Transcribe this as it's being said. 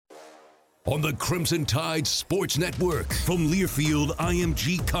On the Crimson Tide Sports Network from Learfield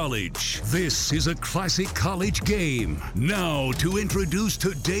IMG College. This is a classic college game. Now to introduce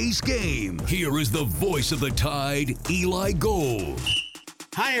today's game, here is the voice of the Tide, Eli Gold.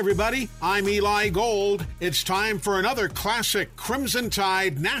 Hi, everybody. I'm Eli Gold. It's time for another classic Crimson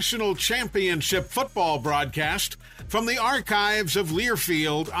Tide National Championship football broadcast from the archives of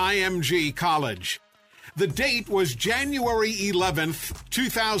Learfield IMG College. The date was January 11th,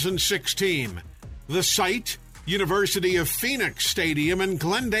 2016. The site, University of Phoenix Stadium in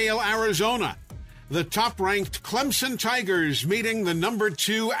Glendale, Arizona. The top-ranked Clemson Tigers meeting the number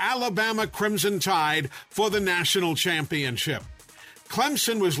 2 Alabama Crimson Tide for the national championship.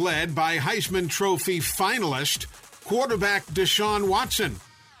 Clemson was led by Heisman Trophy finalist quarterback Deshaun Watson,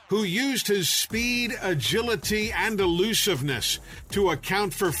 who used his speed, agility, and elusiveness to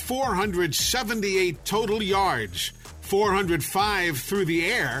account for 478 total yards, 405 through the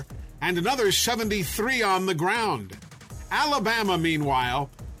air, and another 73 on the ground. Alabama, meanwhile,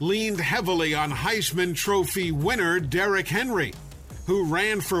 leaned heavily on Heisman Trophy winner Derrick Henry, who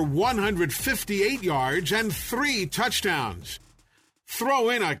ran for 158 yards and 3 touchdowns. Throw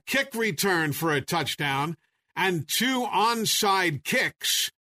in a kick return for a touchdown and 2 onside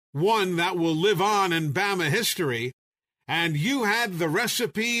kicks, one that will live on in Bama history, and you had the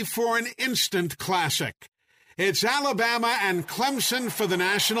recipe for an instant classic. It's Alabama and Clemson for the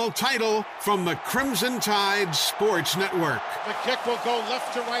national title from the Crimson Tide Sports Network. The kick will go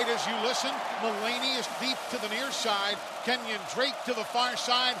left to right as you listen. Mullaney is deep to the near side. Kenyon Drake to the far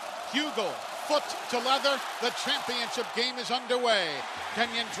side. Hugel, foot to leather. The championship game is underway.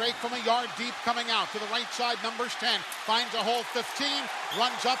 Kenyon Drake from a yard deep coming out to the right side, numbers 10. Finds a hole 15,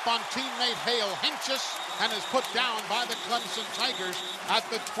 runs up on teammate Hale Henches, and is put down by the Clemson Tigers at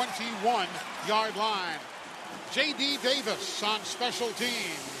the 21-yard line. J.D. Davis on special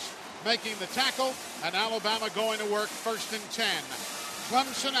teams, making the tackle, and Alabama going to work 1st and 10.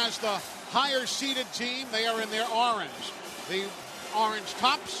 Clemson as the higher-seeded team. They are in their orange. The orange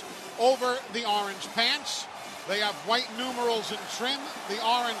tops over the orange pants. They have white numerals and trim, the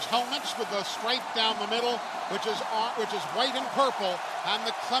orange helmets with the stripe down the middle, which is white and purple, and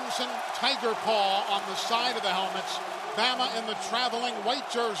the Clemson tiger paw on the side of the helmets. Bama in the traveling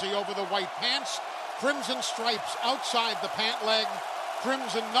white jersey over the white pants, crimson stripes outside the pant leg,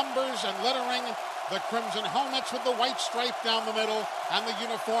 crimson numbers and lettering, the crimson helmets with the white stripe down the middle, and the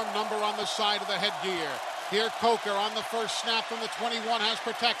uniform number on the side of the headgear. Here, Coker on the first snap from the 21 has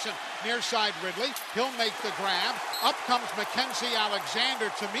protection. Near side Ridley. He'll make the grab. Up comes Mackenzie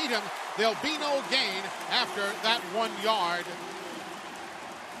Alexander to meet him. There'll be no gain after that 1 yard.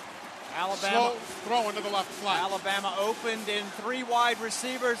 Alabama slow throw into the left flat. Alabama opened in 3 wide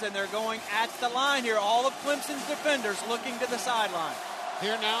receivers, and they're going at the line here. All of Clemson's defenders looking to the sideline.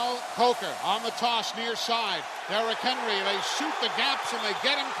 Here now, Coker on the toss near side. Derrick Henry, they shoot the gaps and they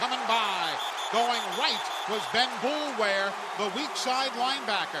get him coming by. Going right was Ben Boulware, the weak side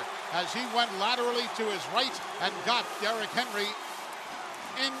linebacker, as he went laterally to his right and got Derrick Henry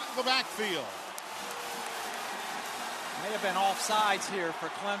in the backfield. May have been offsides here for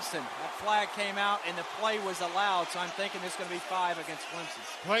Clemson. That flag came out and the play was allowed, so I'm thinking it's going to be 5 against Clemson.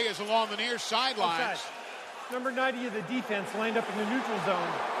 Play is along the near sidelines. Number 90 of the defense lined up in the neutral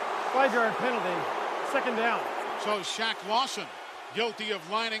zone. 5-yard penalty, 2nd down. So Shaq Lawson, guilty of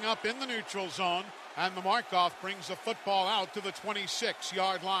lining up in the neutral zone, and the mark-off brings the football out to the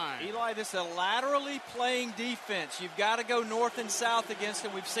 26-yard line. Eli, this is a laterally playing defense. You've got to go north and south against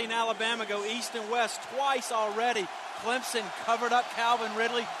them. We've seen Alabama go east and west twice already. Clemson covered up Calvin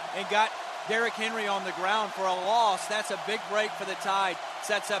Ridley and got Derrick Henry on the ground for a loss. That's a big break for the Tide.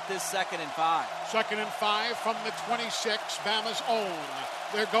 Sets up this 2nd and 5. 2nd and 5 from the 26, Bama's own.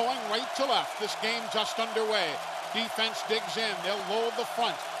 They're going right to left. This game just underway. Defense digs in. They'll load the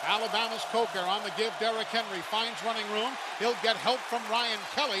front. Alabama's Coker on the give. Derrick Henry finds running room. He'll get help from Ryan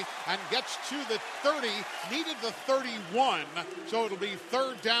Kelly and gets to the 30. Needed the 31. So it'll be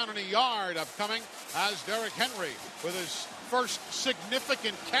 3rd down and a yard upcoming as Derrick Henry with his first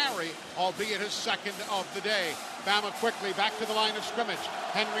significant carry, albeit his 2nd of the day. Bama quickly back to the line of scrimmage.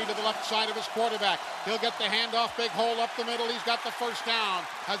 Henry to the left side of his quarterback. He'll get the handoff, big hole up the middle. He's got the 1st down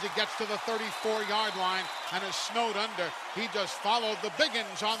as he gets to the 34-yard line and is snowed under. He just followed the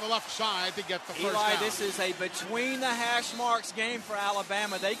biggins on the left side to get the 1st down. This is a between the hash marks game for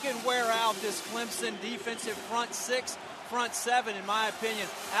Alabama. They can wear out this Clemson defensive front 6, front 7, in my opinion.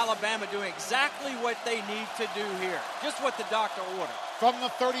 Alabama doing exactly what they need to do here. Just what the doctor ordered. From the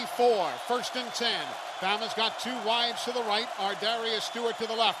 34, 1st and 10. Bama's got 2 wides to the right. Ardarius Stewart to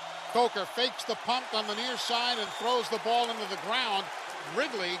the left. Coker fakes the punt on the near side and throws the ball into the ground.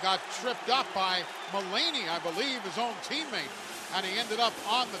 Ridley got tripped up by Mullaney, I believe, his own teammate, and he ended up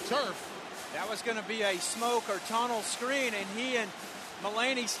on the turf. That was going to be a smoke or tunnel screen, and he and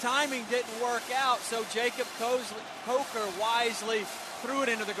Mullaney's timing didn't work out, so Jacob Coker wisely threw it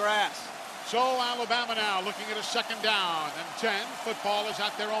into the grass. So Alabama now looking at a second down and 10. Football is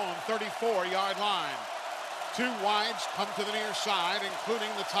at their own 34-yard line. Two wides come to the near side, including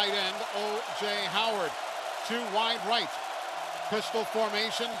the tight end, O.J. Howard. Two wide right. Pistol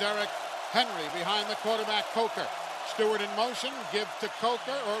formation, Derrick Henry behind the quarterback, Coker. Stewart in motion, give to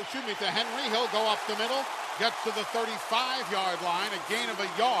to Henry. He'll go up the middle, get to the 35-yard line, a gain of a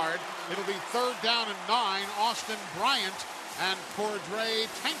yard. It'll be third down and 9. Austin Bryant and Cordray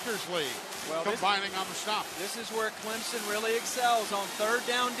Tankersley combining on the stop. This is where Clemson really excels on third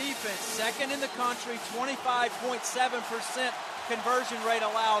down defense. Second in the country, 25.7% conversion rate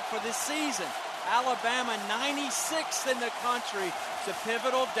allowed for this season. Alabama 96th in the country. It's a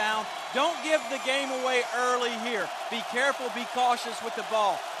pivotal down. Don't give the game away early here. Be careful, be cautious with the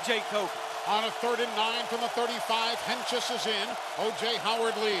ball. Jake Coker. On a 3rd and 9 from the 35, Henchus is in. O.J.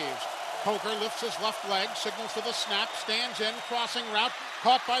 Howard leaves. Coker lifts his left leg, signals for the snap, stands in, crossing route,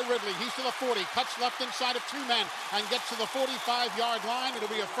 caught by Ridley. He's to the 40, cuts left inside of 2 men, and gets to the 45-yard line.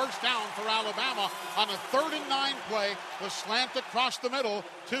 It'll be a first down for Alabama on a 3rd and 9 play. The slant across the middle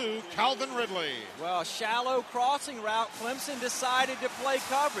to Calvin Ridley. Well, shallow crossing route. Clemson decided to play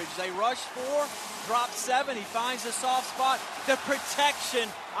coverage. They rushed 4, dropped 7. He finds a soft spot. The protection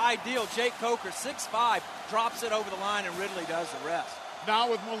ideal. Jake Coker, 6'5", drops it over the line, and Ridley does the rest.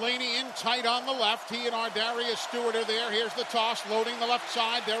 Now with Mullaney in tight on the left. He and Ardarius Stewart are there. Here's the toss, loading the left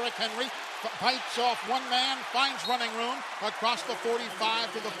side. Derrick Henry bites off one man, finds running room across the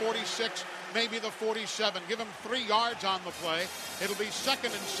 45 to the 46, maybe the 47. Give him 3 yards on the play. It'll be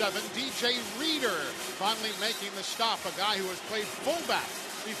 2nd and 7. DJ Reader finally making the stop, a guy who has played fullback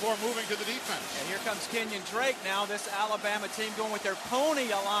before moving to the defense. And here comes Kenyon Drake now, this Alabama team going with their pony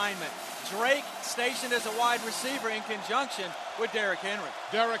alignment. Drake stationed as a wide receiver in conjunction with Derrick Henry.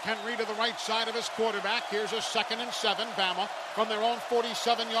 Derrick Henry to the right side of his quarterback. Here's a 2nd and 7. Bama from their own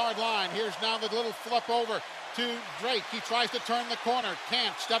 47-yard line. Here's now the little flip over to Drake. He tries to turn the corner.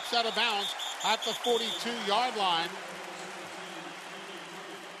 Can't. Steps out of bounds at the 42-yard line.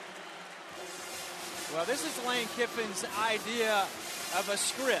 Well, this is Lane Kiffin's idea of a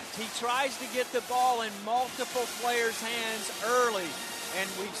script. He tries to get the ball in multiple players' hands early. And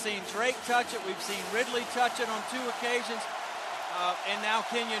we've seen Drake touch it. We've seen Ridley touch it on 2 occasions. And now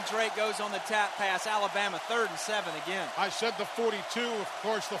Kenyon Drake goes on the tap pass. Alabama 3rd and 7 again. I said the 42. Of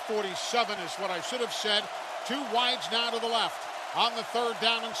course, the 47 is what I should have said. 2 wides now to the left on the 3rd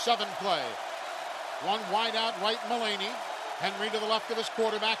down and 7 play. 1 wide out right, Mullaney. Henry to the left of his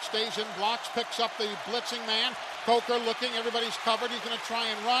quarterback, stays in blocks, picks up the blitzing man. Coker looking, everybody's covered. He's going to try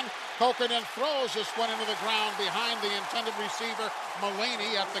and run. Coker then throws this one into the ground behind the intended receiver,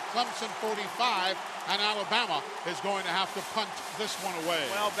 Mullaney, at the Clemson 45, and Alabama is going to have to punt this one away.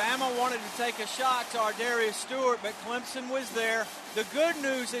 Well, Bama wanted to take a shot to Ardarius Stewart, but Clemson was there. The good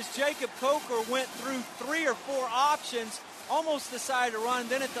news is Jacob Coker went through 3 or 4 options, almost decided to run,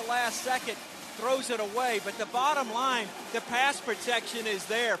 then at the last second, throws it away. But the bottom line, the pass protection is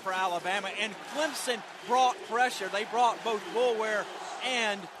there for Alabama, and Clemson brought pressure. They brought both Bulware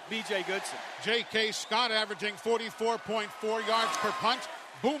and B.J. Goodson. J.K. Scott averaging 44.4 yards per punt,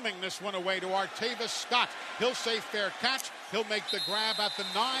 booming this one away to Artavis Scott. He'll say fair catch. He'll make the grab at the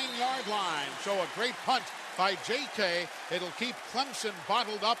 9-yard line. So a great punt by J.K. It'll keep Clemson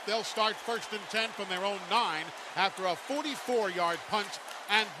bottled up. They'll start 1st and 10 from their own 9 after a 44-yard punt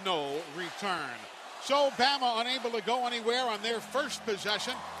and no return. So Bama unable to go anywhere on their first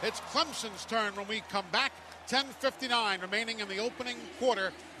possession. It's Clemson's turn when we come back. 10:59 remaining in the opening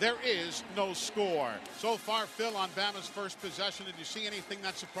quarter. There is no score. So far, Phil, on Bama's first possession, did you see anything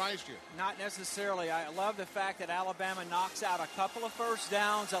that surprised you? Not necessarily. I love the fact that Alabama knocks out a couple of first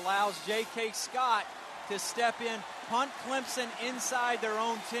downs, allows J.K. Scott to step in, punt Clemson inside their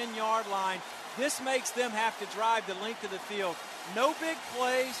own 10-yard line. This makes them have to drive the length of the field. No big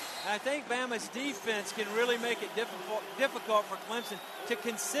plays, and I think Bama's defense can really make it difficult for Clemson to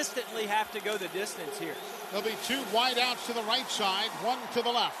consistently have to go the distance here. There'll be 2 wideouts to the right side, 1 to the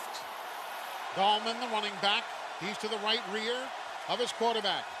left. Dahlman, the running back, he's to the right rear of his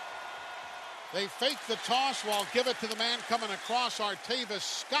quarterback. They fake the toss while give it to the man coming across, Artavis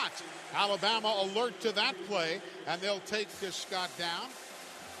Scott. Alabama alert to that play, and they'll take this Scott down.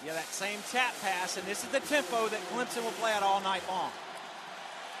 Yeah, that same tap pass, and this is the tempo that Clemson will play out all night long.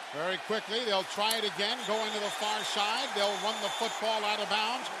 Very quickly, they'll try it again, going to the far side. They'll run the football out of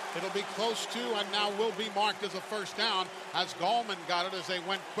bounds. It'll be close to and now will be marked as a first down as Gallman got it as they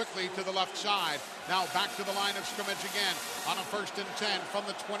went quickly to the left side. Now back to the line of scrimmage again on a 1st and 10 from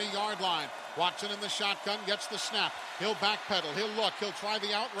the 20-yard line. Watson in the shotgun gets the snap. He'll backpedal. He'll look. He'll try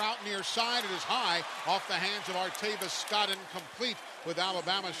the out route near side. It is high off the hands of Artavis Scott, incomplete, with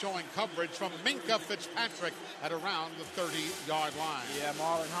Alabama showing coverage from Minka Fitzpatrick at around the 30-yard line. Yeah,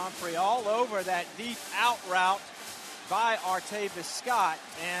 Marlon Humphrey all over that deep out route by Artavis Scott.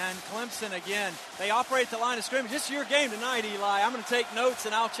 And Clemson, again, they operate the line of scrimmage. This is your game tonight, Eli. I'm going to take notes,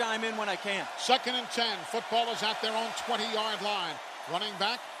 and I'll chime in when I can. 2nd and 10. Football is at their own 20-yard line. Running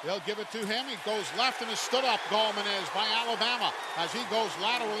back, they'll give it to him. He goes left and is stood up, Gallman is, by Alabama, as he goes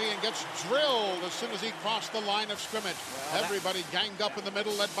laterally and gets drilled as soon as he crossed the line of scrimmage. Well, everybody ganged up in the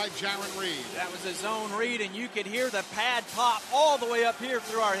middle, led by Jaron Reed. That was a zone read, and you could hear the pad pop all the way up here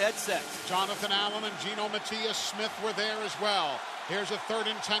through our headsets. Jonathan Allen and Geno Matias Smith were there as well. Here's a 3rd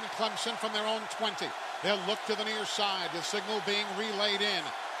and 10 Clemson from their own 20. They'll look to the near side, the signal being relayed in.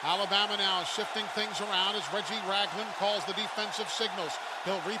 Alabama now shifting things around as Reggie Ragland calls the defensive signals.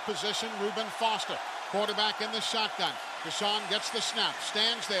 He'll reposition Reuben Foster. Quarterback in the shotgun. Deshaun gets the snap,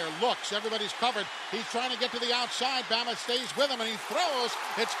 stands there, looks, everybody's covered. He's trying to get to the outside. Bama stays with him, and he throws.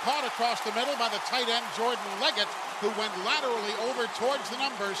 It's caught across the middle by the tight end, Jordan Leggett, who went laterally over towards the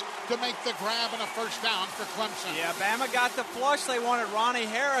numbers to make the grab and a first down for Clemson. Yeah, Bama got the flush they wanted. Ronnie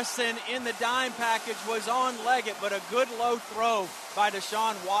Harrison in the dime package was on Leggett, but a good low throw by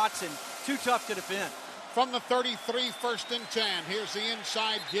Deshaun Watson. Too tough to defend. From the 33, 1st and 10. Here's the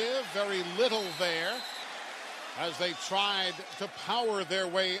inside give. Very little there as they tried to power their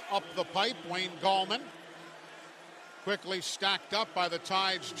way up the pipe. Wayne Gallman quickly stacked up by the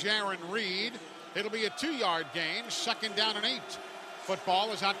Tide's Jaron Reed. It'll be a 2-yard gain, 2nd down and 8.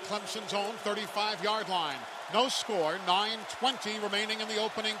 Football is at Clemson's own 35-yard line. No score, 9:20 remaining in the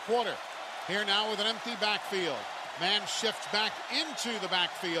opening quarter. Here now with an empty backfield. Man shifts back into the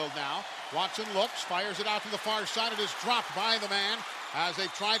backfield now. Watson looks, fires it out to the far side. It is dropped by the man as they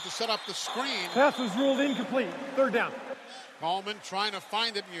tried to set up the screen. Pass was ruled incomplete. 3rd down. Gallman trying to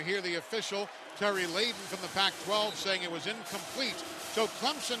find it, and you hear the official, Terry Layden from the Pac-12, saying it was incomplete. So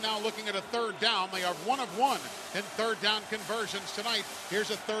Clemson now looking at a 3rd down. They are 1 of 1 in 3rd down conversions tonight.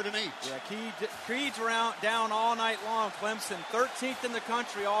 Here's a 3rd and 8. Yeah, Creed's down all night long. Clemson 13th in the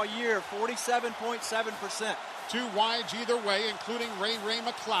country all year, 47.7%. 2 wides either way, including Ray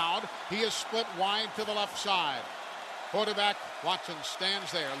McLeod. He is split wide to the left side. Quarterback Watson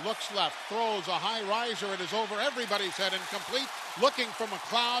stands there, looks left, throws a high riser. It is over everybody's head, incomplete. Looking for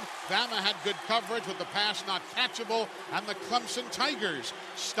McLeod. Bama had good coverage with the pass not catchable, and the Clemson Tigers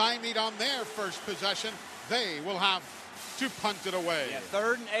stymied on their first possession. They will have to punt it away. Yeah,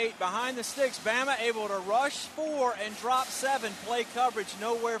 3rd and 8 behind the sticks. Bama able to rush 4 and drop 7. Play coverage,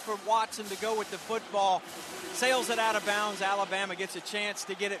 nowhere for Watson to go with the football. Sails it out of bounds. Alabama gets a chance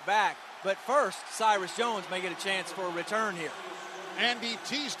to get it back. But first, Cyrus Jones may get a chance for a return here. Andy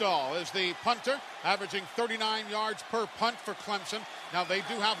Teasdall is the punter, averaging 39 yards per punt for Clemson. Now, they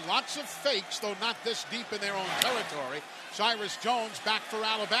do have lots of fakes, though not this deep in their own territory. Cyrus Jones back for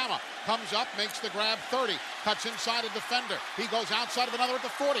Alabama. Comes up, makes the grab 30. Cuts inside a defender. He goes outside of another at the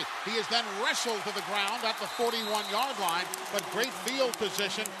 40. He is then wrestled to the ground at the 41-yard line. But great field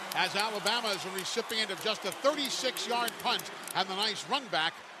position as Alabama is a recipient of just a 36-yard punt and the nice run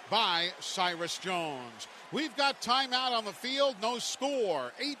back by Cyrus Jones. We've got timeout on the field, no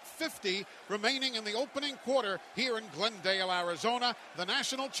score. 8:50 remaining in the opening quarter here in Glendale, Arizona. The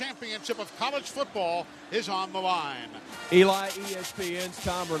national championship of college football is on the line. Eli, ESPN's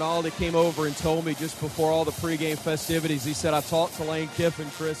Tom Rinaldi came over and told me just before all the pregame festivities, he said, I talked to Lane Kiffin,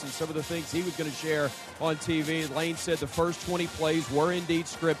 Chris, and some of the things he was going to share on TV. Lane said the first 20 plays were indeed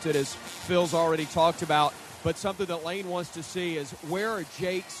scripted, as Phil's already talked about. But something that Lane wants to see is, where are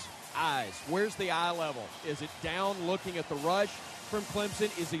Jake's eyes? Where's the eye level? Is it down looking at the rush from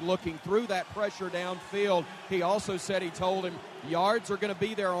Clemson? Is he looking through that pressure downfield? He also said he told him yards are going to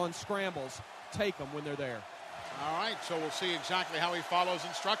be there on scrambles. Take them when they're there. All right, so we'll see exactly how he follows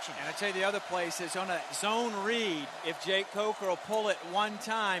instructions. And I tell you, the other place is on a zone read. If Jake Coker will pull it one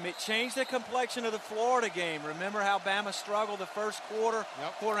time, it changed the complexion of the Florida game. Remember how Bama struggled the first quarter,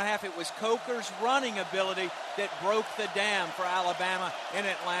 quarter and a half? It was Coker's running ability that broke the dam for Alabama in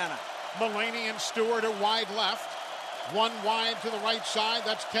Atlanta. Mulaney and Stewart are wide left. 1 wide to the right side.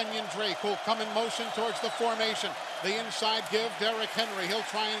 That's Kenyon Drake, who'll come in motion towards the formation. The inside give, Derrick Henry. He'll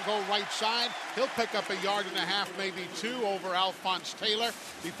try and go right side. He'll pick up 1.5 yards, maybe 2 over Alphonse Taylor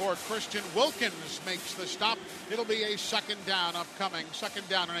before Christian Wilkins makes the stop. It'll be a second down upcoming, second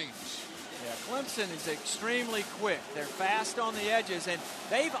down and 8. Yeah, Clemson is extremely quick. They're fast on the edges, and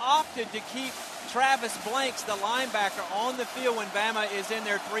they've opted to keep Travis Blanks, the linebacker, on the field when Bama is in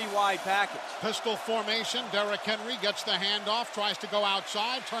their 3-wide package. Pistol formation. Derrick Henry gets the handoff, tries to go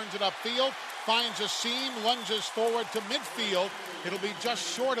outside, turns it upfield, finds a seam, lunges forward to midfield. It'll be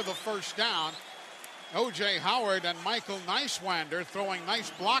just short of the first down. O.J. Howard and Michael Neiswander throwing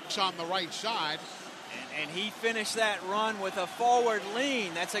nice blocks on the right side. And he finished that run with a forward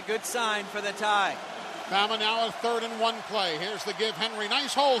lean. That's a good sign for the Tide. Bama now a 3rd and 1 play. Here's the give. Henry,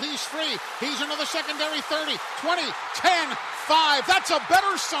 nice hole. He's free. He's into the secondary. 30, 20, 10, 5. That's a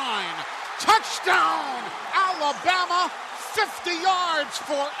better sign. Touchdown, Alabama. 50 yards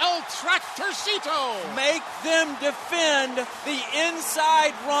for El Tractorcito. Make them defend the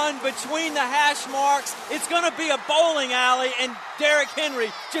inside run between the hash marks. It's going to be a bowling alley, and Derrick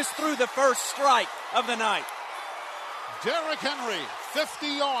Henry just threw the first strike of the night. Derrick Henry, 50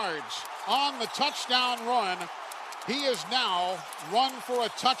 yards on the touchdown run. He has now run for a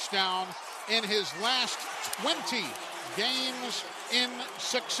touchdown in his last 20 games in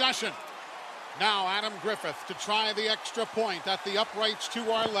succession. Now Adam Griffith to try the extra point at the uprights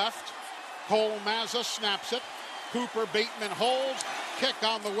to our left. Cole Mazza snaps it. Cooper Bateman holds. Kick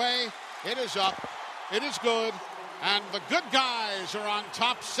on the way. It is up. It is good. And the good guys are on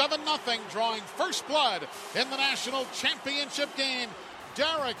top 7-0, drawing first blood in the national championship game.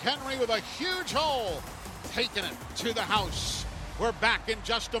 Derrick Henry with a huge hole, taking it to the house. We're back in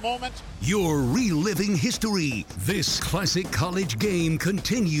just a moment. You're reliving history. This classic college game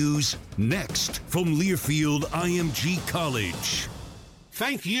continues next from Learfield IMG College.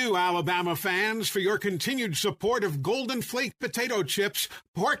 Thank you, Alabama fans, for your continued support of Golden Flake potato chips,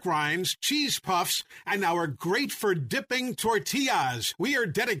 pork rinds, cheese puffs, and our great-for-dipping tortillas. We are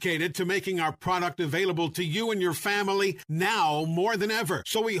dedicated to making our product available to you and your family now more than ever.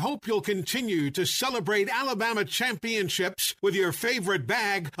 So we hope you'll continue to celebrate Alabama championships with your favorite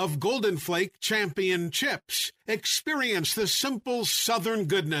bag of Golden Flake champion chips. Experience the simple Southern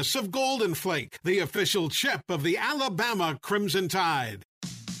goodness of Golden Flake, the official chip of the Alabama Crimson Tide.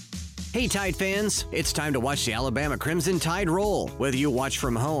 Hey Tide fans, it's time to watch the Alabama Crimson Tide roll. Whether you watch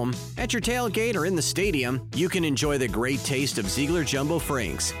from home, at your tailgate, or in the stadium, you can enjoy the great taste of Ziegler Jumbo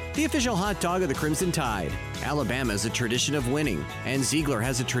Franks, the official hot dog of the Crimson Tide. Alabama has a tradition of winning, and Ziegler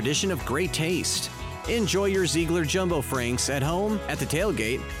has a tradition of great taste. Enjoy your Ziegler Jumbo Franks at home, at the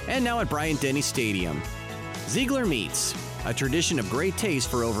tailgate, and now at Bryant-Denny Stadium. Ziegler Meats, a tradition of great taste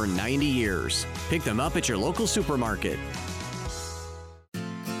for over 90 years. Pick them up at your local supermarket.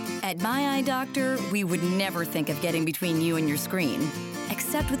 At My Eye Doctor, we would never think of getting between you and your screen,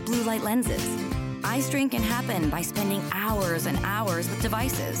 except with blue light lenses. Eye strain can happen by spending hours and hours with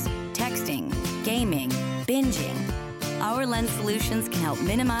devices, texting, gaming, binging. Our lens solutions can help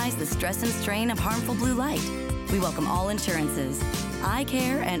minimize the stress and strain of harmful blue light. We welcome all insurances. Eye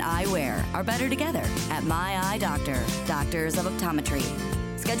care and eyewear are better together at My Eye Doctor, Doctors of Optometry.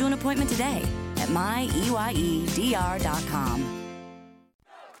 Schedule an appointment today at myeydr.com.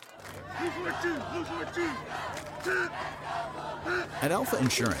 At Alpha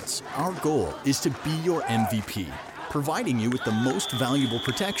Insurance, our goal is to be your MVP, providing you with the most valuable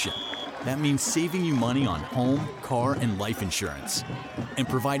protection. That means saving you money on home, car, and life insurance, and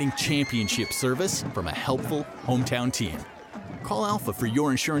providing championship service from a helpful hometown team. Call Alpha for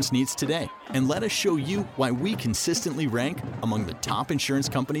your insurance needs today, and let us show you why we consistently rank among the top insurance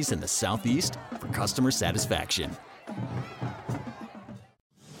companies in the Southeast for customer satisfaction.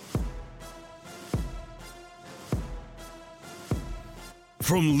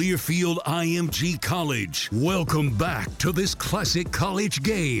 From Learfield IMG College, welcome back to this classic college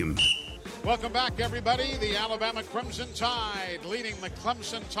game. Welcome back, everybody. The Alabama Crimson Tide leading the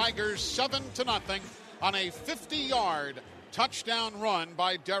Clemson Tigers 7-0 on a 50-yard touchdown run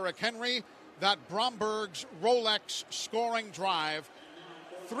by Derrick Henry. That Bromberg's Rolex scoring drive.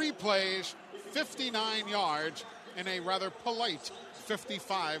 3 plays, 59 yards in a rather polite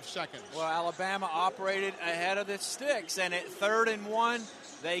 55 seconds. Well, Alabama operated ahead of the sticks, and at 3rd and 1,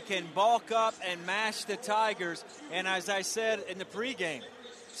 they can bulk up and mash the Tigers. And as I said in the pregame,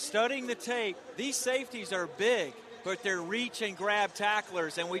 studying the tape, these safeties are big. but they're reach and grab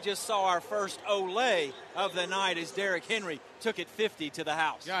tacklers, and we just saw our first Olay of the night as Derrick Henry took it 50 to the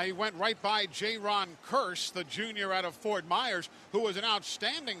house. Yeah, he went right by J-Ron Kearse, the junior out of Fort Myers, who was an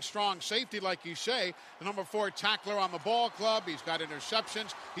outstanding strong safety, like you say, the number 4 tackler on the ball club. He's got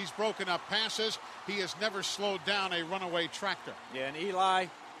interceptions. He's broken up passes. He has never slowed down a runaway tractor. Yeah, and Eli,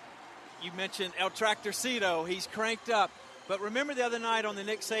 you mentioned El Tractorcito. He's cranked up. But remember the other night on the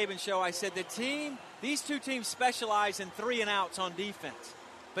Nick Saban show, I said these two teams specialize in 3-and-outs on defense.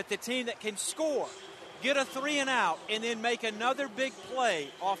 But the team that can score, get a 3-and-out, and then make another big play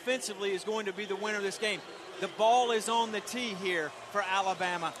offensively is going to be the winner of this game. The ball is on the tee here for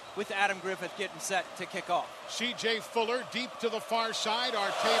Alabama with Adam Griffith getting set to kick off. C.J. Fuller deep to the far side.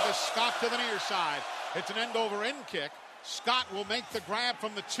 Artavis Scott to the near side. It's an end-over-end kick. Scott will make the grab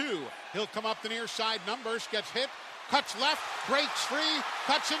from the 2. He'll come up the near side numbers, gets hit, cuts left, breaks free,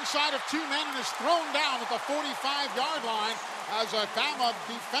 cuts inside of 2 men, and is thrown down at the 45-yard line as a Bama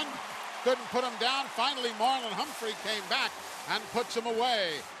defender couldn't put him down. Finally, Marlon Humphrey came back and puts him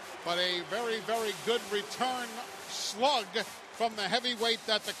away. But a very, very good return slug from the heavyweight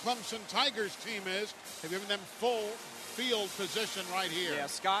that the Clemson Tigers team is. They've given them full field position right here. Yeah,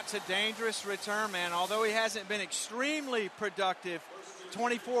 Scott's a dangerous return man. Although he hasn't been extremely productive,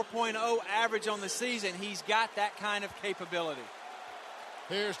 24.0 average on the season, he's got that kind of capability.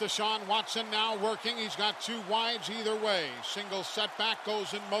 Here's Deshaun Watson now working. He's got 2 wides either way. Single setback,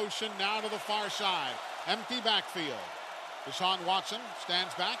 goes in motion now to the far side. Empty backfield. Deshaun Watson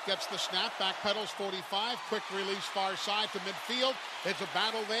stands back, gets the snap, backpedals 45, quick release far side to midfield. It's a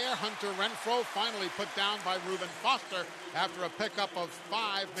battle there. Hunter Renfrow finally put down by Reuben Foster after a pickup of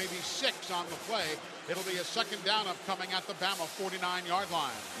 5, maybe 6 on the play. It'll be a second down upcoming at the Bama 49-yard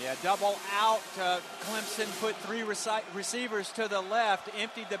line. Yeah, double out. Clemson put 3 receivers to the left,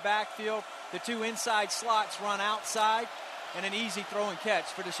 emptied the backfield. The 2 inside slots run outside, and an easy throw and catch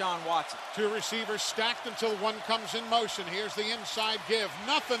for Deshaun Watson. 2 receivers stacked until one comes in motion. Here's the inside give.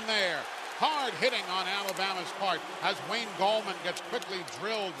 Nothing there. Hard hitting on Alabama's part as Wayne Gallman gets quickly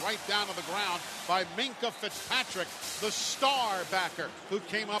drilled right down to the ground by Minkah Fitzpatrick, the star backer, who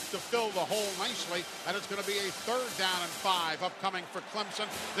came up to fill the hole nicely. And it's going to be a 3rd down and 5 upcoming for Clemson.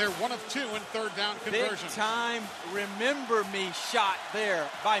 They're 1 of 2 in 3rd down conversion. Big time remember me shot there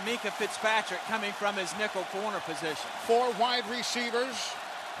by Minkah Fitzpatrick coming from his nickel corner position. 4 wide receivers.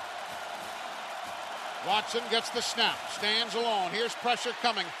 Watson gets the snap, stands alone. Here's pressure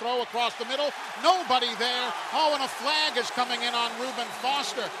coming. Throw across the middle. Nobody there. Oh, and a flag is coming in on Reuben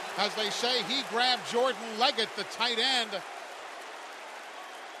Foster. As they say, he grabbed Jordan Leggett, the tight end,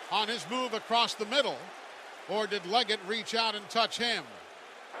 on his move across the middle. Or did Leggett reach out and touch him?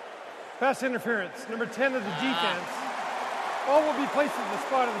 Pass interference, number 10 of the defense. Ball will be placed at the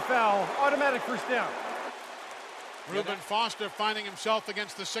spot of the foul. Automatic first down. Reuben Foster finding himself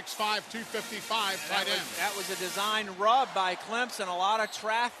against the 6'5", 255 tight end. That was a design rub by Clemson. A lot of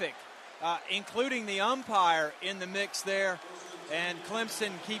traffic, including the umpire in the mix there. And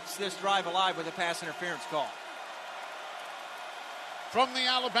Clemson keeps this drive alive with a pass interference call. From the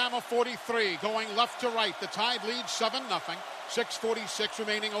Alabama 43, going left to right, the Tide leads 7-0. 6:46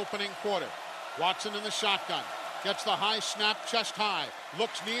 remaining opening quarter. Watson in the shotgun. Gets the high snap, chest high.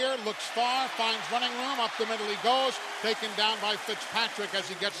 Looks near, looks far, finds running room. Up the middle he goes. Taken down by Fitzpatrick as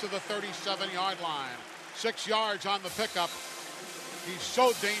he gets to the 37-yard line. 6 yards on the pickup. He's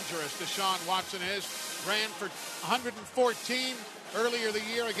so dangerous, Deshaun Watson is. Ran for 114 earlier the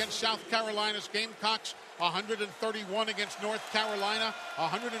year against South Carolina's Gamecocks. 131 against North Carolina.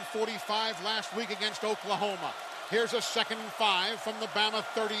 145 last week against Oklahoma. Here's a 2nd and 5 from the Bama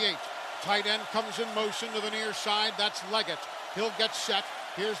 38. Tight end comes in motion to the near side. That's Leggett. He'll get set.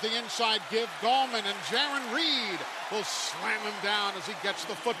 Here's the inside give. Gallman and Jaron Reed will slam him down as he gets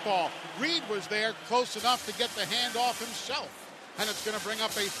the football. Reed was there close enough to get the handoff himself. And it's going to bring up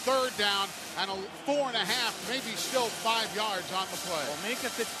a 3rd down and a 4.5, maybe still 5 yards on the play. Well,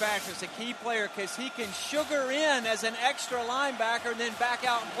 Minkah Fitzpatrick's a key player because he can sugar in as an extra linebacker and then back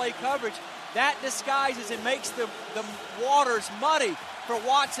out and play coverage. That disguises and makes the waters muddy for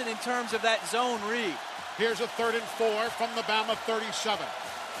Watson in terms of that zone read. Here's a 3rd and 4 from the Bama 37.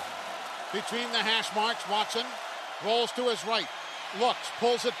 Between the hash marks, Watson rolls to his right, looks,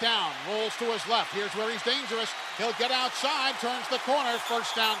 pulls it down, rolls to his left. Here's where he's dangerous. He'll get outside, turns the corner,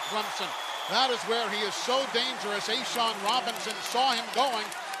 1st down Clemson. That is where he is so dangerous. A'Shawn Robinson saw him going,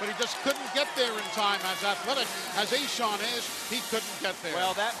 but he just couldn't get there in time. As athletic as A'Shawn is, he couldn't get there.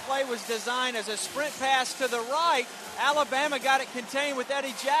 Well, that play was designed as a sprint pass to the right. Alabama got it contained with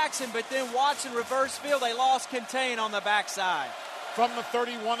Eddie Jackson, but then Watson reverse field. They lost contain on the backside. From the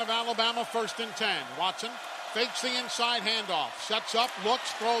 31 of Alabama, 1st and 10. Watson fakes the inside handoff, sets up,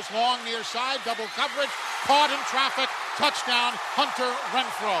 looks, throws long near side, double coverage, caught in traffic, touchdown, Hunter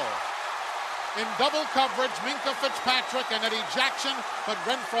Renfrow. In double coverage, Minkah Fitzpatrick and Eddie Jackson, but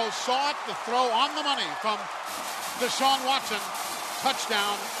Renfrow saw it, the throw on the money from Deshaun Watson.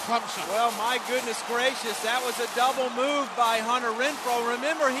 Touchdown, Clemson. Well, my goodness gracious, that was a double move by Hunter Renfrow.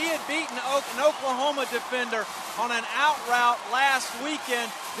 Remember, he had beaten an Oklahoma defender on an out route last weekend.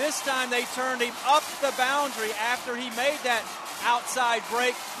 This time they turned him up the boundary after he made that outside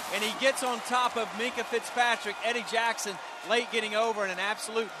break, and he gets on top of Minkah Fitzpatrick. Eddie Jackson late getting over in an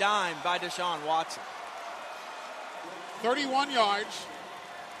absolute dime by Deshaun Watson. 31 yards.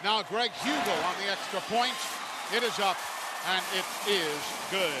 Now Greg Hugel on the extra point. It is up. And it is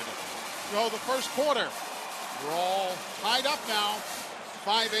good. So the first quarter, we're all tied up now.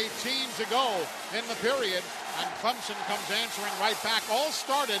 5:18 to go in the period. And Clemson comes answering right back. All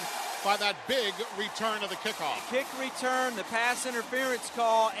started by that big return of the kickoff. Kick return, the pass interference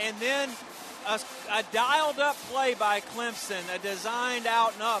call, and then a dialed-up play by Clemson, a designed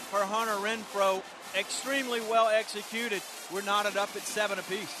out and up for Hunter Renfrow. Extremely well executed. We're knotted up at 7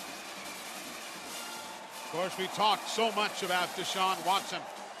 apiece. Of course, we talked so much about Deshaun Watson,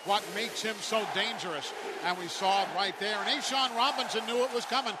 what makes him so dangerous, and we saw it right there. And A'Shawn Robinson knew it was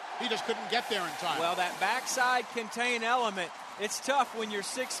coming. He just couldn't get there in time. Well, that backside contain element, it's tough when you're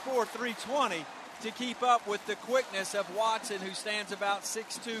 6'4", 320 to keep up with the quickness of Watson, who stands about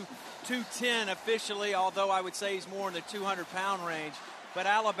 6'2", 210 officially, although I would say he's more in the 200-pound range. But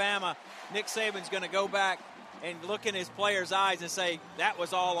Alabama, Nick Saban's going to go back and look in his players' eyes and say, that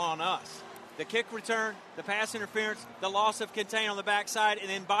was all on us. The kick return, the pass interference, the loss of contain on the backside, and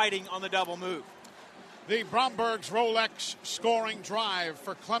then biting on the double move. The Bromberg's Rolex scoring drive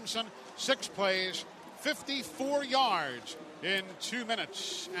for Clemson. 6 plays, 54 yards in 2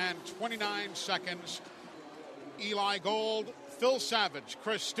 minutes and 29 seconds. Eli Gold, Phil Savage,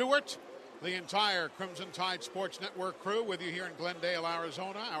 Chris Stewart, the entire Crimson Tide Sports Network crew with you here in Glendale,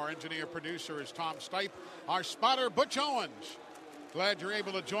 Arizona. Our engineer-producer is Tom Stipe. Our spotter, Butch Owens. Glad you're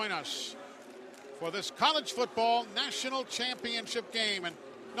able to join us for this college football national championship game. And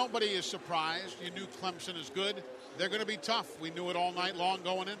nobody is surprised. You knew Clemson is good. They're going to be tough. We knew it all night long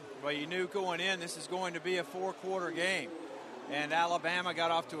going in. Well, you knew going in this is going to be a 4-quarter game. And Alabama got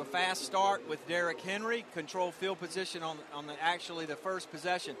off to a fast start with Derrick Henry, control field position on the first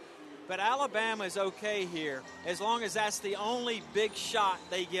possession. But Alabama is okay here as long as that's the only big shot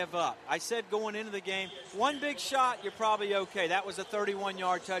they give up. I said going into the game, one big shot, you're probably okay. That was a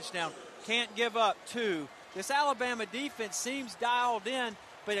 31-yard touchdown. Can't give up 2. This Alabama defense seems dialed in,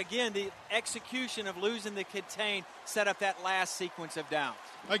 but again, the execution of losing the contain set up that last sequence of downs.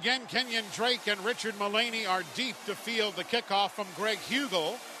 Again, Kenyon Drake and Richard Mullaney are deep to field the kickoff from Greg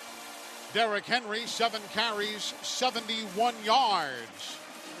Hugel. Derrick Henry, 7 carries, 71 yards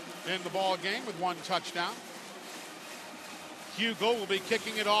in the ball game with 1 touchdown. Hugel will be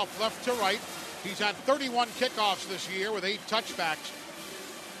kicking it off left to right. He's had 31 kickoffs this year with 8 touchbacks.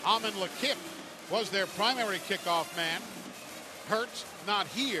 Amin Lakip was their primary kickoff man. Hurt, not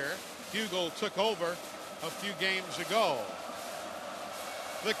here. Hugel took over a few games ago.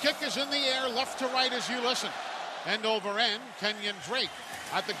 The kick is in the air, left to right as you listen. End over end, Kenyon Drake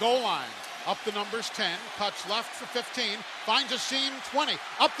at the goal line. Up the numbers 10, cuts left for 15, finds a seam 20,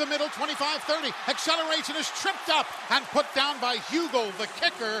 up the middle 25-30, accelerates and is tripped up and put down by Hugel, the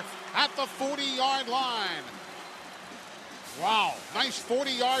kicker, at the 40-yard line. Wow, nice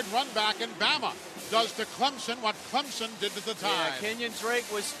 40-yard run back, and Bama does to Clemson what Clemson did to the Tide. Yeah, Kenyon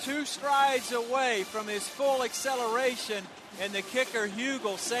Drake was 2 strides away from his full acceleration, and the kicker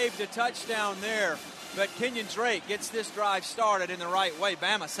Hugel saved a touchdown there. But Kenyon Drake gets this drive started in the right way.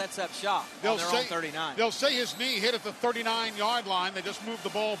 Bama sets up shop on their own 39. They'll say his knee hit at the 39-yard line. They just moved the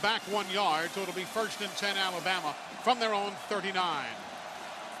ball back 1 yard, so it'll be 1st and 10 Alabama from their own 39.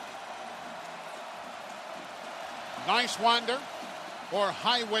 Nice wander, or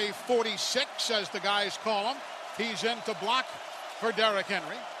Highway 46, as the guys call him. He's in to block for Derrick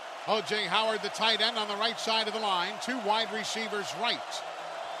Henry. O.J. Howard, the tight end, on the right side of the line. 2 wide receivers right.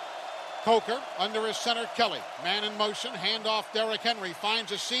 Coker under his center, Kelly. Man in motion, handoff Derrick Henry.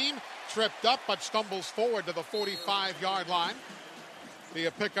 Finds a seam, tripped up, but stumbles forward to the 45-yard line. Be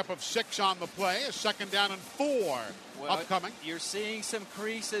a pickup of 6 on the play. A 2nd down and 4 upcoming. You're seeing some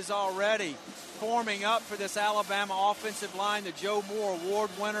creases already forming up for this Alabama offensive line. The Joe Moore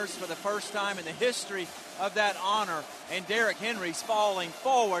Award winners for the first time in the history of that honor. And Derrick Henry's falling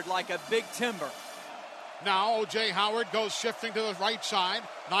forward like a big timber. Now O.J. Howard goes shifting to the right side.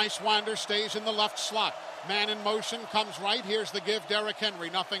 Nice wander, stays in the left slot. Man in motion, comes right. Here's the give, Derrick Henry.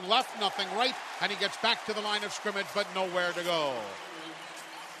 Nothing left, nothing right, and he gets back to the line of scrimmage, but nowhere to go.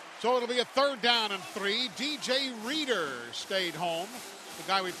 So it'll be a 3rd down and 3. DJ Reader stayed home. The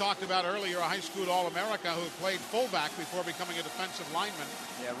guy we talked about earlier, a high school All-America who played fullback before becoming a defensive lineman.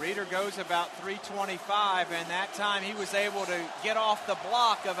 Yeah, Reader goes about 325, and that time he was able to get off the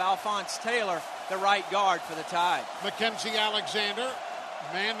block of Alphonse Taylor, the right guard for the Tide. Mackenzie Alexander,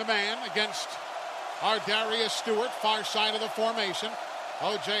 man-to-man against Darius Stewart, far side of the formation.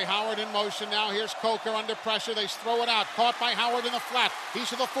 O.J. Howard in motion now. Here's Coker under pressure. They throw it out. Caught by Howard in the flat. He's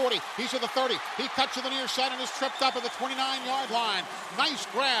to the 40. He's to the 30. He cuts to the near side and is tripped up at the 29-yard line. Nice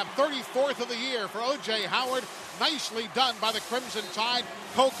grab. 34th of the year for O.J. Howard. Nicely done by the Crimson Tide.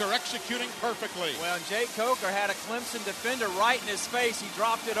 Coker executing perfectly. Well, Jake Coker had a Clemson defender right in his face. He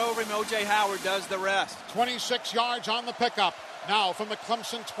dropped it over him. O.J. Howard does the rest. 26 yards on the pickup. Now from the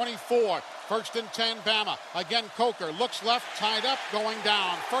Clemson 24. 1st and 10, Bama. Again, Coker looks left, tied up, going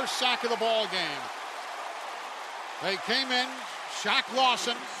down. First sack of the ball game. They came in. Shaq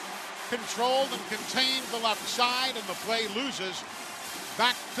Lawson controlled and contained the left side, and the play loses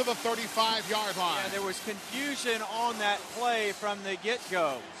back to the 35-yard line. Yeah, there was confusion on that play from the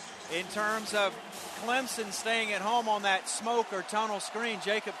get-go. In terms of Clemson staying at home on that smoke or tunnel screen,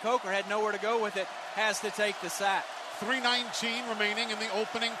 Jacob Coker had nowhere to go with it, has to take the sack. 3:19 remaining in the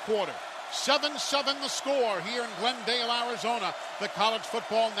opening quarter. 7-7 the score here in Glendale, Arizona, the College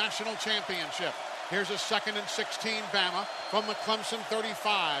Football National Championship. Here's a 2nd and 16, Bama from the Clemson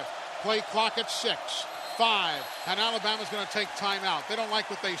 35. Play clock at 6, 5, and Alabama's going to take timeout. They don't like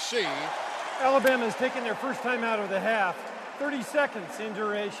what they see. Alabama's taking their first timeout of the half. 30 seconds in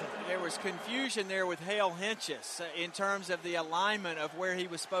duration. There was confusion there with Hale Henches in terms of the alignment of where he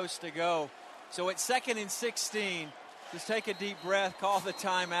was supposed to go. So at 2nd and 16, just take a deep breath, call the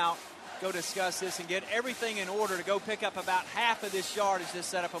timeout, go discuss this, and get everything in order to go pick up about half of this yardage to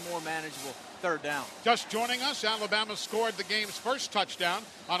set up a more manageable 3rd down. Just joining us, Alabama scored the game's first touchdown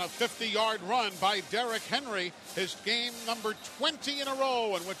on a 50-yard run by Derrick Henry, his game number 20 in a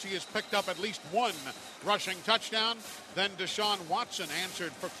row in which he has picked up at least one rushing touchdown. Then Deshaun Watson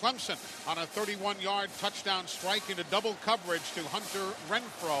answered for Clemson on a 31-yard touchdown strike into double coverage to Hunter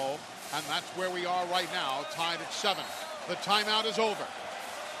Renfrow, and that's where we are right now, tied at 7. The timeout is over.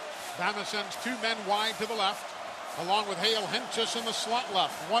 Bama sends 2 men wide to the left, along with Hale Henches in the slot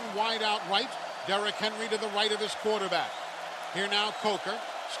left. 1 wide out right, Derrick Henry to the right of his quarterback. Here now Coker,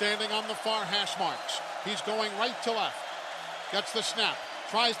 standing on the far hash marks. He's going right to left. Gets the snap,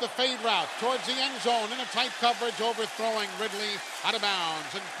 tries the fade route towards the end zone in a tight coverage, overthrowing Ridley out of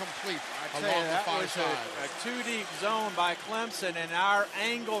bounds and complete along the far side. A 2-deep zone by Clemson, and our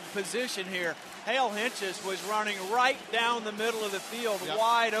angled position here. Hale Henches was running right down the middle of the field,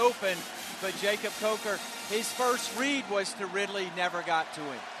 wide open, but Jacob Coker, his first read was to Ridley, never got to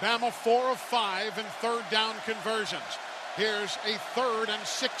him. Bama 4 of 5 in 3rd down conversions. Here's a 3rd and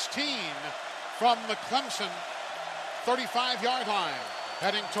 16 from the Clemson 35-yard line.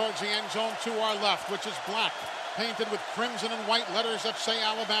 Heading towards the end zone to our left, which is black, painted with crimson and white letters that say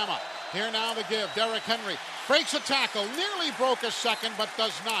Alabama. Here now the give. Derrick Henry breaks a tackle, nearly broke a second, but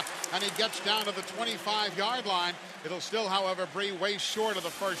does not. And he gets down to the 25-yard line. It'll still, however, be way short of the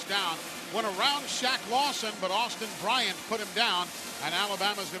 1st down. Went around Shaq Lawson, but Austin Bryant put him down. And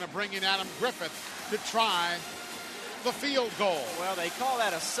Alabama's going to bring in Adam Griffith to try the field goal. Well, they call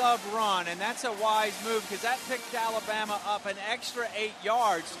that a sub run, and that's a wise move because that picked Alabama up an extra 8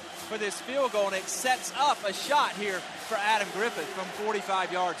 yards for this field goal, and it sets up a shot here for Adam Griffith from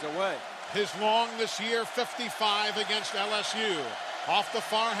 45 yards away. His long this year, 55 against LSU. Off the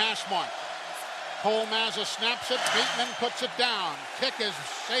far hash mark. Cole Mazza snaps it. Bateman puts it down. Kick is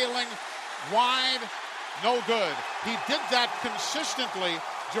sailing wide. No good. He did that consistently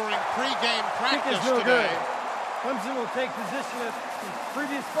during pregame practice today. Good. Clemson will take position at the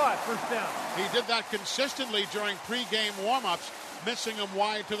previous spot, 1st down. He did that consistently during pregame warm-ups, missing him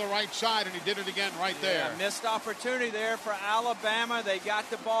wide to the right side, and he did it again right there. Missed opportunity there for Alabama. They got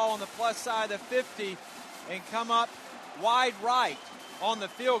the ball on the plus side of the 50 and come up wide right on the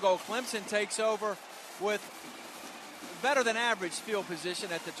field goal. Clemson takes over with better than average field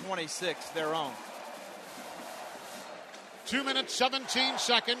position at the 26, their own. 2 minutes, 17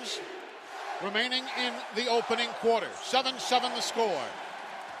 seconds remaining in the opening quarter. 7-7 the score.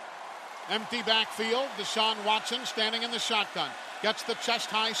 Empty backfield. Deshaun Watson standing in the shotgun. Gets the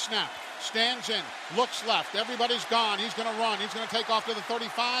chest-high snap. Stands in. Looks left. Everybody's gone. He's going to run. He's going to take off to the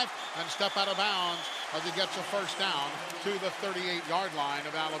 35 and step out of bounds as he gets a 1st down to the 38-yard line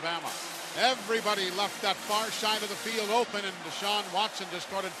of Alabama. Everybody left that far side of the field open, and Deshaun Watson just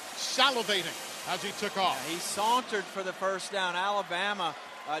started salivating as he took off. He sauntered for the first down. Alabama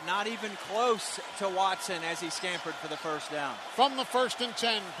not even close to Watson as he scampered for the first down. From the 1st and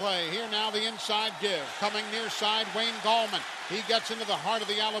 10 play, here now the inside give. Coming near side, Wayne Gallman. He gets into the heart of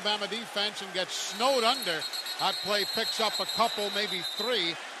the Alabama defense and gets snowed under. That play picks up a couple, maybe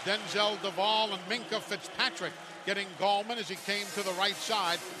three. Denzel Duvall and Minka Fitzpatrick getting Gallman as he came to the right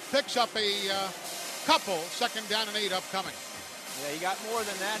side. Picks up a couple, 2nd down and 8 upcoming. Yeah, he got more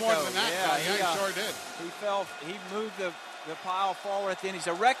than that. More than that, yeah, he sure did. He moved the pile forward at the end. He's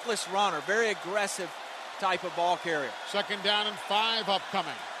a reckless runner, very aggressive type of ball carrier. 2nd down and 5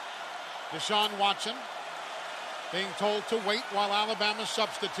 upcoming. Deshaun Watson being told to wait while Alabama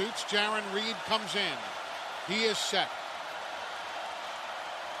substitutes. Jaron Reed comes in. He is set.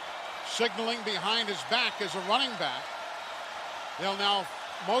 Signaling behind his back as a running back. They'll now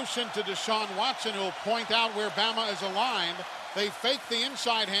motion to Deshaun Watson, who'll point out where Bama is aligned. They fake the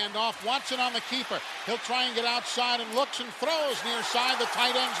inside handoff. Watson on the keeper. He'll try and get outside and looks and throws near side. The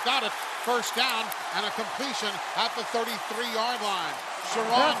tight end's got it. 1st down and a completion at the 33-yard line.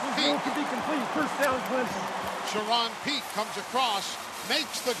 Sharon Peake. To be complete. 1st down, Clemson. Sharon Peake comes across,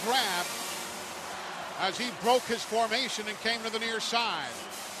 makes the grab as he broke his formation and came to the near side.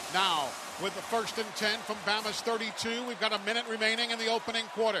 Now, with the 1st and 10 from Bama's 32, we've got a minute remaining in the opening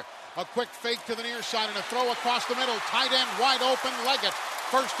quarter. A quick fake to the near side and a throw across the middle. Tight end wide open, Leggett.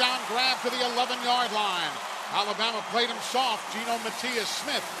 1st down grab to the 11-yard line. Alabama played him soft. Geno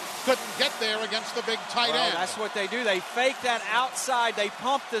Matias-Smith couldn't get there against the big tight end. That's what they do. They fake that outside. They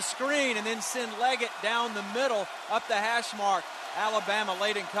pump the screen and then send Leggett down the middle up the hash mark. Alabama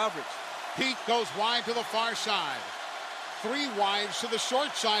late in coverage. Peake goes wide to the far side. 3 wides to the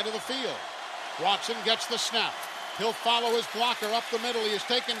short side of the field. Watson gets the snap. He'll follow his blocker up the middle. He is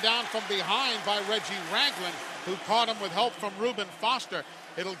taken down from behind by Reggie Ragland, who caught him with help from Reuben Foster.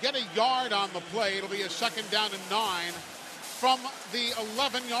 It'll get a yard on the play. It'll be a 2nd down and 9 from the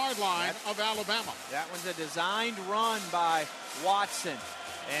 11-yard line of Alabama. That one's a designed run by Watson.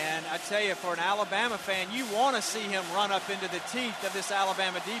 And I tell you, for an Alabama fan, you want to see him run up into the teeth of this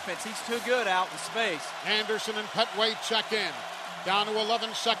Alabama defense. He's too good out in space. Anderson and Petway check in. Down to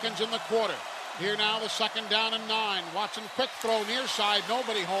 11 seconds in the quarter. Here now the 2nd down and 9. Watson quick throw near side.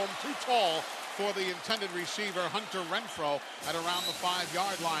 Nobody home. Too tall for the intended receiver, Hunter Renfro, at around the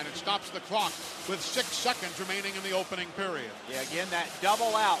 5-yard line. It stops the clock with 6 seconds remaining in the opening period. Yeah, again, that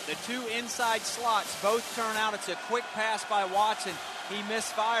double out. The 2 inside slots both turn out. It's a quick pass by Watson. He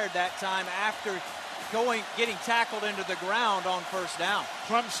misfired that time after getting tackled into the ground on 1st down.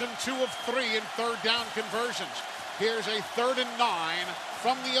 Clemson 2 of 3 in 3rd down conversions. Here's a 3rd and 9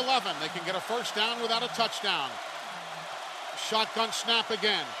 from the 11. They can get a 1st down without a touchdown. Shotgun snap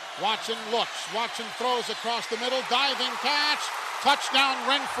again. Watson looks. Watson throws across the middle. Diving catch. Touchdown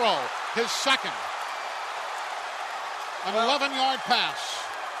Renfro. His 2nd. An 11-yard pass.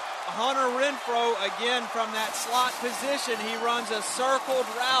 Hunter Renfro, again from that slot position, he runs a circled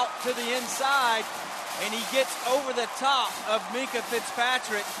route to the inside, and he gets over the top of Minka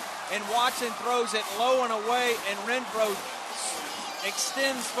Fitzpatrick, and Watson throws it low and away, and Renfro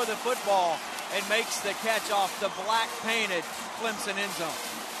extends for the football and makes the catch off the black-painted Clemson end zone.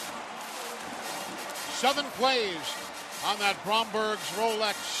 7 plays on that Bromberg's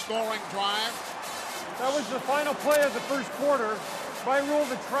Rolex scoring drive. That was the final play of the 1st quarter. By rule,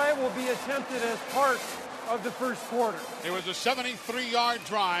 the try will be attempted as part of the 1st quarter. It was a 73-yard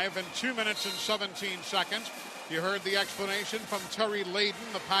drive in 2 minutes and 17 seconds. You heard the explanation from Terry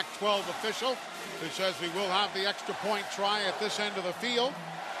Layden, the Pac-12 official, who says we will have the extra point try at this end of the field.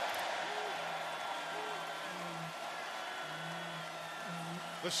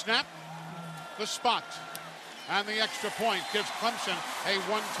 The snap, the spot, and the extra point gives Clemson a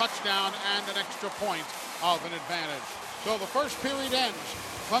 1 touchdown and an extra point of an advantage. So the 1st period ends.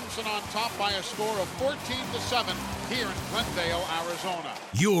 Clemson on top by a score of 14-7 here in Glendale, Arizona.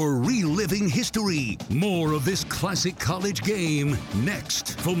 You're reliving history. More of this classic college game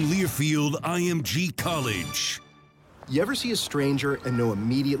next from Learfield IMG College. You ever see a stranger and know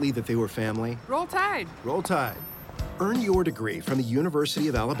immediately that they were family? Roll Tide. Roll Tide. Earn your degree from the University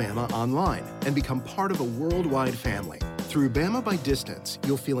of Alabama online and become part of a worldwide family. Through Bama by Distance,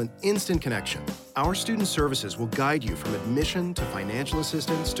 you'll feel an instant connection. Our student services will guide you from admission to financial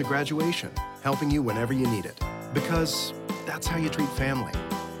assistance to graduation, helping you whenever you need it. Because that's how you treat family.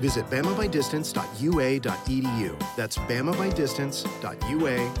 Visit bamabydistance.ua.edu. That's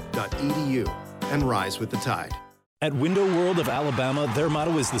bamabydistance.ua.edu. And rise with the tide. At Window World of Alabama, their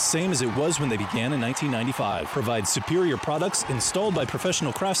motto is the same as it was when they began in 1995. Provide superior products installed by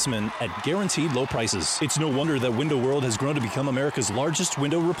professional craftsmen at guaranteed low prices. It's no wonder that Window World has grown to become America's largest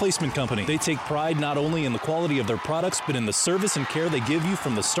window replacement company. They take pride not only in the quality of their products, but in the service and care they give you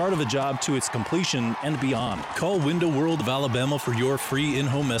from the start of a job to its completion and beyond. Call Window World of Alabama for your free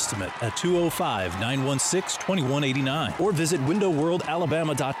in-home estimate at 205-916-2189 or visit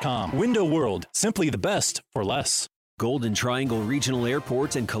windowworldalabama.com. Window World, simply the best for less. Golden Triangle Regional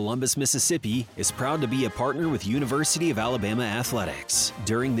Airport in Columbus, Mississippi is proud to be a partner with University of Alabama Athletics.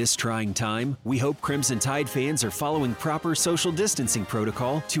 During this trying time, we hope Crimson Tide fans are following proper social distancing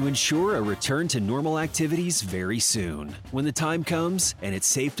protocol to ensure a return to normal activities very soon. When the time comes and it's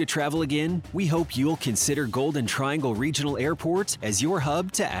safe to travel again, we hope you'll consider Golden Triangle Regional Airport as your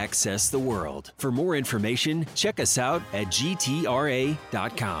hub to access the world. For more information, check us out at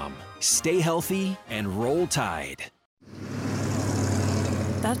gtra.com. Stay healthy and roll Tide.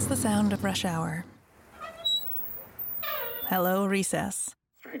 That's the sound of rush hour. Hello, recess.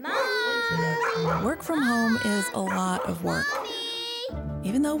 Mom! Work from home is a lot of work.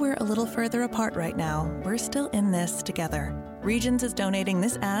 Even though we're a little further apart right now, we're still in this together. Regions is donating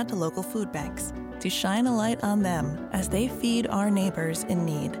this ad to local food banks to shine a light on them as they feed our neighbors in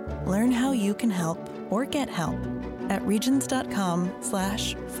need. Learn how you can help or get help at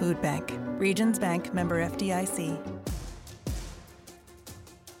regions.com/foodbank. Regions Bank, member FDIC.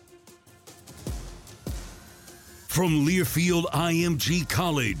 From Learfield IMG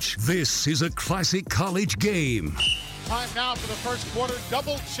College, this is a classic college game. Time now for the first quarter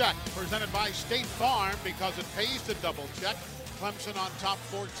double check, presented by State Farm because it pays to double check. Clemson on top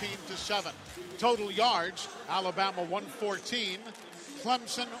 14-7. Total yards, Alabama 114,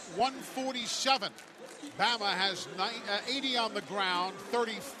 Clemson 147. Bama has 80 on the ground,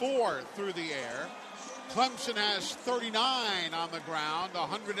 34 through the air. Clemson has 39 on the ground,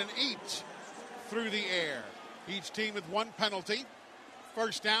 108 through the air. Each team with one penalty.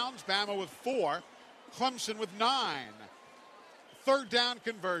 First downs, Bama with 4, Clemson with 9. Third down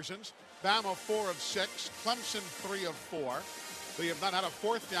conversions, Bama 4 of 6, Clemson 3 of 4. They have not had a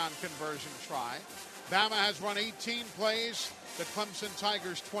fourth down conversion try. Bama has run 18 plays, the Clemson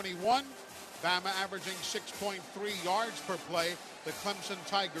Tigers 21. Bama averaging 6.3 yards per play, the Clemson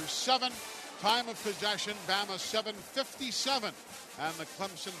Tigers 7. Time of possession, Bama 7:57, and the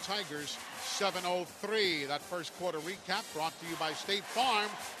Clemson Tigers 7:03. That first quarter recap brought to you by State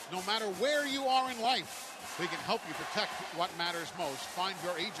Farm. No matter where you are in life, we can help you protect what matters most. Find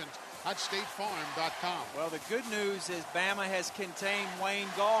your agent at statefarm.com. Well, the good news is Bama has contained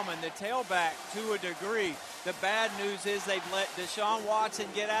Wayne Gallman, the tailback, to a degree. The bad news is they've let Deshaun Watson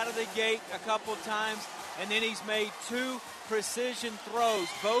get out of the gate a couple times, and then he's made 2 precision throws,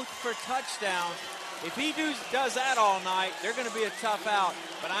 both for touchdowns. If he does that all night, they're going to be a tough out.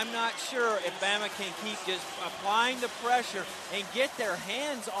 But I'm not sure if Bama can keep just applying the pressure and get their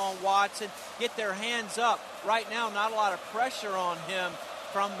hands on Watson, get their hands up. Right now, not a lot of pressure on him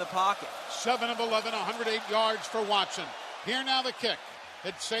from the pocket. 7 of 11, 108 yards for Watson. Here now the kick.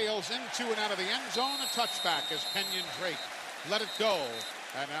 It sails into and out of the end zone. A touchback as Kenyon Drake let it go.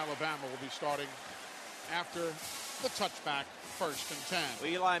 And Alabama will be starting after the touchback, 1st and 10.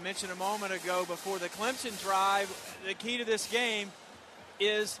 Well, Eli mentioned a moment ago before the Clemson drive, the key to this game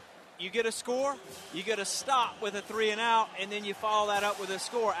is you get a score, you get a stop with a 3 and out, and then you follow that up with a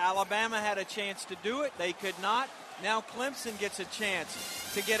score. Alabama had a chance to do it. They could not. Now Clemson gets a chance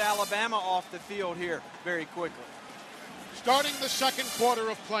to get Alabama off the field here very quickly. Starting the second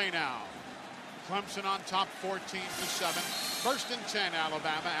quarter of play now. Clemson on top 14-7. 1st and 10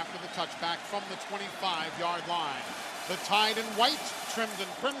 Alabama after the touchback from the 25-yard line. The Tide in white, trimmed in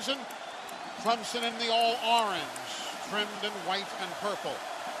crimson. Clemson in the all orange, trimmed in white and purple.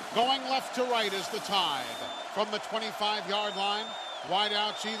 Going left to right is the Tide. From the 25-yard line,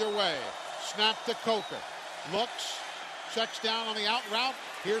 wideouts either way. Snap to Coker. Looks, checks down on the out route.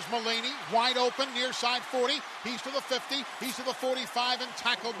 Here's Mullaney, wide open, near side 40. He's to the 50, he's to the 45, and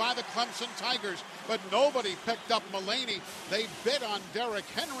tackled by the Clemson Tigers. But nobody picked up Mullaney. They bit on Derrick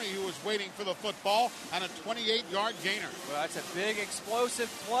Henry, who was waiting for the football, and a 28-yard gainer. Well, that's a big, explosive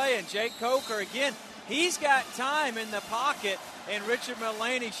play, and Jake Coker, again, he's got time in the pocket, and Richard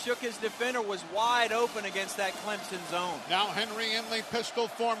Mullaney shook his defender, was wide open against that Clemson zone. Now Henry in the pistol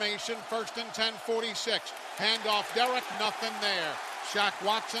formation, 1st and 10, 46. Handoff Derrick, nothing there. Shaq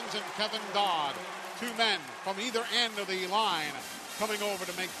Watsons and Kevin Dodd, 2 men from either end of the line coming over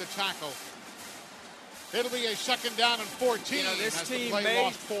to make the tackle. It'll be a second down and 14. You know, this as team the play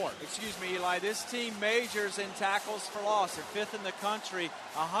lost 4. Excuse me, Eli. This team majors in tackles for loss. They're 5th in the country,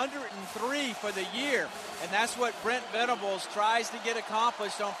 103 for the year. And that's what Brent Venables tries to get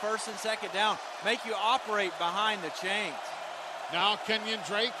accomplished on 1st and 2nd down. Make you operate behind the chains. Now Kenyon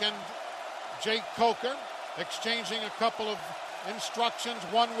Drake and Jake Coker exchanging a couple of instructions,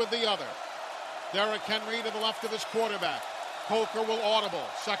 one with the other. Derrick Henry to the left of his quarterback. Coker will audible.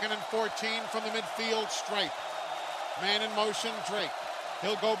 2nd and 14 from the midfield stripe. Man in motion, Drake.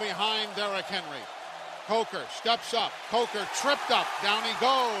 He'll go behind Derrick Henry. Coker steps up. Coker tripped up. Down he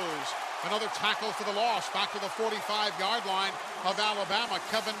goes. Another tackle for the loss. Back to the 45-yard line of Alabama.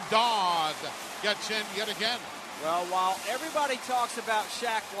 Kevin Dodd gets in yet again. Well, while everybody talks about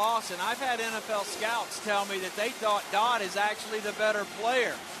Shaq Lawson, I've had NFL scouts tell me that they thought Dodd is actually the better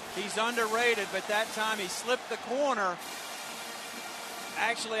player. He's underrated, but that time he slipped the corner.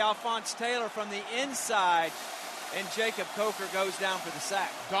 Actually, Alphonse Taylor from the inside, and Jacob Coker goes down for the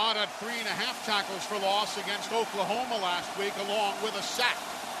sack. Dodd had 3.5 tackles for loss against Oklahoma last week, along with a sack.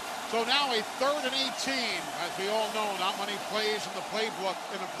 So now a 3rd and 18. As we all know, not many plays in the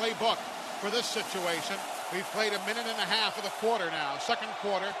playbook for this situation. We've played 1.5 minutes of the quarter now. Second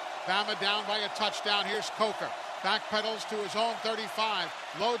quarter, Bama down by a touchdown. Here's Coker. Backpedals to his own 35.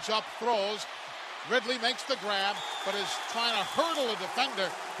 Loads up, throws. Ridley makes the grab, but is trying to hurdle a defender.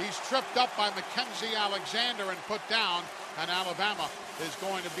 He's tripped up by Mackenzie Alexander and put down, and Alabama is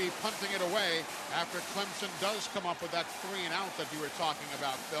going to be punting it away after Clemson does come up with that 3-and-out that you were talking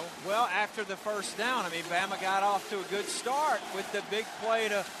about, Phil. Well, after the first down, I mean, Bama got off to a good start with the big play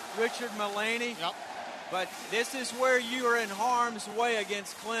to Richard Mullaney. Yep. But this is where you are in harm's way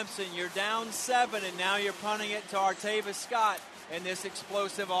against Clemson. You're down 7, and now you're punting it to Artavis Scott and this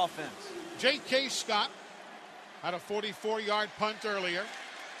explosive offense. J.K. Scott had a 44-yard punt earlier.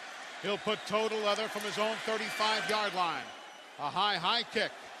 He'll put total leather from his own 35-yard line. A high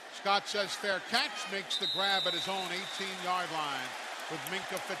kick. Scott says fair catch, makes the grab at his own 18-yard line. With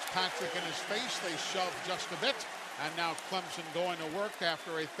Minkah Fitzpatrick in his face, they shove just a bit. And now Clemson going to work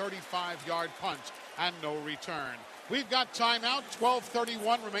after a 35-yard punt and no return. We've got timeout,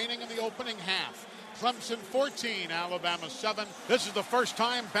 12:31 remaining in the opening half. Clemson 14, Alabama 7. This is the first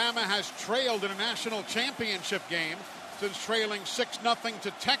time Bama has trailed in a national championship game since trailing 6-0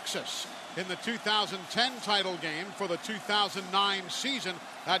 to Texas in the 2010 title game for the 2009 season.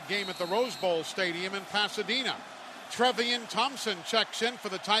 That game at the Rose Bowl Stadium in Pasadena. Trevian Thompson checks in for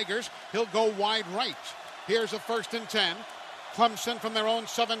the Tigers. He'll go wide right. Here's a 1st and 10. Clemson from their own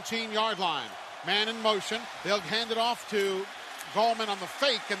 17-yard line. Man in motion. They'll hand it off to Gallman on the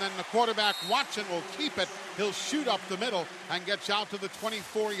fake, and then the quarterback, Watson, will keep it. He'll shoot up the middle and gets out to the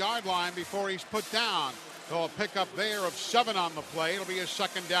 24-yard line before he's put down. So a pickup there of 7 on the play. It'll be a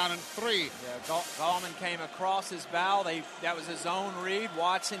 2nd down and 3. Yeah, Gallman came across his bow. That was a zone read.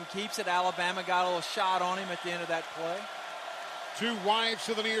 Watson keeps it. Alabama got a little shot on him at the end of that play. 2 wides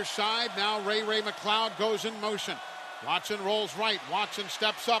to the near side. Now Ray McLeod goes in motion. Watson rolls right. Watson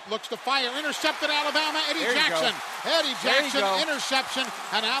steps up, looks to fire. Intercepted Alabama. Eddie Jackson interception.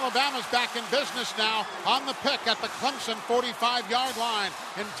 And Alabama's back in business now on the pick at the Clemson 45-yard line.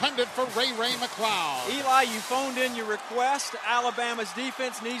 Intended for Ray McLeod. Eli, you phoned in your request. Alabama's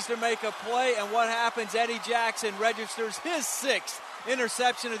defense needs to make a play. And what happens? Eddie Jackson registers his 6th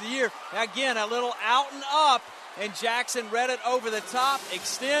interception of the year. Again, a little out and up. And Jackson read it over the top,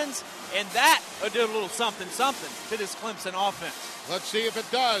 extends, and that did a little something to this Clemson offense. Let's see if it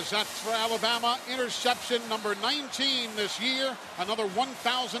does. That's for Alabama. Interception number 19 this year. Another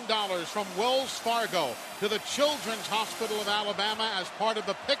 $1,000 from Wells Fargo to the Children's Hospital of Alabama as part of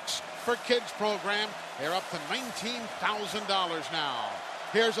the Picks for Kids program. They're up to $19,000 now.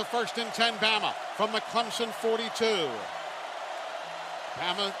 Here's a 1st and 10 Bama from the Clemson 42.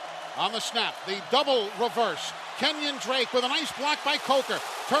 Bama on the snap. The double reverse. Kenyon Drake with a nice block by Coker.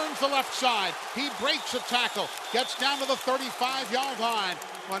 Turns the left side. He breaks a tackle. Gets down to the 35-yard line.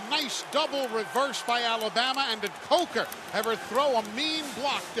 A nice double reverse by Alabama. And did Coker ever throw a mean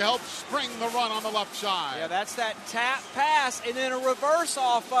block to help spring the run on the left side? Yeah, that's that tap pass and then a reverse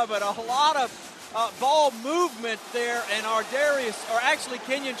off of it. A lot of ball movement there. And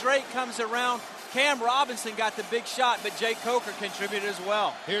Kenyon Drake comes around. Cam Robinson got the big shot, but Jake Coker contributed as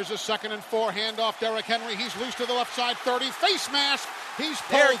well. Here's a 2nd and 4 handoff. Derrick Henry, he's loose to the left side, 30. Face mask. He's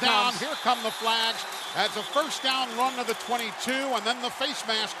pulled down. Here come the flags. As a 1st down run of the 22, and then the face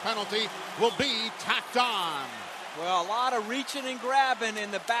mask penalty will be tacked on. Well, a lot of reaching and grabbing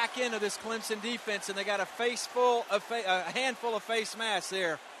in the back end of this Clemson defense, and they got a handful of face masks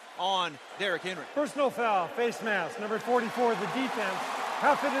there on Derrick Henry. Personal foul, face mask, number 44, the defense.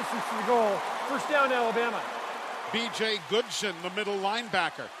 Half the distance to the goal, first down, Alabama. B.J. Goodson, the middle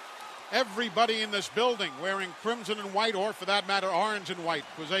linebacker. Everybody in this building wearing crimson and white, or for that matter, orange and white,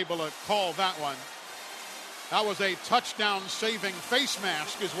 was able to call that one. That was a touchdown-saving face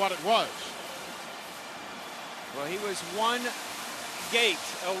mask is what it was. Well, he was one gate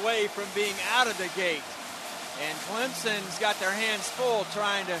away from being out of the gate. And Clemson's got their hands full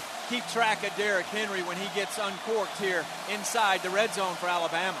trying to keep track of Derrick Henry when he gets uncorked here inside the red zone for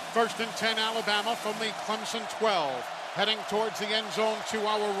Alabama. 1st and 10 Alabama from the Clemson 12, heading towards the end zone to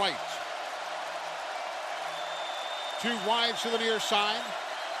our right. 2 wides to the near side.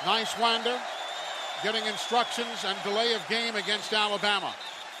 Nicewander getting instructions and delay of game against Alabama.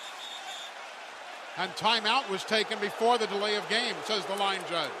 And timeout was taken before the delay of game, says the line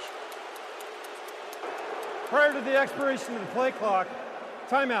judge. Prior to the expiration of the play clock,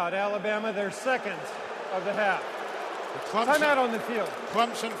 timeout, Alabama, their second of the half. Timeout on the field.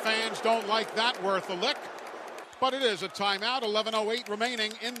 Clemson fans don't like that worth a lick, but it is a timeout. 11:08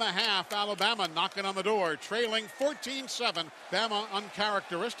 remaining in the half. Alabama knocking on the door, trailing 14-7. Bama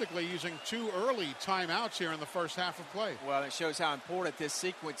uncharacteristically using 2 early timeouts here in the first half of play. Well, it shows how important this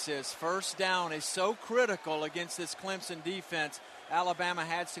sequence is. First down is so critical against this Clemson defense. Alabama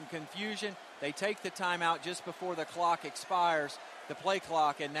had some confusion. They take the timeout just before the clock expires, the play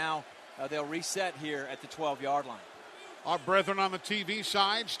clock, and now they'll reset here at the 12-yard line. Our brethren on the TV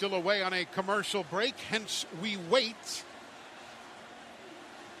side still away on a commercial break, hence we wait.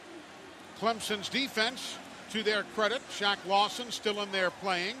 Clemson's defense, to their credit, Shaq Lawson still in there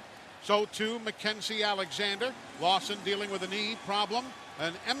playing. So too Mackenzie Alexander. Lawson dealing with a knee problem,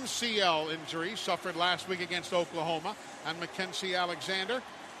 an MCL injury suffered last week against Oklahoma. And Mackenzie Alexander,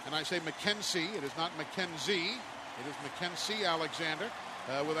 and I say Mackenzie, it is not Mackenzie, it is Mackenzie Alexander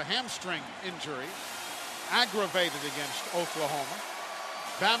with a hamstring injury, aggravated against Oklahoma.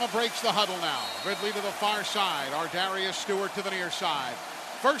 Bama breaks the huddle now. Ridley to the far side. Ardarius Stewart to the near side.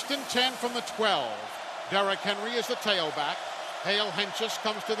 1st and 10 from the 12. Derrick Henry is the tailback. Hale Henches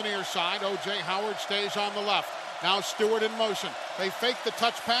comes to the near side. O.J. Howard stays on the left. Now Stewart in motion. They fake the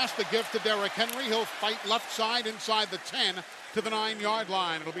touch pass, the give to Derrick Henry. He'll fight left side inside the 10 to the 9-yard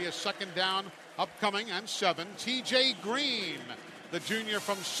line. It'll be a second down upcoming and 7. T.J. Green, the junior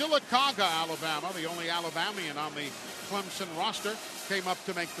from Sylacauga, Alabama, the only Alabamian on the Clemson roster, came up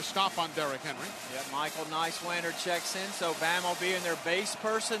to make the stop on Derrick Henry. Yeah, Michael Nicewander checks in, so Bama will be in their base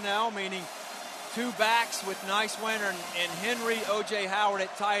personnel, meaning 2 backs with Nicewander and Henry, O.J. Howard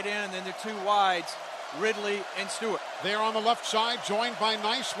at tight end, and then the 2 wides, Ridley and Stewart. They're on the left side, joined by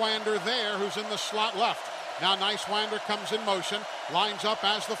Nicewander there, who's in the slot left. Now Nicewander comes in motion, lines up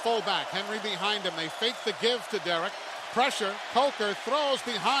as the fullback. Henry behind him. They fake the give to Derrick. Pressure. Coker throws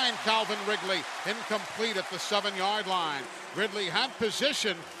behind Calvin Ridley. Incomplete at the 7-yard line. Ridley had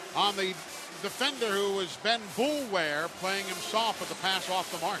position on the defender who was Ben Boulware, playing him soft with the pass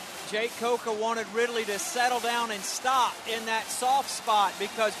off the mark. Jake Coker wanted Ridley to settle down and stop in that soft spot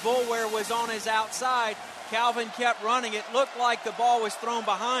because Boulware was on his outside. Calvin kept running. It looked like the ball was thrown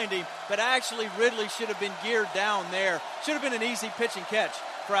behind him, but actually Ridley should have been geared down there. Should have been an easy pitch and catch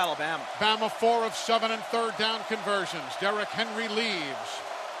for Alabama. Bama 4 of 7 and 3rd down conversions. Derrick Henry leaves.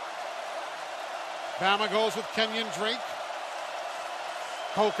 Bama goes with Kenyon Drake.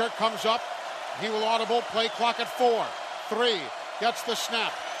 Coker comes up. He will audible. Play clock at 4. 3. Gets the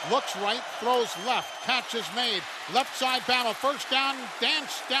snap. Looks right. Throws left. Catch is made. Left side Bama. First down.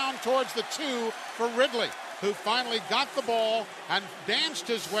 Dance down towards the 2 for Ridley, who finally got the ball and danced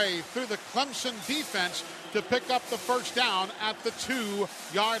his way through the Clemson defense to pick up the first down at the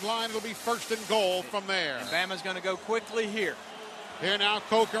 2-yard line. It'll be 1st and goal from there. And Bama's going to go quickly here. Here now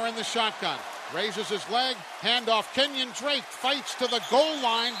Coker in the shotgun. Raises his leg. Handoff. Kenyon Drake fights to the goal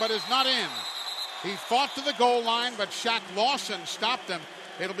line but is not in. He fought to the goal line, but Shaq Lawson stopped him.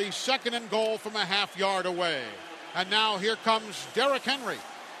 It'll be 2nd and goal from a half-yard away. And now here comes Derrick Henry.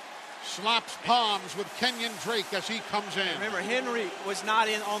 Slaps palms with Kenyon Drake as he comes in. Remember, Henry was not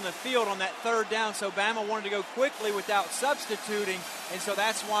in on the field on that 3rd down, so Bama wanted to go quickly without substituting, and so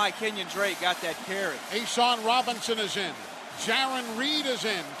that's why Kenyon Drake got that carry. Ashawn Robinson is in. Jaron Reed is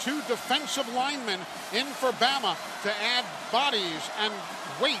in. 2 defensive linemen in for Bama to add bodies and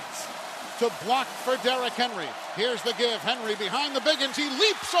weight to block for Derrick Henry. Here's the give. Henry behind the biggins. He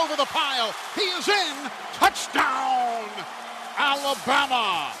leaps over the pile. He is in. Touchdown,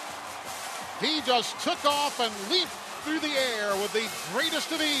 Alabama. He just took off and leaped through the air with the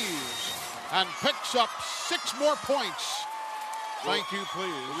greatest of ease and picks up 6 more points. Thank you,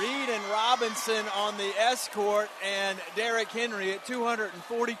 please. Reed and Robinson on the escort, and Derrick Henry at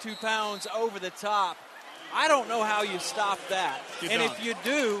 242 pounds over the top. I don't know how you stop that. If you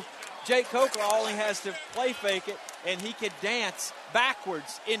do, Jake Coker only has to play fake it, and he could dance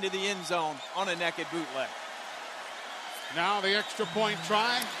backwards into the end zone on a naked bootleg. Now the extra point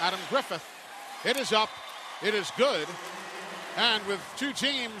try, Adam Griffith. It is up. It is good. And with two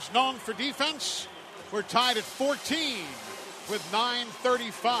teams known for defense, we're tied at 14 with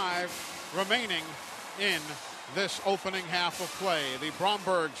 9:35 remaining in this opening half of play. The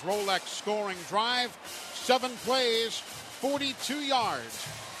Brombergs' Rolex scoring drive, 7 plays, 42 yards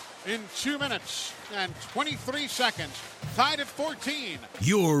in 2 minutes and 23 seconds. Tied at 14.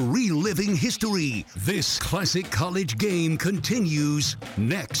 You're reliving history. This classic college game continues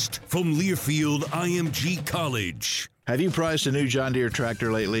next from Learfield IMG College. Have you priced a new John Deere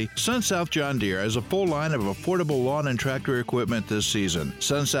tractor lately? SunSouth John Deere has a full line of affordable lawn and tractor equipment this season.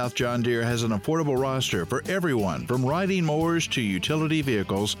 SunSouth John Deere has an affordable roster for everyone, from riding mowers to utility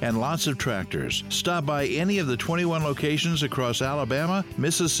vehicles and lots of tractors. Stop by any of the 21 locations across Alabama,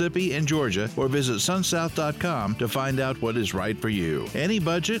 Mississippi, and Georgia, or visit sunsouth.com to find out what is right for you. Any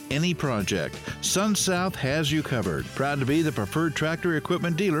budget, any project. SunSouth has you covered. Proud to be the preferred tractor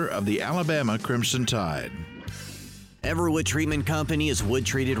equipment dealer of the Alabama Crimson Tide. Everwood Treatment Company is wood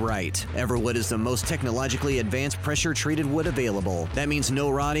treated right. Everwood is the most technologically advanced pressure treated wood available. That means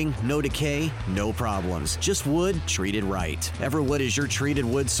no rotting, no decay, no problems. Just wood treated right. Everwood is your treated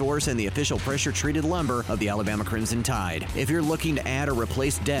wood source and the official pressure treated lumber of the Alabama Crimson Tide. If you're looking to add or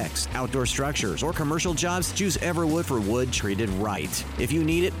replace decks, outdoor structures, or commercial jobs, choose Everwood for wood treated right. If you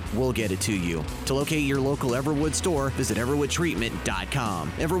need it, we'll get it to you. To locate your local Everwood store, visit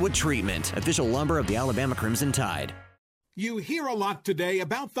everwoodtreatment.com. Everwood Treatment, official lumber of the Alabama Crimson Tide. You hear a lot today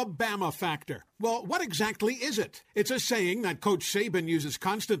about the Bama factor. Well, what exactly is it? It's a saying that Coach Saban uses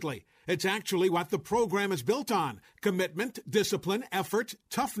constantly. It's actually what the program is built on: commitment, discipline, effort,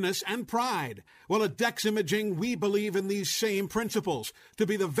 toughness, and pride. Well, at Dex Imaging, we believe in these same principles to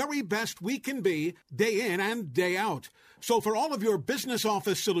be the very best we can be day in and day out. So for all of your business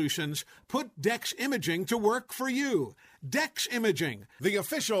office solutions, put Dex Imaging to work for you. Dex Imaging, the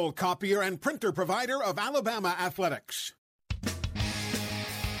official copier and printer provider of Alabama Athletics.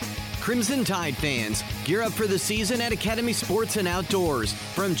 Crimson Tide fans, gear up for the season at Academy Sports and Outdoors.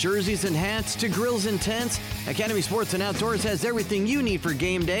 From jerseys and hats to grills and tents, Academy Sports and Outdoors has everything you need for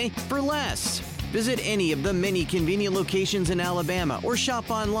game day for less. Visit any of the many convenient locations in Alabama or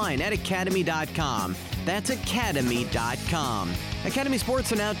shop online at academy.com. That's academy.com. Academy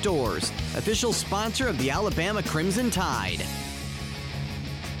Sports and Outdoors, official sponsor of the Alabama Crimson Tide.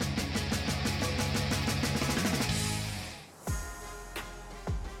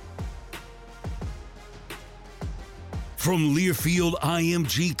 From Learfield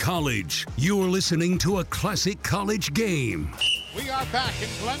IMG College, you're listening to a classic college game. We are back in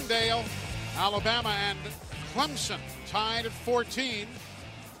Glendale. Alabama and Clemson tied at 14.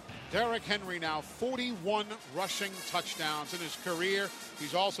 Derrick Henry now 41 rushing touchdowns in his career.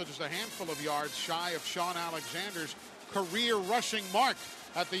 He's also just a handful of yards shy of Sean Alexander's career rushing mark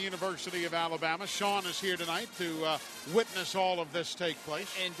at the University of Alabama. Sean is here tonight to witness all of this take place.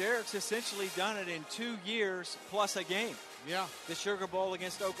 And Derrick's essentially done it in 2 years plus a game. Yeah. The Sugar Bowl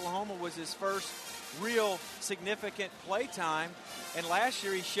against Oklahoma was his first real significant play time. And last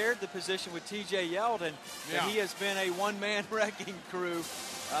year he shared the position with T.J. Yeldon. Yeah. And he has been a one-man wrecking crew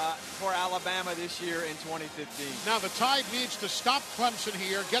for Alabama this year in 2015. Now the Tide needs to stop Clemson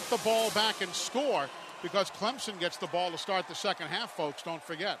here, get the ball back and score, because Clemson gets the ball to start the second half, folks. Don't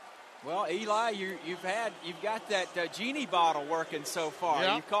forget. Well, Eli, you've got that genie bottle working so far.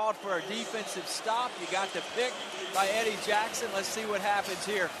 Yeah. You called for a defensive stop. You got the pick by Eddie Jackson. Let's see what happens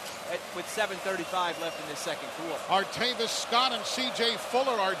here with 7:35 left in this second quarter. Artavis Scott and C.J.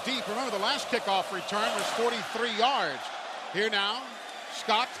 Fuller are deep. Remember, the last kickoff return was 43 yards. Here now,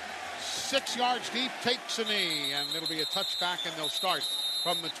 Scott, 6 yards deep, takes a knee, and it'll be a touchback, and they'll start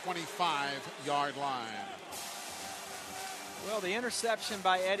from the 25-yard line. Well, the interception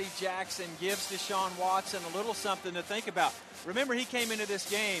by Eddie Jackson gives Deshaun Watson a little something to think about. Remember, he came into this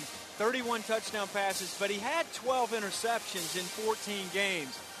game 31 touchdown passes, but he had 12 interceptions in 14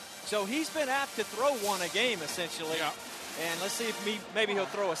 games. So he's been apt to throw one a game, essentially. Yeah. And let's see if maybe he'll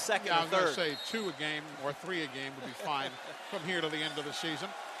throw a second or I was going third. to say 2 a game or 3 a game would be fine from here to the end of the season.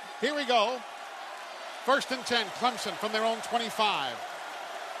 Here we go. 1st and 10, Clemson from their own 25.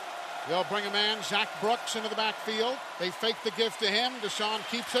 They'll bring a man, Zach Brooks, into the backfield. They fake the give to him. Deshaun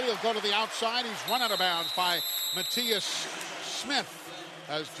keeps it. He'll go to the outside. He's run out of bounds by Matthias Smith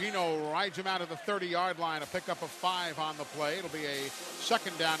as Gino rides him out of the 30-yard line. A pickup of 5 on the play. It'll be a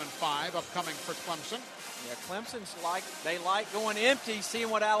 2nd down and 5 upcoming for Clemson. Yeah, Clemson's like going empty, seeing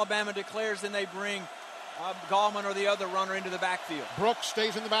what Alabama declares. Then they bring Gallman or the other runner into the backfield. Brooks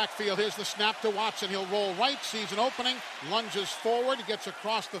stays in the backfield. Here's the snap to Watson. He'll roll right, sees an opening, lunges forward, gets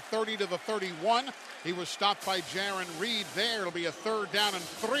across the 30 to the 31. He was stopped by Jaron Reed there. It'll be a 3rd down and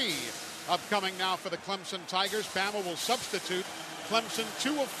 3 upcoming now for the Clemson Tigers. Bama will substitute. Clemson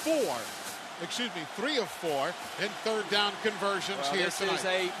 3 of 4 in 3rd down conversions here tonight. This is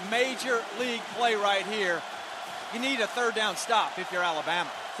a major league play right here. You need a 3rd down stop if you're Alabama.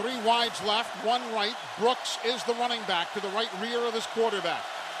 3 wides left, 1 right. Brooks is the running back to the right rear of his quarterback.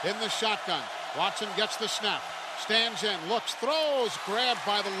 In the shotgun, Watson gets the snap, stands in, looks, throws, grabbed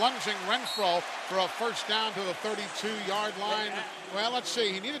by the lunging Renfro for a 1st down to the 32-yard line. Well, let's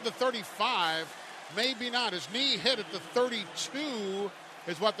see. He needed the 35. Maybe not. His knee hit at the 32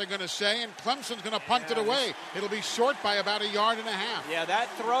 is what they're going to say, and Clemson's going to punt it away. It'll be short by about 1.5 yards. Yeah, that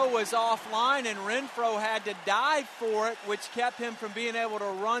throw was offline, and Renfro had to dive for it, which kept him from being able to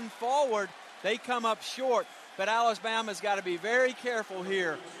run forward. They come up short, but Alabama's got to be very careful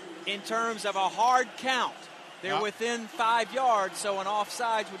here in terms of a hard count. They're within 5 yards, so an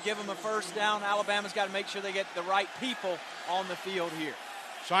offsides would give them a 1st down. Alabama's got to make sure they get the right people on the field here.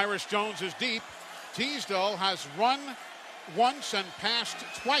 Cyrus Jones is deep. Teasdale has run once and passed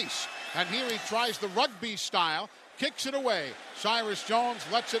twice, and here he tries the rugby style, kicks it away. Cyrus Jones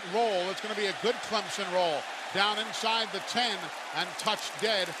lets it roll. It's going to be a good Clemson roll down inside the 10 and touched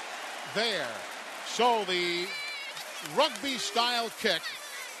dead there. So the rugby style kick,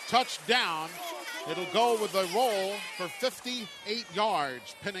 touchdown. It'll go with a roll for 58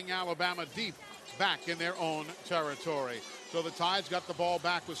 yards, pinning Alabama deep back in their own territory. So the Tides got the ball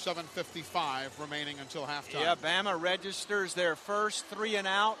back with 7:55 remaining until halftime. Yeah, Bama registers their first 3 and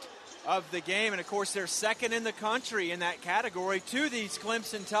out of the game. And, of course, they're 2nd in the country in that category to these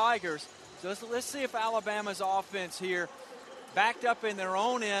Clemson Tigers. So let's see if Alabama's offense here, backed up in their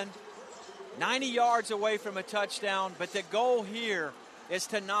own end, 90 yards away from a touchdown. But the goal here is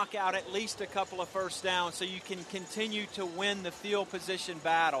to knock out at least a couple of 1st downs so you can continue to win the field position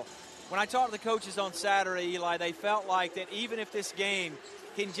battle. When I talked to the coaches on Saturday, Eli, they felt like that even if this game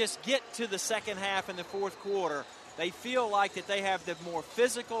can just get to the second half in the 4th quarter, they feel like that they have the more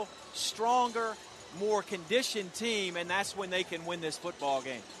physical, stronger, more conditioned team, and that's when they can win this football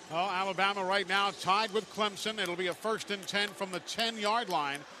game. Well, Alabama right now tied with Clemson. It'll be a 1st and 10 from the 10-yard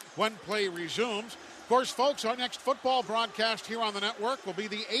line when play resumes. Of course, folks, our next football broadcast here on the network will be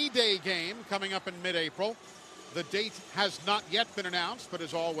the A-Day game coming up in mid-April. The date has not yet been announced, but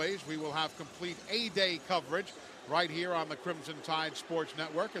as always, we will have complete A-Day coverage right here on the Crimson Tide Sports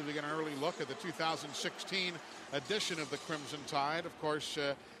Network as we get an early look at the 2016 edition of the Crimson Tide. Of course,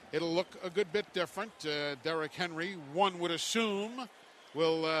 it'll look a good bit different. Derrick Henry, one would assume,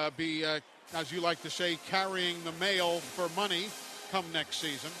 will be, as you like to say, carrying the mail for money come next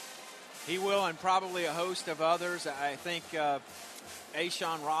season. He will, and probably a host of others. I think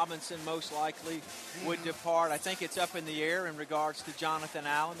Ashawn Robinson most likely would depart. I think it's up in the air in regards to Jonathan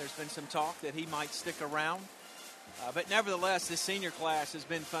Allen. There's been some talk that he might stick around. But nevertheless, this senior class has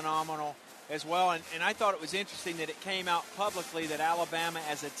been phenomenal as well. And I thought it was interesting that it came out publicly that Alabama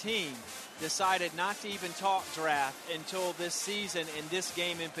as a team decided not to even talk draft until this season and this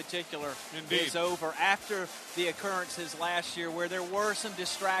game in particular is over, after the occurrences last year where there were some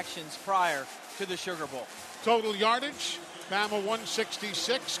distractions prior to the Sugar Bowl. Total yardage, Bama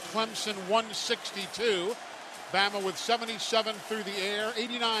 166, Clemson 162. Bama with 77 through the air,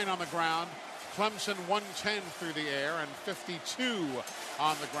 89 on the ground. Clemson 110 through the air and 52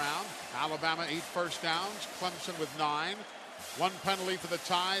 on the ground. Alabama 8 first downs, Clemson with 9. 1 penalty for the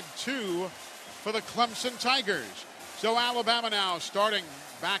Tide, 2 for the Clemson Tigers. So Alabama now starting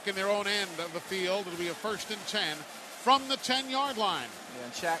back in their own end of the field. It'll be a 1st and 10 from the 10-yard line. Yeah,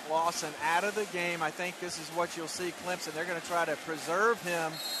 and Shaq Lawson out of the game. I think this is what you'll see Clemson. They're going to try to preserve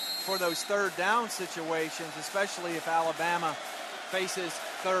him for those 3rd down situations, especially if Alabama faces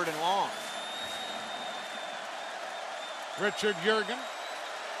 3rd and long. Richard Jurgen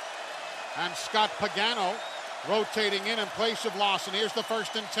and Scott Pagano rotating in place of Lawson. Here's the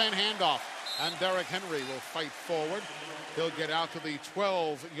 1st and 10 handoff. And Derrick Henry will fight forward. He'll get out to the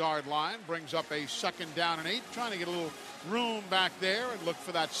 12-yard line. Brings up a 2nd down and 8. Trying to get a little room back there and look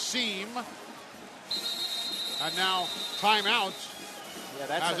for that seam. And now timeout. Yeah,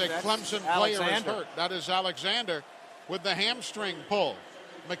 that's a Clemson player is hurt. That is Alexander with the hamstring pull.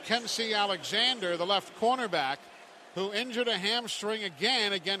 Mackenzie Alexander, the left cornerback, who injured a hamstring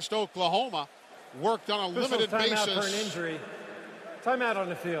again against Oklahoma, worked on a limited basis. Timeout for an injury. Timeout on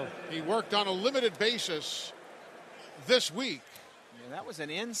the field. He worked on a limited basis this week. Yeah, that was an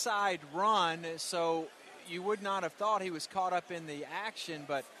inside run, so you would not have thought he was caught up in the action,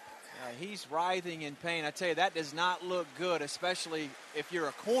 but He's writhing in pain. I tell you, that does not look good, especially if you're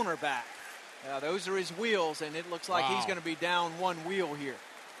a cornerback. Those are his wheels, and it looks like he's going to be down one wheel here.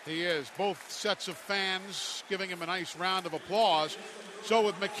 He is. Both sets of fans giving him a nice round of applause. So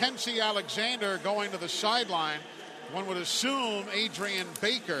with Mackenzie Alexander going to the sideline, one would assume Adrian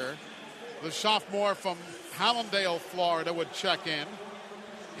Baker, the sophomore from Hallandale, Florida, would check in.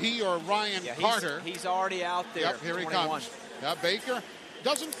 He or Ryan Carter. He's already out there. Yep, here 21. He comes. Yeah, Baker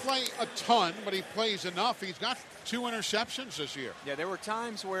doesn't play a ton, but he plays enough. He's got 2 interceptions this year. Yeah, there were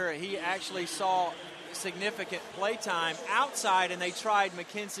times where he actually saw significant play time outside, and they tried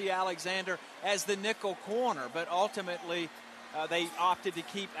Mackenzie Alexander as the nickel corner, but ultimately they opted to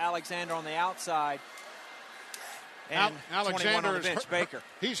keep Alexander on the outside. And Alexander on the bench, Baker.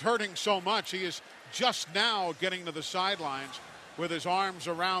 He's hurting so much. He is just now getting to the sidelines with his arms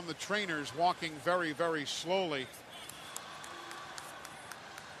around the trainers, walking very, very slowly.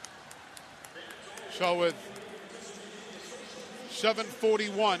 So with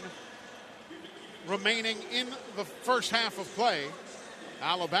 7:41 remaining in the first half of play,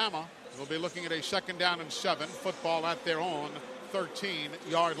 Alabama will be looking at a 2nd down and 7, football at their own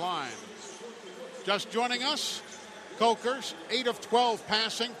 13-yard line. Just joining us, Coker's 8 of 12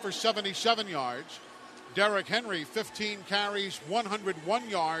 passing for 77 yards. Derrick Henry, 15 carries, 101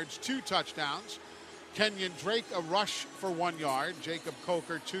 yards, 2 touchdowns. Kenyon Drake, a rush for 1 yard. Jacob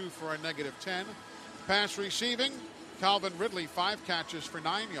Coker, 2 for a -10. Pass receiving, Calvin Ridley, 5 catches for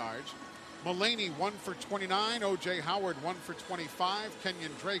 9 yards. Mullaney, 1 for 29. O.J. Howard, 1 for 25.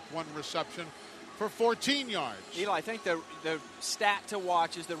 Kenyon Drake, 1 reception for 14 yards. Eli, I think the stat to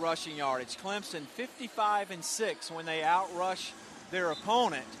watch is the rushing yardage. Clemson 55-6 when they outrush their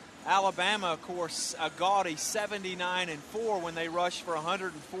opponent. Alabama, of course, a gaudy 79-4 when they rush for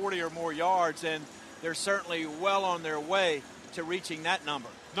 140 or more yards, and they're certainly well on their way to reaching that number.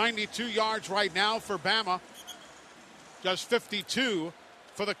 92 yards right now for Bama. Just 52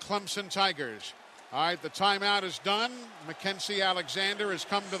 for the Clemson Tigers. All right, the timeout is done. Mackenzie Alexander has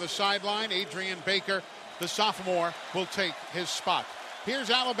come to the sideline. Adrian Baker, the sophomore, will take his spot.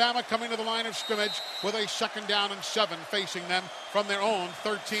 Here's Alabama coming to the line of scrimmage with a 2nd down and 7 facing them from their own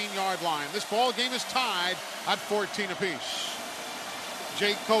 13-yard line. This ball game is tied at 14 apiece.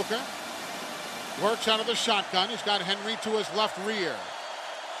 Jake Coker works out of the shotgun. He's got Henry to his left rear.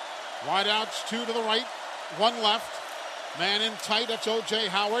 Wideouts, 2 to the right, 1 left. Man in tight, that's O.J.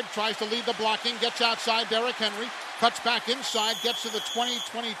 Howard. Tries to lead the blocking, gets outside Derrick Henry. Cuts back inside, gets to the 20,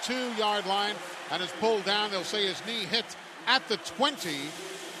 22-yard line, and is pulled down. They'll say his knee hit at the 20.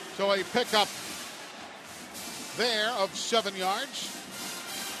 So a pickup there of 7 yards.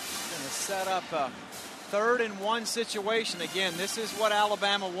 Going to set up a 3rd and 1 situation. Again, this is what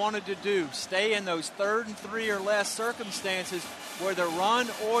Alabama wanted to do. Stay in those 3rd and 3 or less circumstances where the run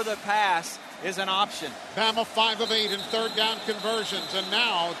or the pass is an option. Bama 5 of 8 in 3rd down conversions, and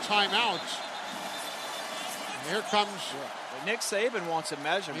now timeouts. Here comes... Nick Saban wants a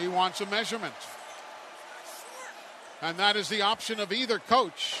measurement. He wants a measurement. And that is the option of either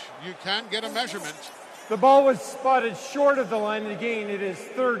coach. You can get a measurement. The ball was spotted short of the line of the gain. It is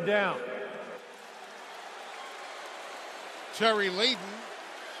 3rd down. Terry Layden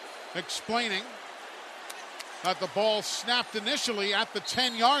explaining that the ball snapped initially at the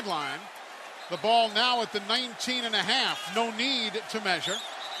 10-yard line. The ball now at the 19.5. No need to measure.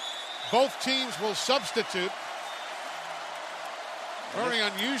 Both teams will substitute. Very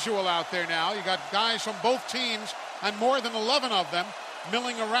unusual out there now. You got guys from both teams and more than 11 of them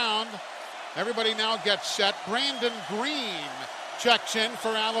milling around. Everybody now gets set. Brandon Green checks in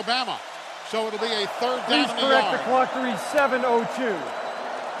for Alabama. So it'll be a 3rd down and a yard. Please correct the clock to read 7:02.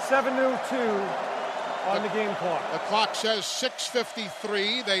 7:02 on the game clock. The clock says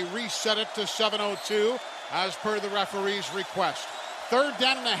 6:53. They reset it to 7:02 as per the referee's request. 3rd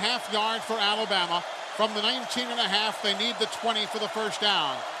down and a half yard for Alabama. From the 19.5, they need the 20 for the 1st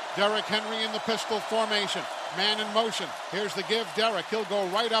down. Derrick Henry in the pistol formation. Man in motion. Here's the give. Derrick, he'll go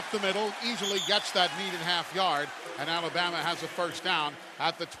right up the middle. Easily gets that needed half yard. And Alabama has a 1st down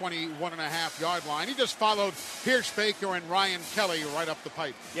at the 21.5-yard line. He just followed Pierce Baker and Ryan Kelly right up the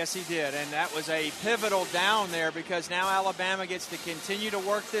pipe. Yes, he did. And that was a pivotal down there because now Alabama gets to continue to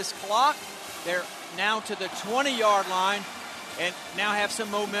work this clock. They're now to the 20-yard line and now have some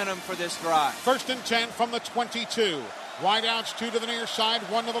momentum for this drive. 1st and 10 from the 22. Wideouts, 2 to the near side,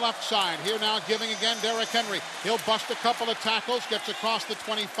 1 to the left side. Here now giving again Derrick Henry. He'll bust a couple of tackles, gets across the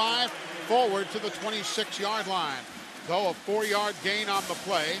 25, forward to the 26-yard line. So a 4-yard gain on the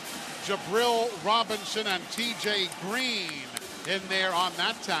play. Jabril Robinson and T.J. Green in there on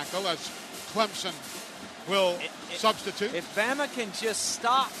that tackle as Clemson will substitute. If Bama can just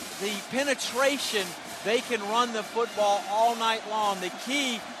stop the penetration, they can run the football all night long. The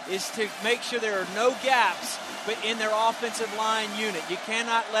key is to make sure there are no gaps but in their offensive line unit. You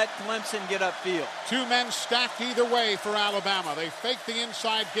cannot let Clemson get upfield. Two men stacked either way for Alabama. They fake the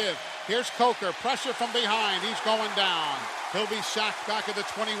inside give. Here's Coker, pressure from behind. He's going down. He'll be sacked back at the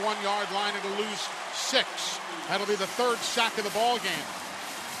 21-yard line. It'll lose 6. That'll be the 3rd sack of the ball game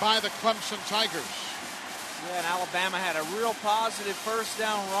by the Clemson Tigers. Yeah, and Alabama had a real positive first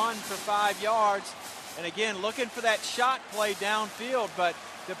down run for 5 yards. And again, looking for that shot play downfield, but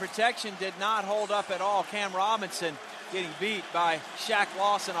the protection did not hold up at all. Cam Robinson getting beat by Shaq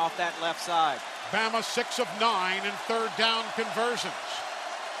Lawson off that left side. Bama 6 of 9 in 3rd down conversions.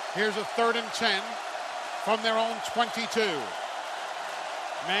 Here's a 3rd and 10 from their own 22.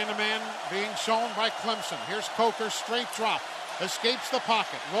 Man-to-man being shown by Clemson. Here's Coker, straight drop. Escapes the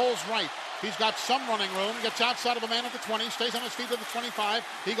pocket, rolls right. He's got some running room, gets outside of a man at the 20, stays on his feet to the 25.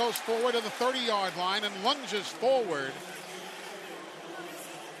 He goes forward to the 30-yard line and lunges forward.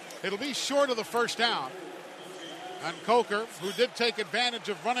 It'll be short of the first down. And Coker, who did take advantage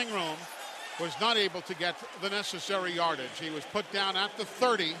of running room, was not able to get the necessary yardage. He was put down at the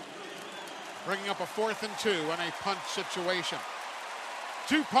 30, bringing up a 4th and 2 in a punt situation.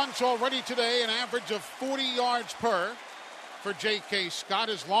 2 punts already today, an average of 40 yards per for J.K. Scott.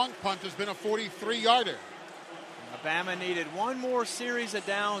 His long punt has been a 43-yarder. Alabama needed one more series of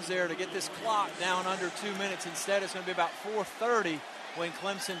downs there to get this clock down under 2 minutes. Instead, it's going to be about 4:30 when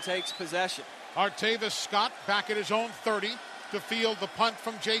Clemson takes possession. Artavis Scott back at his own 30 to field the punt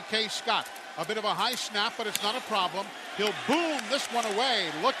from J.K. Scott. A bit of a high snap, but it's not a problem. He'll boom this one away.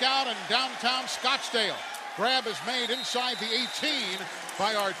 Look out in downtown Scottsdale. Grab is made inside the 18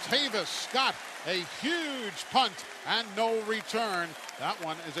 by Artavis Scott. A huge punt and no return. That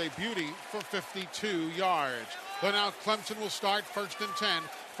one is a beauty for 52 yards. So now Clemson will start 1st and 10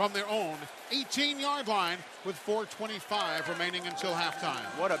 from their own 18-yard line with 4:25 remaining until halftime.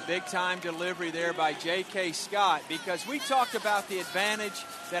 What a big-time delivery there by J.K. Scott, because we talked about the advantage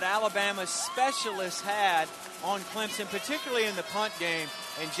that Alabama's specialists had on Clemson, particularly in the punt game,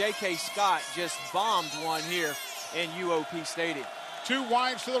 and J.K. Scott just bombed one here in UOP Stadium. 2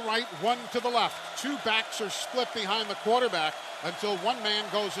 wides to the right, 1 to the left. 2 backs are split behind the quarterback until one man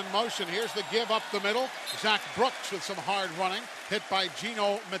goes in motion. Here's the give up the middle. Zach Brooks with some hard running, hit by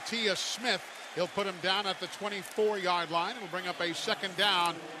Geno Matias-Smith. He'll put him down at the 24-yard line. It'll bring up a 2nd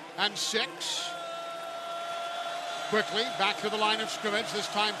down and 6. Quickly back to the line of scrimmage. This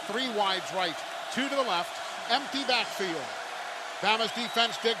time 3 wides right, 2 to the left. Empty backfield. Bama's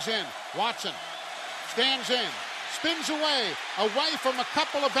defense digs in. Watson stands in. Spins away from a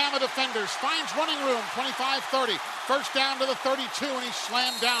couple of Bama defenders. Finds running room, 25-30. First down to the 32, and he's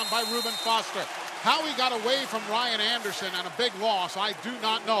slammed down by Reuben Foster. How he got away from Ryan Anderson and a big loss, I do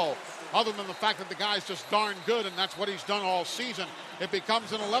not know, other than the fact that the guy's just darn good, and that's what he's done all season. It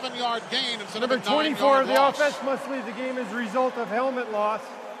becomes an 11-yard gain instead of a 9-yard loss. Number 24 of the offense must leave the game as a result of helmet loss.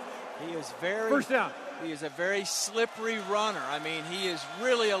 He is very... First down. He is a very slippery runner. I mean, he is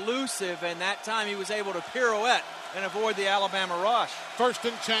really elusive, and that time he was able to pirouette and avoid the Alabama rush. 1st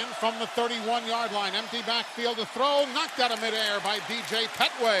and 10 from the 31-yard line. Empty backfield to throw. Knocked out of midair by DJ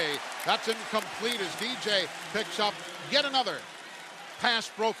Petway. That's incomplete as DJ picks up yet another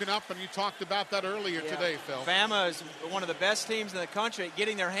pass broken up, and you talked about that earlier today, Phil. Bama is one of the best teams in the country at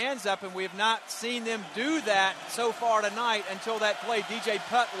getting their hands up, and we have not seen them do that so far tonight until that play. DJ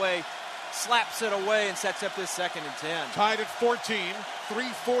Petway slaps it away and sets up this 2nd and 10. Tied at 14,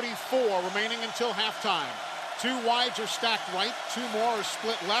 3:44 remaining until halftime. 2 wides are stacked right, 2 more are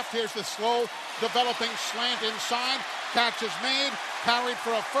split left. Here's the slow developing slant inside. Catch is made, carried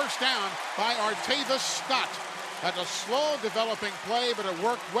for a first down by Artavis Scott. That's a slow developing play, but it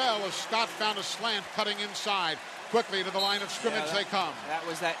worked well as Scott found a slant cutting inside. Quickly to the line of scrimmage they come. That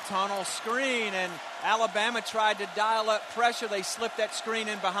was that tunnel screen, and Alabama tried to dial up pressure. They slipped that screen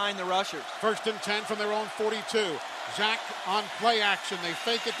in behind the rushers. 1st and 10 from their own 42. Zach on play action. They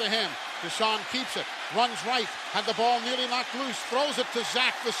fake it to him. Deshaun keeps it. Runs right. Had the ball nearly knocked loose. Throws it to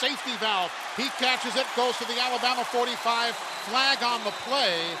Zach, the safety valve. He catches it. Goes to the Alabama 45. Flag on the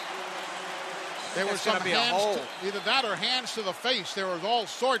play. There was some hands, either that or hands to the face. There was all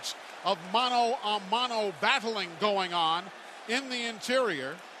sorts of mano-a-mano battling going on in the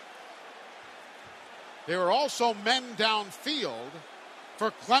interior. There were also men downfield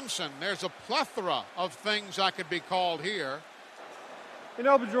for Clemson. There's a plethora of things that could be called here.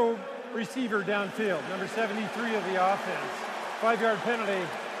 Ineligible receiver downfield, number 73 of the offense. 5-yard penalty.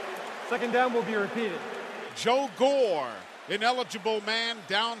 2nd down will be repeated. Joe Gore, ineligible man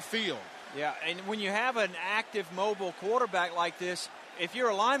downfield. Yeah, and when you have an active mobile quarterback like this, if you're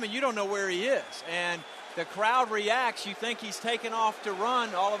a lineman, you don't know where he is. And the crowd reacts. You think he's taken off to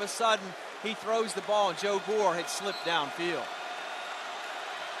run. All of a sudden, he throws the ball, and Joe Gore had slipped downfield.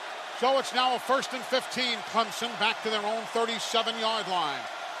 So it's now a 1st and 15. Clemson back to their own 37-yard line.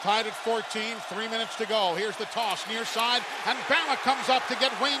 Tied at 14, 3 minutes to go. Here's the toss near side, and Bama comes up to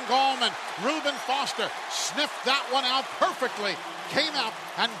get Wayne Gallman. Reuben Foster sniffed that one out perfectly. Came out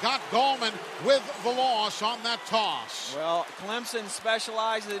and got Gallman with the loss on that toss. Well, Clemson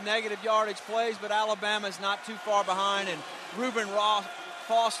specializes in negative yardage plays, but Alabama's not too far behind, and Reuben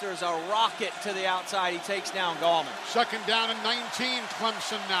Foster's a rocket to the outside. He takes down Gallman. 2nd down and 19,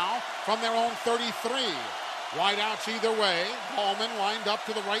 Clemson now from their own 33. Wideouts either way. Gallman lined up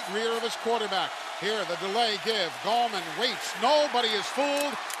to the right rear of his quarterback. Here, the delay give. Gallman waits. Nobody is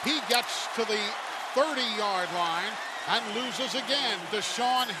fooled. He gets to the 30-yard line and loses again.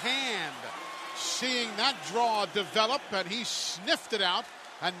 Deshaun Hand seeing that draw develop, and he sniffed it out.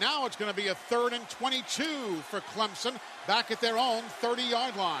 And now it's going to be a 3rd and 22 for Clemson back at their own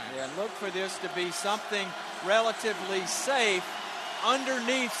 30-yard line. Yeah, look for this to be something relatively safe.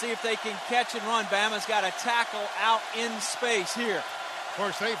 Underneath, see if they can catch and run. Bama's got a tackle out in space here. Of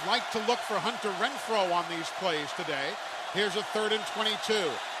course, they've liked to look for Hunter Renfrow on these plays today. Here's a 3rd and 22.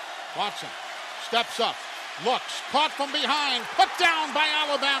 Watson steps up, looks, caught from behind, put down by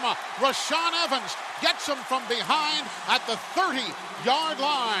Alabama. Rashaan Evans gets him from behind at the 30-yard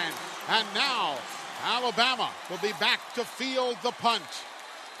line. And now Alabama will be back to field the punt.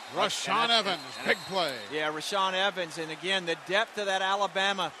 Rashaan Evans, big play. Yeah, Rashaan Evans, and again, the depth of that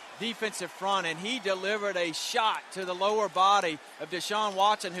Alabama defensive front, and he delivered a shot to the lower body of Deshaun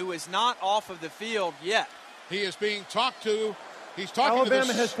Watson, who is not off of the field yet. He is being talked to. He's talking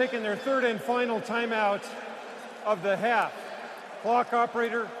Alabama to has taken their 3rd and final timeout of the half. Clock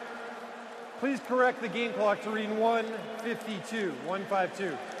operator, please correct the game clock to read 1:52,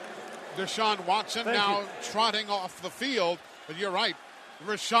 1:52. Deshaun Watson now trotting off the field, but you're right.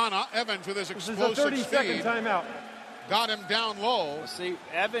 Rashaan Evans with his explosive this is a 30-second timeout. Got him down low. Well, see,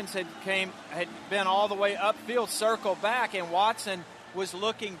 Evans had been all the way upfield, circled back, and Watson was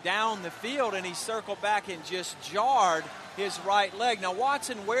looking down the field, and he circled back and just jarred his right leg. Now,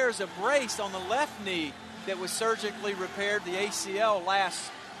 Watson wears a brace on the left knee that was surgically repaired, the ACL, last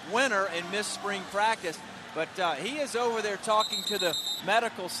winter and missed spring practice. But he is over there talking to the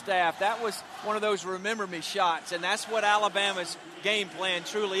medical staff. That was one of those remember me shots, and that's what Alabama's game plan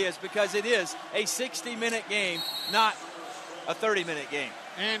truly is, because it is a 60-minute game, not a 30-minute game.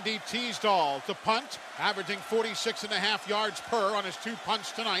 Andy Teasdall to punt, averaging 46.5 yards per on his 2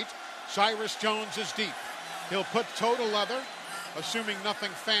 punts tonight. Cyrus Jones is deep. He'll put toe to leather, assuming nothing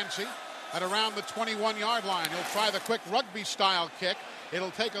fancy, at around the 21-yard line. He'll try the quick rugby-style kick.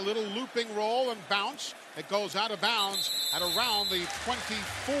 It'll take a little looping roll and bounce. It goes out of bounds at around the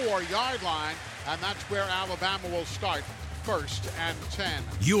 24-yard line, and that's where Alabama will start. 1st and 10.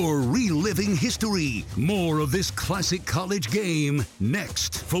 You're reliving history. More of this classic college game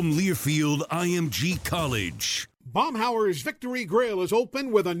next from Learfield IMG College. Baumhauer's Victory Grill is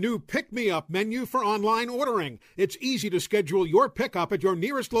open with a new pick-me-up menu for online ordering. It's easy to schedule your pickup at your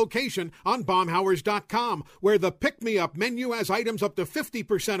nearest location on Baumhauers.com, where the pick-me-up menu has items up to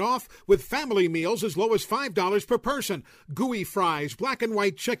 50% off with family meals as low as $5 per person, gooey fries, black and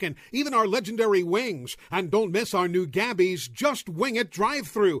white chicken, even our legendary wings. And don't miss our new Gabby's Just Wing It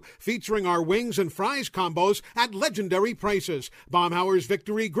drive-thru, featuring our wings and fries combos at legendary prices. Baumhauer's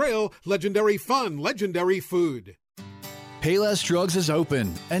Victory Grill, legendary fun, legendary food. Payless Drugs is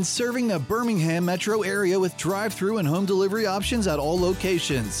open and serving the Birmingham metro area with drive-through and home delivery options at all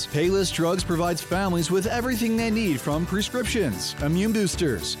locations. Payless Drugs provides families with everything they need, from prescriptions, immune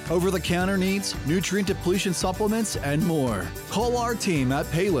boosters, over-the-counter needs, nutrient depletion supplements, and more. Call our team at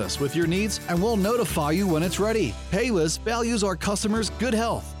Payless with your needs and we'll notify you when it's ready. Payless values our customers' good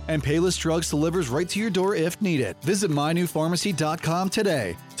health, and Payless Drugs delivers right to your door if needed. Visit mynewpharmacy.com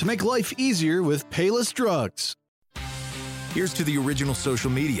today to make life easier with Payless Drugs. Here's to the original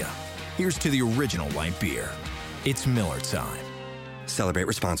social media. Here's to the original light beer. It's Miller time. Celebrate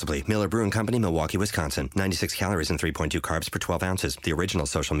responsibly. Miller Brewing Company, Milwaukee, Wisconsin. 96 calories and 3.2 carbs per 12 ounces. The original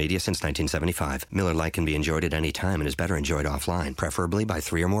social media since 1975. Miller Lite can be enjoyed at any time and is better enjoyed offline, preferably by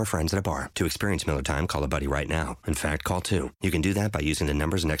 3 or more friends at a bar. To experience Miller time, call a buddy right now. In fact, call 2. You can do that by using the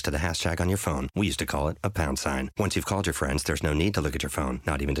numbers next to the hashtag on your phone. We used to call it a £. Once you've called your friends, there's no need to look at your phone,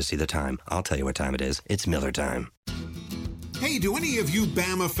 not even to see the time. I'll tell you what time it is. It's Miller time. Hey, do any of you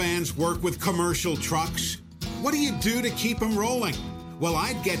Bama fans work with commercial trucks? What do you do to keep them rolling? Well,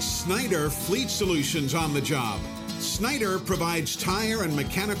 I'd get Snyder Fleet Solutions on the job. Snyder provides tire and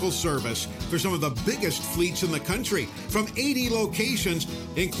mechanical service for some of the biggest fleets in the country, from 80 locations,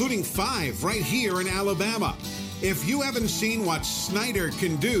 including 5 right here in Alabama. If you haven't seen what Snyder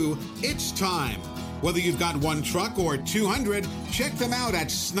can do, it's time. Whether you've got 1 truck or 200, check them out at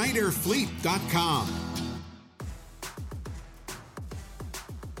SnyderFleet.com.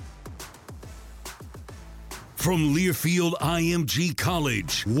 From Learfield IMG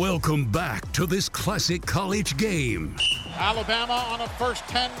College, welcome back to this classic college game. Alabama on a first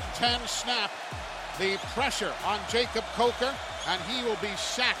 10-10 snap. The pressure on Jacob Coker, and he will be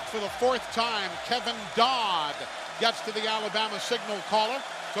sacked for the 4th time. Kevin Dodd gets to the Alabama signal caller.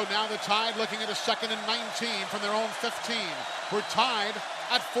 So now the Tide looking at a 2nd and 19 from their own 15. We're tied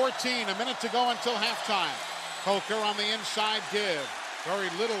at 14, a minute to go until halftime. Coker on the inside give.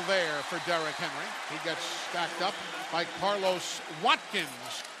 Very little there for Derrick Henry. He gets stacked up by Carlos Watkins,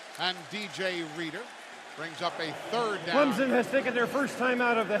 and DJ Reader brings up a 3rd down. Clemson has taken their first time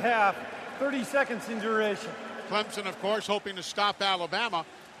out of the half, 30 seconds in duration. Clemson, of course, hoping to stop Alabama,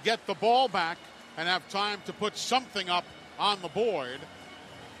 get the ball back, and have time to put something up on the board.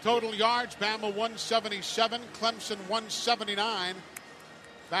 Total yards, Bama 177, Clemson 179,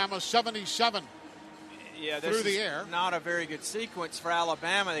 Bama 77. Yeah, this through the air. Not a very good sequence for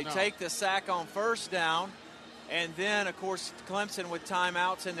Alabama. They take the sack on 1st down, and then, of course, Clemson with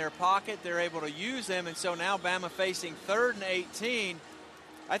timeouts in their pocket, they're able to use them, and so now Bama facing 3rd and 18.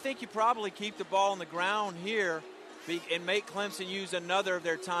 I think you probably keep the ball on the ground here and make Clemson use another of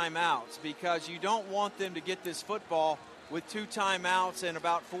their timeouts, because you don't want them to get this football with 2 timeouts and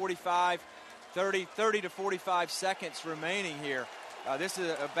about 30 to 45 seconds remaining here. This is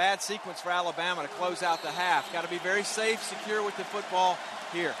a bad sequence for Alabama to close out the half. Got to be very safe, secure with the football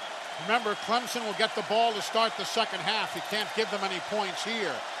here. Remember, Clemson will get the ball to start the second half. You can't give them any points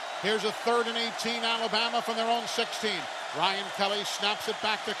here. Here's a 3rd and 18 Alabama from their own 16. Ryan Kelly snaps it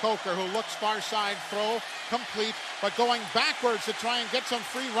back to Coker, who looks far side, throw complete, but going backwards to try and get some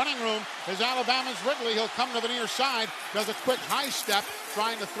free running room is Alabama's Ridley. He'll come to the near side, does a quick high step,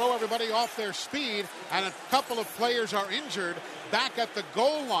 trying to throw everybody off their speed, and a couple of players are injured. Back at the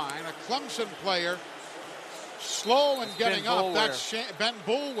goal line, a Clemson player slow in getting up. That's Ben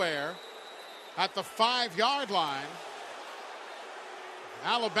Boulware at the 5-yard line.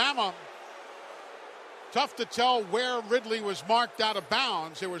 Alabama, tough to tell where Ridley was marked out of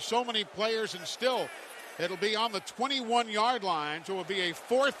bounds. There were so many players, and still it'll be on the 21-yard line, so it will be a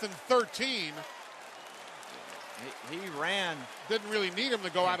 4th and 13. He ran. Didn't really need him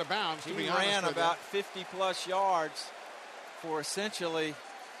to go out of bounds, to be honest with you. He ran about 50-plus yards for essentially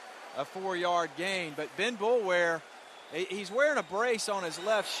a 4-yard gain. But Ben Boulware, he's wearing a brace on his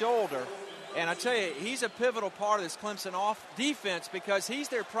left shoulder. And I tell you, he's a pivotal part of this Clemson defense, because he's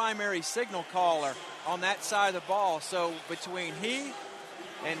their primary signal caller on that side of the ball. So between he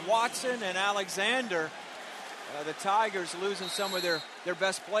and Watson and Alexander, the Tigers losing some of their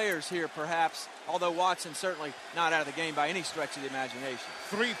best players here, perhaps, although Watson certainly not out of the game by any stretch of the imagination.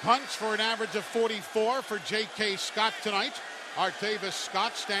 3 punts for an average of 44 for J.K. Scott tonight. Artavis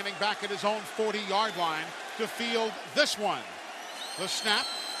Scott standing back at his own 40-yard line to field this one. The snap.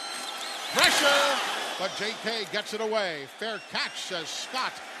 Pressure, but J.K. gets it away. Fair catch, says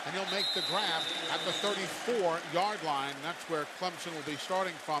Scott, and he'll make the grab at the 34-yard line. That's where Clemson will be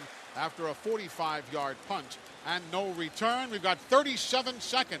starting from after a 45-yard punt and no return. We've got 37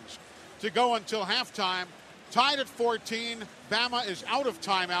 seconds to go until halftime. Tied at 14. Bama is out of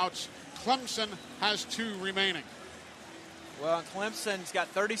timeouts. Clemson has 2 remaining. Well, Clemson's got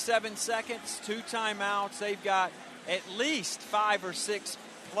 37 seconds, 2 timeouts. They've got at least 5 or 6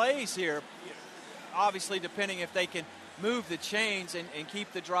 plays here, obviously depending if they can move the chains and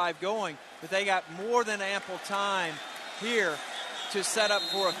keep the drive going. But they got more than ample time here to set up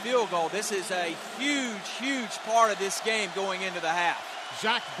for a field goal. This is a huge, huge part of this game going into the half.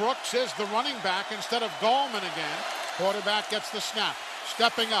 Zach Brooks is the running back instead of Gallman again. Quarterback gets the snap.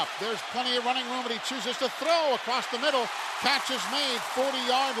 Stepping up. There's plenty of running room, but he chooses to throw across the middle. Catch is made,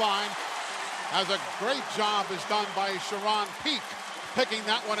 40-yard line. As a great job is done by Sharon Peak, picking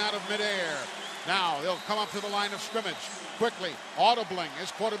that one out of midair. Now they'll come up to the line of scrimmage. Quickly, audibling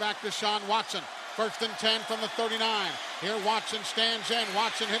is quarterback Deshaun Watson. 1st and 10 from the 39. Here Watson stands in.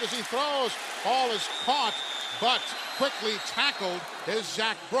 Watson hit as he throws. Ball is caught, but quickly tackled is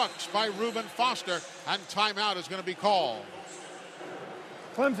Zach Brooks by Reuben Foster, and timeout is going to be called.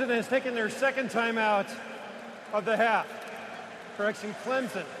 Clemson has taken their 2nd timeout of the half. Correction,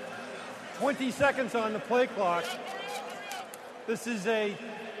 Clemson. 20 seconds on the play clock. This is a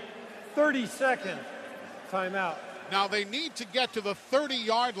 30-second timeout. Now they need to get to the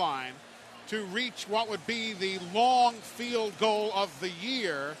 30-yard line to reach what would be the long field goal of the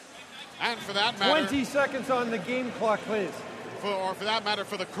year, and for that matter, 20 seconds on the game clock, please. For that matter,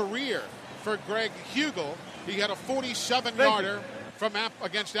 for the career for Greg Hugel. He had a 47-yarder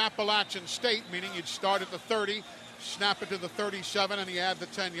against Appalachian State, meaning you'd start at the 30, snap it to the 37, and you add the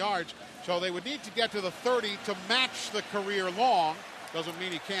 10 yards. So they would need to get to the 30 to match the career long. Doesn't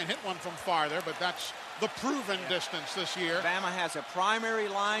mean he can't hit one from farther, but that's the proven distance this year. Bama has a primary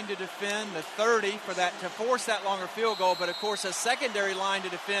line to defend, the 30, to force that longer field goal, but of course a secondary line to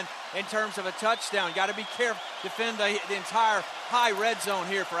defend in terms of a touchdown. Got to be careful, defend the entire high red zone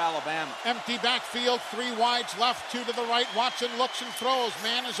here for Alabama. Empty backfield, 3 wides left, 2 to the right. Watson looks and throws.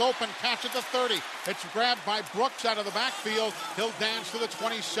 Man is open, catch at the 30. It's grabbed by Brooks out of the backfield. He'll dance to the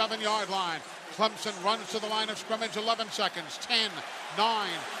 27-yard line. Clemson runs to the line of scrimmage, 11 seconds, 10, 9,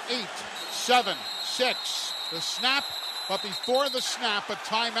 8, 7, 6. The snap, but before the snap, a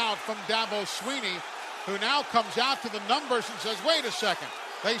timeout from Dabo Swinney, who now comes out to the numbers and says, wait a second,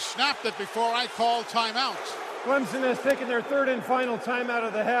 they snapped it before I called timeout. Clemson has taken their third and final timeout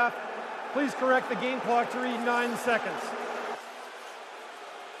of the half. Please correct the game clock to read 9 seconds.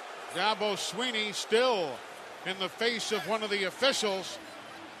 Dabo Swinney still in the face of one of the officials.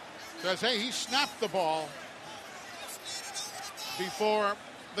 Says, hey, he snapped the ball before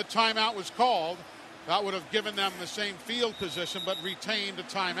the timeout was called. That would have given them the same field position, but retained a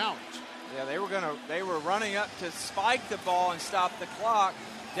timeout. Yeah, they were running up to spike the ball and stop the clock.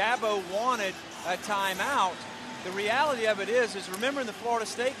 Dabo wanted a timeout. The reality of it is remember in the Florida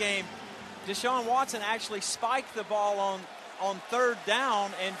State game, Deshaun Watson actually spiked the ball on third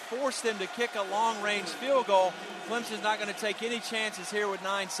down and forced them to kick a long-range field goal. Clemson's not going to take any chances here with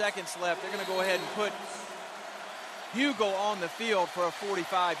 9 seconds left. They're going to go ahead and put Hugel on the field for a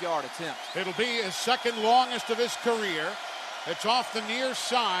 45-yard attempt. It'll be his second longest of his career. It's off the near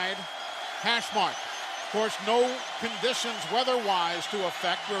side hash mark. Of course, no conditions weather-wise to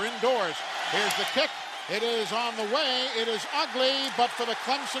affect. We're indoors. Here's the kick. It is on the way. It is ugly, but for the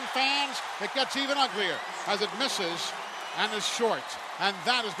Clemson fans, it gets even uglier as it misses and is short. And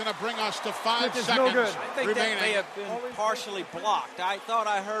that is going to bring us to 5 seconds no good. I think remaining. that may have been partially blocked. I thought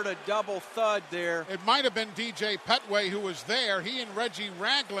I heard a double thud there. It might have been DJ Petway who was there. He and Reggie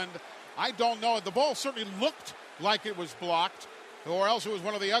Ragland, I don't know. The ball certainly looked like it was blocked, or else it was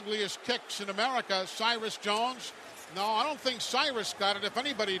one of the ugliest kicks in America. Cyrus Jones. No, I don't think Cyrus got it. If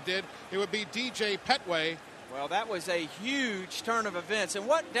anybody did, it would be DJ Petway. Well, that was a huge turn of events. And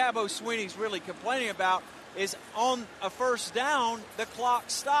what Dabo Swinney's really complaining about is on a first down, the clock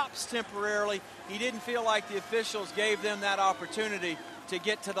stops temporarily. He didn't feel like the officials gave them that opportunity to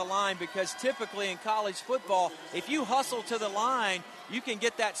get to the line, because typically in college football, if you hustle to the line, you can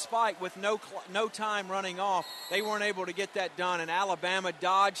get that spike with no time running off. They weren't able to get that done, and Alabama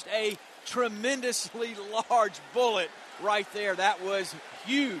dodged a tremendously large bullet right there. That was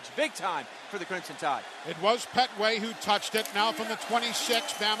huge, big time for the Crimson Tide. It was Petway who touched it. Now from the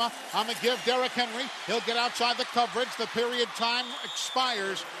 26, Bama on the give. Derrick Henry, he'll get outside the coverage. The period time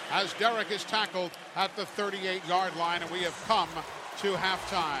expires as Derrick is tackled at the 38-yard line, and we have come to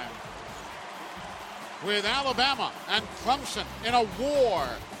halftime. With Alabama and Clemson in a war,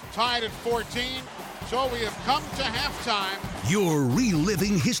 tied at 14. So we have come to halftime. You're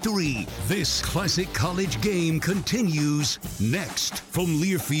reliving history. This classic college game continues next from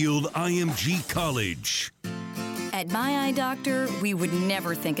Learfield IMG College. At My Eye Doctor, we would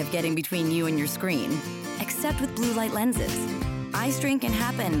never think of getting between you and your screen, except with blue light lenses. Eye strain can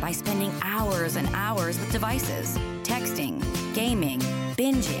happen by spending hours and hours with devices, texting, gaming,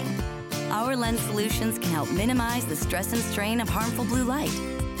 binging. Our lens solutions can help minimize the stress and strain of harmful blue light.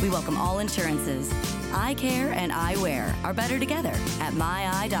 We welcome all insurances. Eye care and eyewear are better together at My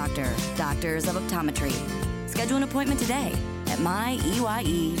Eye Doctor, Doctors of Optometry. Schedule an appointment today at myeyedr.com.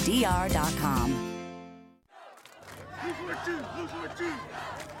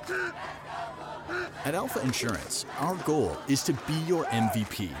 At Alpha Insurance, our goal is to be your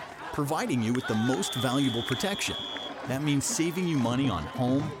MVP, providing you with the most valuable protection. That means saving you money on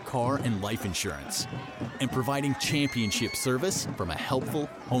home, car, and life insurance, and providing championship service from a helpful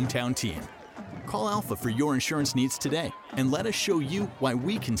hometown team. Call Alpha for your insurance needs today, and let us show you why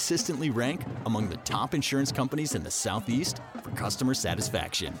we consistently rank among the top insurance companies in the Southeast for customer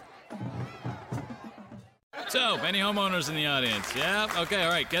satisfaction. So, any homeowners in the audience? Yeah? Okay, all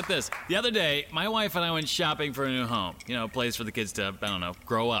right, get this. The other day, my wife and I went shopping for a new home. You know, a place for the kids to, I don't know,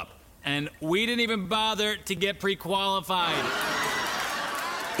 grow up. And we didn't even bother to get pre-qualified.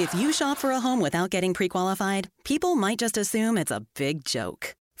 If you shop for a home without getting pre-qualified, people might just assume it's a big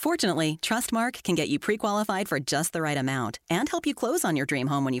joke. Fortunately, Trustmark can get you pre-qualified for just the right amount and help you close on your dream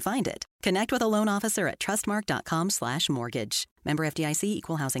home when you find it. Connect with a loan officer at trustmark.com/mortgage. Member FDIC,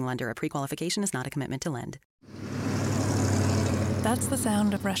 Equal Housing Lender. A pre-qualification is not a commitment to lend. That's the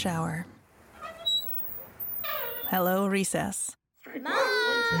sound of rush hour. Hello, recess.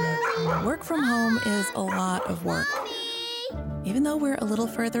 Mom! Work from home is a lot of work. Even though we're a little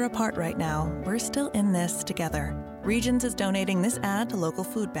further apart right now, we're still in this together. Regions is donating this ad to local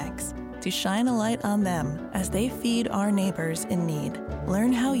food banks to shine a light on them as they feed our neighbors in need.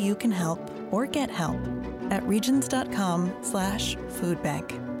 Learn how you can help or get help at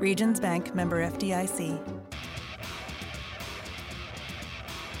regions.com/foodbank. Regions Bank, member FDIC.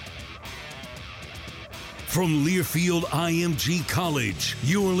 From Learfield IMG College,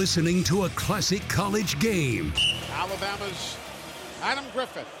 you're listening to a classic college game. Alabama's Adam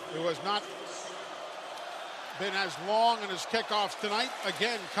Griffith, who has not been as long in his kickoffs tonight,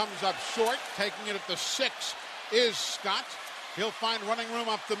 again comes up short. Taking it at the 6 is Scott. He'll find running room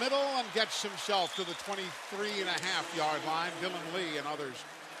up the middle and gets himself to the 23.5-yard line. Dylan Lee and others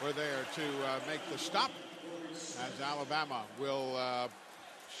were there to make the stop, as Alabama will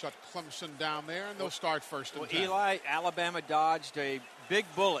shut Clemson down there, and they'll start first and 10. Eli, Alabama dodged a big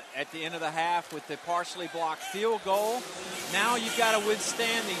bullet at the end of the half with the partially blocked field goal. Now you've got to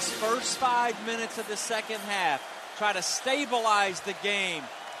withstand these first 5 minutes of the second half. Try to stabilize the game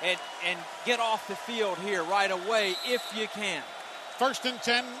and get off the field here right away if you can. First and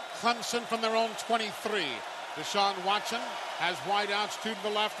 10, Clemson from their own 23. Deshaun Watson has wideouts, 2 to the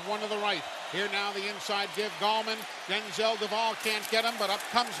left, 1 to the right. Here now the inside give, Gallman. Denzel Duvall can't get him, but up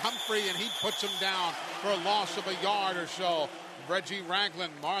comes Humphrey, and he puts him down for a loss of a yard or so. Reggie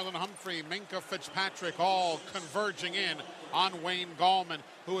Ragland, Marlon Humphrey, Minka Fitzpatrick all converging in on Wayne Gallman,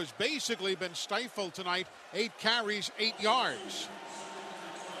 who has basically been stifled tonight. 8 carries, 8 yards.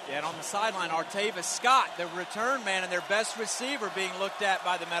 And on the sideline, Artavis Scott, the return man and their best receiver, being looked at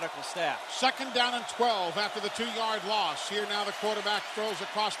by the medical staff. Second down and 12 after the 2-yard loss. Here now the quarterback throws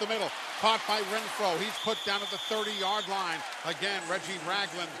across the middle. Caught by Renfro. He's put down at the 30-yard line. Again, Reggie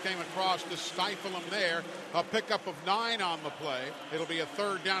Ragland came across to stifle him there. A pickup of 9 on the play. It'll be a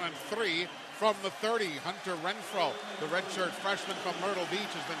 3rd down and 3 from the 30. Hunter Renfro, the redshirt freshman from Myrtle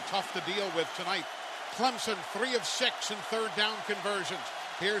Beach, has been tough to deal with tonight. Clemson, 3 of 6 in 3rd down conversions.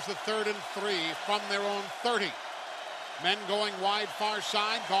 Here's the 3rd and 3 from their own 30. Men going wide far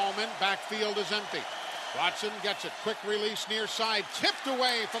side. Gallman, backfield is empty. Watson gets it. Quick release near side. Tipped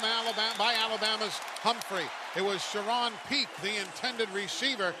away from Alabama by Alabama's Humphrey. It was Sharon Peak, the intended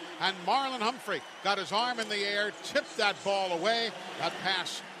receiver, and Marlon Humphrey got his arm in the air, tipped that ball away. That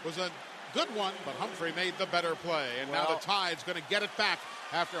pass was a good one, but Humphrey made the better play. And now the Tide's going to get it back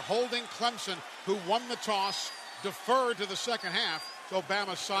after holding Clemson, who won the toss, deferred to the second half.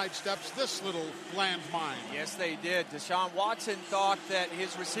 Obama sidesteps this little landmine. Yes, they did. Deshaun Watson thought that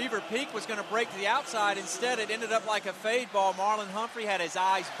his receiver Peak was going to break to the outside. Instead, it ended up like a fade ball. Marlon Humphrey had his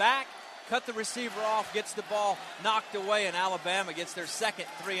eyes back, cut the receiver off, gets the ball knocked away, and Alabama gets their second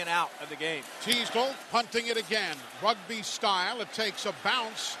 3-and-out of the game. Teasdale punting it again. Rugby style. It takes a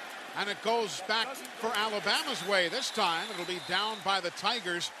bounce, and it goes back for Alabama's way. This time, it'll be down by the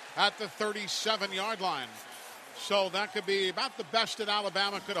Tigers at the 37-yard line. So that could be about the best that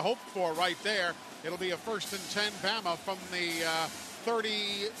Alabama could have hoped for right there. It'll be a 1st and 10 Bama from the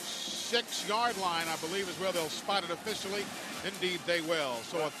 36-yard line, I believe is where they'll spot it officially. Indeed, they will.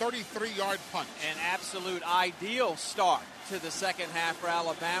 So a 33-yard punt. An absolute ideal start to the second half for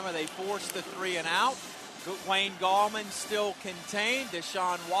Alabama. They forced the 3-and-out. Wayne Gallman still contained.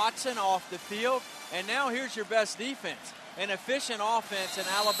 Deshaun Watson off the field. And now here's your best defense. An efficient offense, and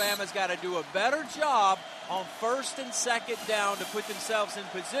Alabama's got to do a better job on 1st and 2nd down to put themselves in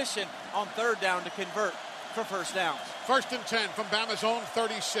position on 3rd down to convert for first downs. 1st and 10 from Bama's own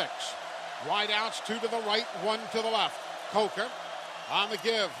 36. Wide outs, 2 to the right, 1 to the left. Coker on the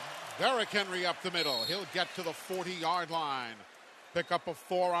give. Derrick Henry up the middle. He'll get to the 40-yard line. Pick up a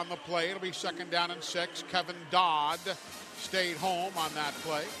 4 on the play. It'll be 2nd down and 6. Kevin Dodd stayed home on that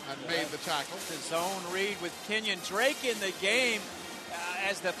play and made the tackle. The zone read with Kenyon Drake in the game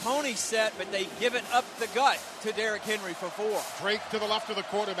as the pony set, but they give it up the gut to Derrick Henry for 4. Drake to the left of the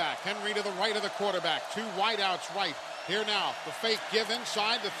quarterback. Henry to the right of the quarterback. 2 wideouts right. Here now, the fake give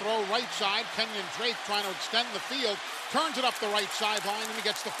inside, the throw right side. Kenyon Drake trying to extend the field. Turns it up the right sideline, and he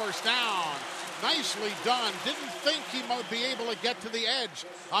gets the first down. Nicely done. Didn't think he might be able to get to the edge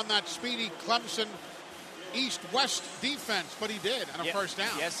on that speedy Clemson east-west defense, but he did, and a first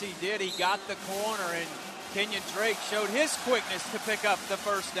down. Yes, he did. He got the corner, and Kenyon Drake showed his quickness to pick up the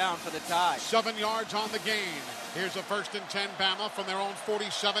first down for the Tide. 7 yards on the gain. Here's a 1st and 10 Bama from their own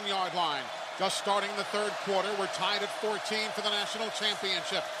 47-yard line. Just starting the third quarter, we're tied at 14 for the national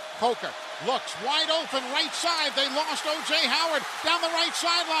championship. Coker looks wide open right side. They lost O.J. Howard down the right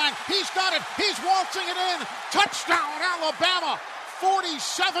sideline. He's got it. He's waltzing it in. Touchdown, Alabama.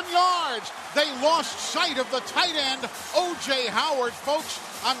 47 yards. They lost sight of the tight end, O.J. Howard. Folks,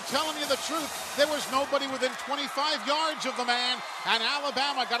 I'm telling you the truth. There was nobody within 25 yards of the man, and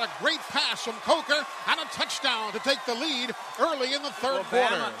Alabama got a great pass from Coker and a touchdown to take the lead early in the third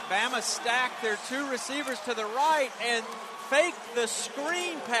quarter. Bama stacked their two receivers to the right and faked the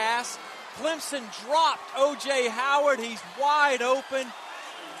screen pass. Clemson dropped O.J. Howard. He's wide open.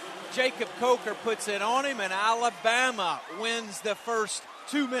 Jacob Coker puts it on him, and Alabama wins the first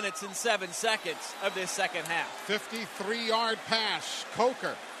 2 minutes and 7 seconds of this second half. 53-yard pass.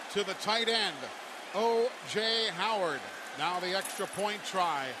 Coker to the tight end, O.J. Howard. Now the extra point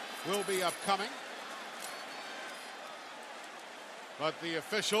try will be upcoming. But the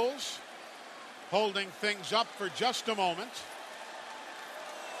officials holding things up for just a moment.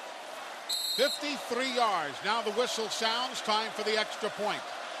 53 yards. Now the whistle sounds. Time for the extra point.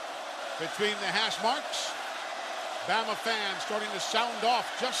 Between the hash marks, Bama fans starting to sound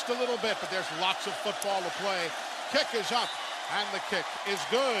off just a little bit, but there's lots of football to play. Kick is up, and the kick is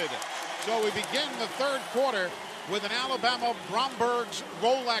good. So we begin the third quarter with an Alabama Bromberg's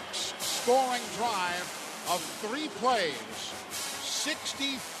Rolex scoring drive of 3 plays,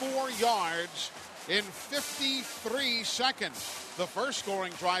 64 yards in 53 seconds. The first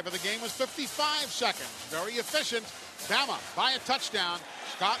scoring drive of the game was 55 seconds. Very efficient. Bama by a touchdown.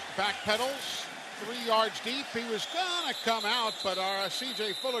 Scott backpedals 3 yards deep. He was going to come out, but our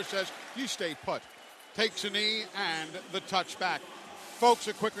C.J. Fuller says, you stay put. Takes a knee and the touchback. Folks,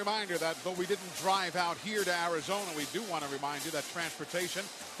 a quick reminder that though we didn't drive out here to Arizona, we do want to remind you that transportation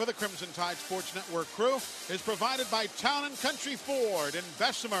for the Crimson Tide Sports Network crew is provided by Town & Country Ford in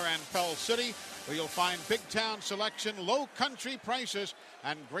Bessemer and Pell City, where you'll find big town selection, low country prices,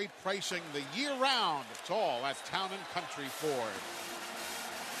 and great pricing the year round. It's all at Town & Country Ford.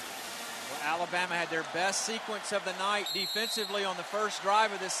 Well, Alabama had their best sequence of the night defensively on the first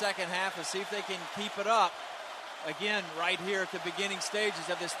drive of this second half. Let's see if they can keep it up. Again, right here at the beginning stages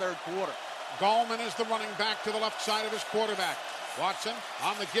of this third quarter. Gallman is the running back to the left side of his quarterback. Watson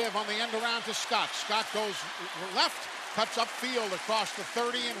on the give on the end around to Scott. Scott goes left, cuts upfield across the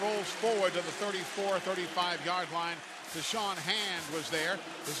 30 and rolls forward to the 34, 35-yard line. Deshaun Hand was there.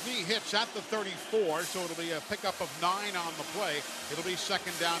 His knee hits at the 34, so it'll be a pickup of 9 on the play. It'll be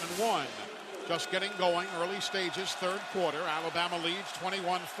 2nd down and 1. Just getting going, early stages, third quarter. Alabama leads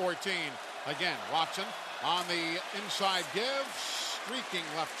 21-14. Again, Watson on the inside give, streaking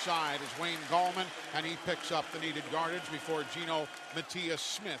left side is Wayne Gallman, and he picks up the needed yardage before Geno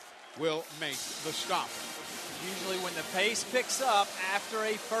Matias-Smith will make the stop. Usually when the pace picks up after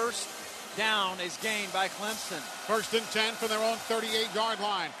a first down is gained by Clemson. 1st and 10 from their own 38-yard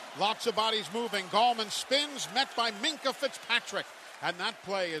line. Lots of bodies moving. Gallman spins, met by Minka Fitzpatrick. And that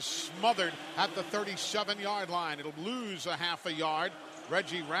play is smothered at the 37-yard line. It'll lose a half a yard.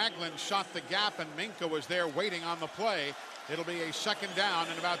 Reggie Ragland shot the gap, and Minka was there waiting on the play. It'll be a 2nd down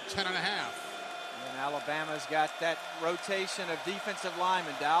and about 10 and a half. And Alabama's got that rotation of defensive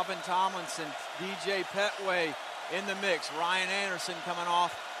linemen. Dalvin Tomlinson, DJ Petway in the mix. Ryan Anderson coming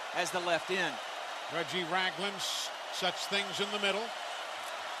off as the left end. Reggie Ragland sets things in the middle.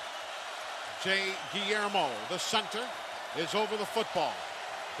 Jay Guillermo, the center, is over the football.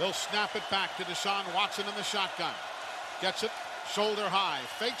 He'll snap it back to Deshaun Watson in the shotgun. Gets it. Shoulder high,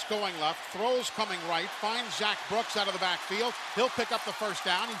 fakes going left, throws coming right, finds Zach Brooks out of the backfield. He'll pick up the first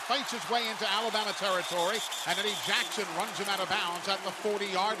down. He fights his way into Alabama territory, and Eddie Jackson runs him out of bounds at the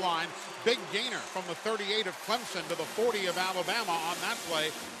 40-yard line. Big gainer from the 38 of Clemson to the 40 of Alabama on that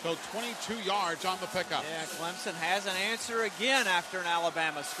play, so 22 yards on the pickup. Yeah, Clemson has an answer again after an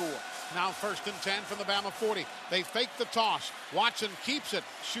Alabama score. Now 1st and 10 from the Bama 40. They fake the toss. Watson keeps it,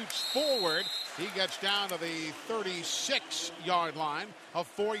 shoots forward. He gets down to the 36-yard line. A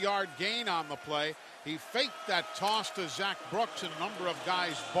 4-yard gain on the play. He faked that toss to Zach Brooks, and a number of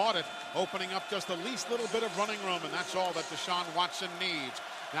guys bought it, opening up just the least little bit of running room, and that's all that Deshaun Watson needs.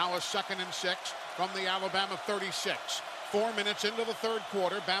 Now a 2nd and 6 from the Alabama 36. 4 minutes into the third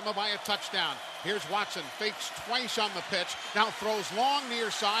quarter, Bama by a touchdown. Here's Watson, fakes twice on the pitch, now throws long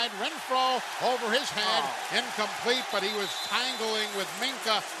near side. Renfro over his head, incomplete, but he was tangling with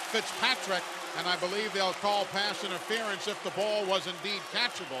Minka Fitzpatrick, and I believe they'll call pass interference if the ball was indeed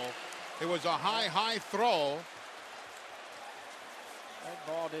catchable. It was a high throw. That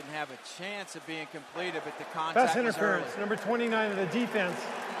ball didn't have a chance of being completed, but the contact Pass interference, was early. number 29 of the defense,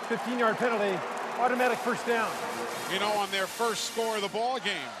 15-yard penalty, Automatic first down. You know, on their first score of the ball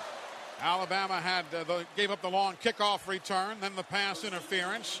game, Alabama gave up the long kickoff return, then the pass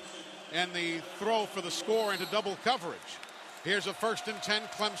interference, and the throw for the score into double coverage. Here's a 1st and 10,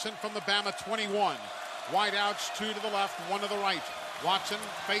 Clemson from the Bama 21. Wideouts, 2 to the left, 1 to the right. Watson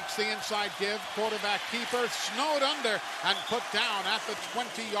fakes the inside give. Quarterback keeper snowed under and put down at the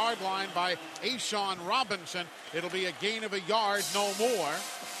 20-yard line by Ashawn Robinson. It'll be a gain of a yard, no more.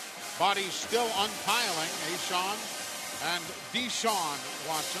 Bodies still unpiling. Ashawn and Deshaun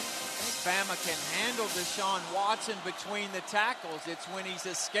Watson. I think Bama can handle Deshaun Watson between the tackles. It's when he's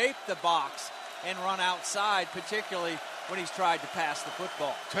escaped the box and run outside, particularly when he's tried to pass the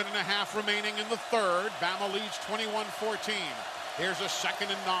football. 10.5 remaining in the third. Bama leads 21-14. Here's a 2nd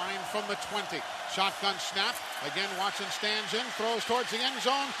and 9 from the 20. Shotgun snap. Again, Watson stands in, throws towards the end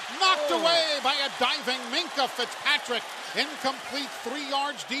zone. Knocked away by a diving Minkah Fitzpatrick. Incomplete, 3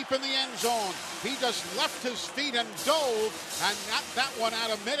 yards deep in the end zone. He just left his feet and dove and got that one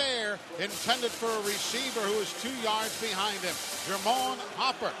out of midair, intended for a receiver who was 2 yards behind him. Jermone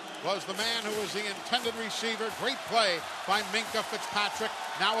Hopper was the man who was the intended receiver. Great play by Minkah Fitzpatrick.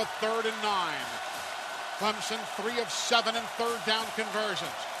 Now a 3rd and 9. Clemson 3 of 7 in third down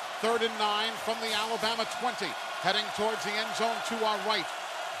conversions. 3rd and 9 from the Alabama 20. Heading towards the end zone to our right.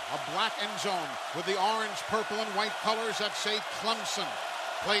 A black end zone with the orange, purple, and white colors that say Clemson.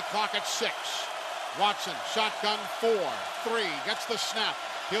 Play clock at 6. Watson, shotgun 4, 3, gets the snap.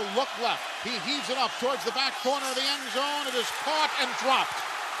 He'll look left. He heaves it up towards the back corner of the end zone. It is caught and dropped.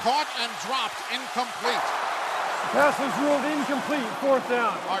 Caught and dropped, incomplete. The pass was ruled incomplete, 4th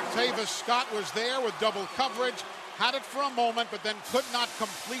down. Artavis Scott was there with double coverage, had it for a moment, but then could not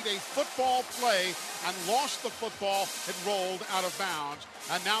complete a football play and lost the football. It rolled out of bounds.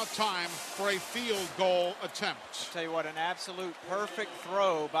 And now time for a field goal attempt. I'll tell you what, an absolute perfect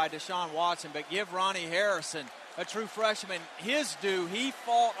throw by Deshaun Watson, but give Ronnie Harrison, a true freshman, his due. He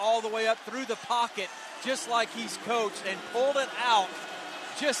fought all the way up through the pocket, just like he's coached, and pulled it out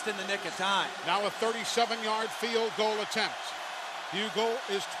just in the nick of time. Now a 37-yard field goal attempt. Hugo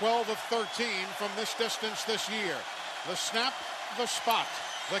is 12 of 13 from this distance this year. The snap, the spot,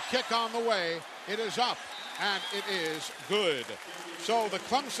 the kick on the way. It is up, and it is good. So the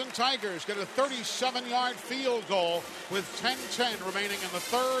Clemson Tigers get a 37-yard field goal with 10:10 remaining in the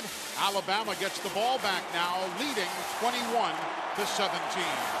third. Alabama gets the ball back now, leading 21-17.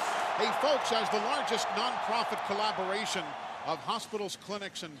 Hey, folks, as the largest nonprofit collaboration of hospitals,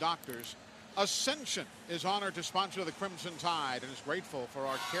 clinics, and doctors, Ascension is honored to sponsor the Crimson Tide and is grateful for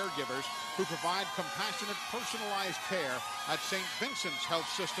our caregivers who provide compassionate, personalized care at St. Vincent's Health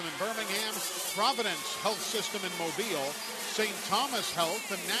System in Birmingham, Providence Health System in Mobile, St. Thomas Health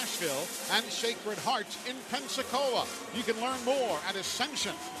in Nashville, and Sacred Heart in Pensacola. You can learn more at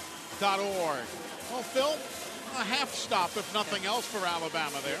ascension.org. Well, Phil, a half stop, if nothing else, for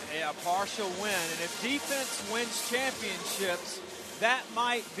Alabama there. Yeah, a partial win. And if defense wins championships, that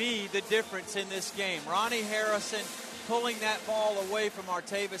might be the difference in this game. Ronnie Harrison pulling that ball away from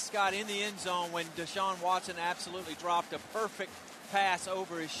Artavis Scott in the end zone when Deshaun Watson absolutely dropped a perfect pass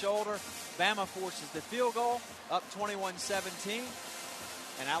over his shoulder. Bama forces the field goal, up 21-17.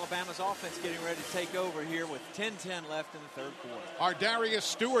 And Alabama's offense getting ready to take over here with 10:10 left in the third quarter. Our Darius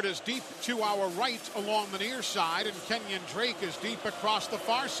Stewart is deep to our right along the near side, and Kenyon Drake is deep across the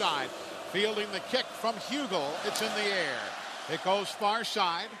far side. Fielding the kick from Hugel, it's in the air. It goes far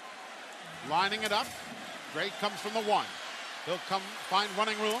side, lining it up. Drake comes from the 1. He'll come find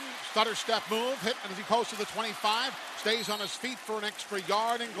running room, stutter step move, hit as he goes to the 25, stays on his feet for an extra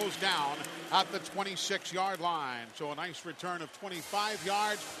yard and goes down at the 26-yard line. So a nice return of 25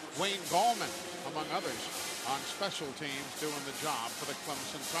 yards. Wayne Gallman, among others, on special teams doing the job for the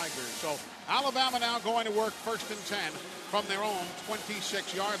Clemson Tigers. So Alabama now going to work 1st and 10 from their own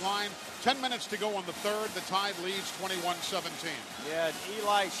 26-yard line. 10 minutes to go in the third. The Tide leads 21-17. Yeah,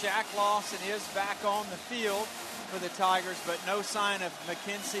 Eli Shacklawson is back on the field for the Tigers, but no sign of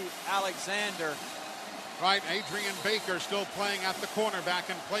Mackenzie Alexander. Right, Adrian Baker still playing at the cornerback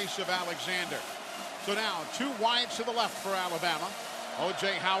in place of Alexander. So now 2 wides to the left for Alabama.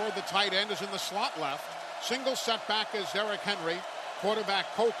 O.J. Howard, the tight end, is in the slot left. Single setback is Derrick Henry.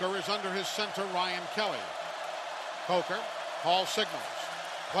 Quarterback Coker is under his center, Ryan Kelly. Coker, Hall signals.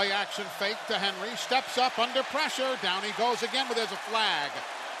 Play action fake to Henry. Steps up under pressure. Down he goes again, but there's a flag.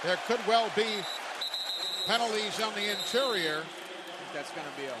 There could well be penalties on the interior. I think that's going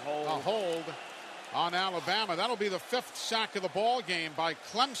to be a hold. A hold on Alabama. That'll be the 5th sack of the ball game by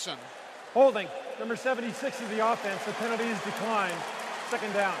Clemson. Holding. Number 76 of the offense. The penalty is declined.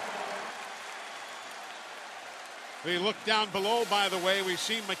 2nd down. We look down below, by the way, we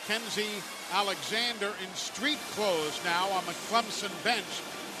see Mackenzie Alexander in street clothes now on the Clemson bench,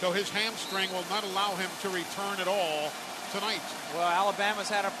 so his hamstring will not allow him to return at all tonight. Well, Alabama's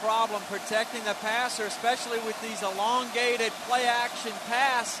had a problem protecting the passer, especially with these elongated play-action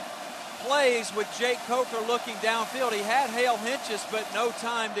pass plays with Jake Coker looking downfield. He had Hale Hinchis, but no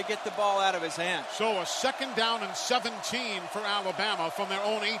time to get the ball out of his hand. So a 2nd down and 17 for Alabama from their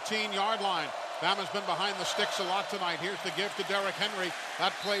own 18-yard line. Bama's been behind the sticks a lot tonight. Here's the give to Derrick Henry.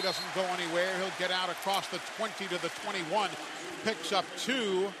 That play doesn't go anywhere. He'll get out across the 20 to the 21. Picks up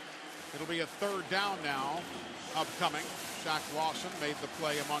 2. It'll be a 3rd down now upcoming. Shaq Lawson made the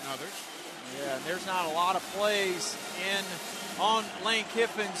play among others. Yeah, and there's not a lot of plays on Lane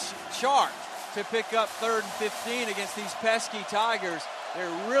Kiffin's chart to pick up 3rd and 15 against these pesky Tigers.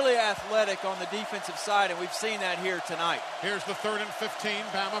 They're really athletic on the defensive side, and we've seen that here tonight. Here's the 3rd and 15,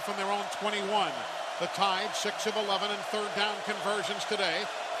 Bama from their own 21. The Tide, 6 of 11 in 3rd down conversions today.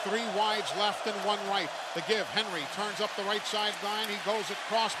 3 wides left and 1 right. The give, Henry turns up the right sideline. He goes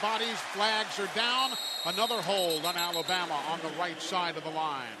across bodies. Flags are down. Another hold on Alabama on the right side of the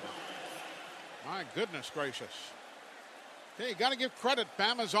line. My goodness gracious. Okay, you got to give credit.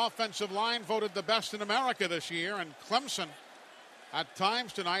 Bama's offensive line voted the best in America this year, and Clemson at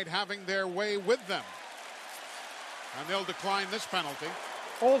times tonight having their way with them. And they'll decline this penalty.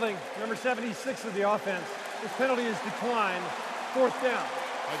 Holding, number 76 of the offense. This penalty is declined. 4th down.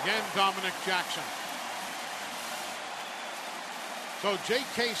 Again, Dominic Jackson. So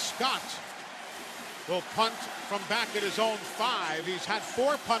J.K. Scott will punt from back at his own 5. He's had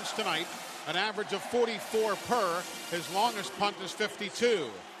 4 punts tonight, an average of 44 per. His longest punt is 52.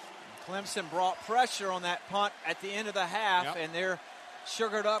 Clemson brought pressure on that punt at the end of the half, and they're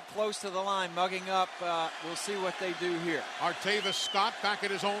sugared up close to the line, mugging up. We'll see what they do here. Artavis Scott back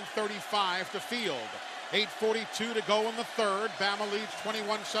at his own 35 to field. 8:42 to go in the 3rd. Bama leads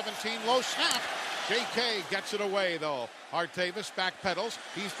 21-17. Low snap. J.K. gets it away, though. Artavis backpedals.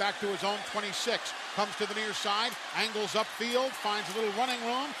 He's back to his own 26. Comes to the near side. Angles upfield. Finds a little running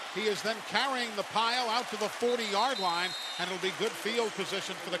room. He is then carrying the pile out to the 40-yard line. And it'll be good field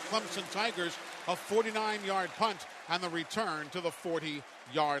position for the Clemson Tigers. A 49-yard punt and the return to the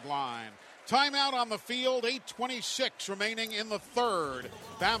 40-yard line. Timeout on the field, 8:26 remaining in the 3rd.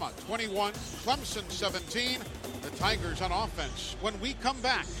 Bama 21, Clemson 17. The Tigers on offense when we come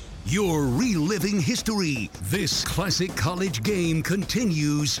back. You're reliving history. This classic college game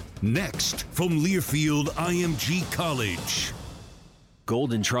continues next from Learfield IMG College.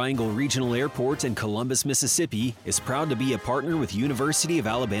 Golden Triangle Regional Airport in Columbus, Mississippi is proud to be a partner with University of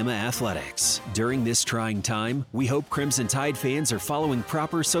Alabama Athletics. During this trying time, we hope Crimson Tide fans are following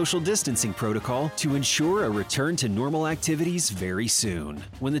proper social distancing protocol to ensure a return to normal activities very soon.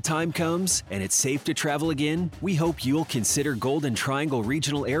 When the time comes and it's safe to travel again, we hope you'll consider Golden Triangle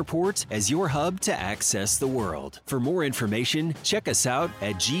Regional Airport as your hub to access the world. For more information, check us out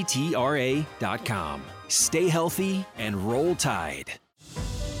at gtra.com. Stay healthy and roll Tide.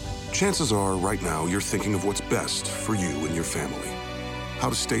 Chances are right now you're thinking of what's best for you and your family. How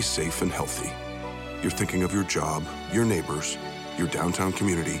to stay safe and healthy. You're thinking of your job, your neighbors, your downtown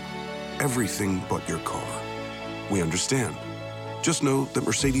community, everything but your car. We understand. Just know that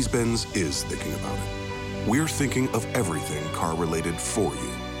Mercedes-Benz is thinking about it. We're thinking of everything car-related for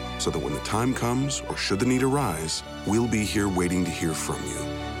you, so that when the time comes or should the need arise, we'll be here waiting to hear from you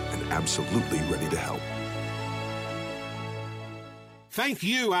and absolutely ready to help. Thank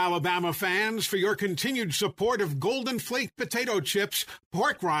you, Alabama fans, for your continued support of Golden Flake potato chips,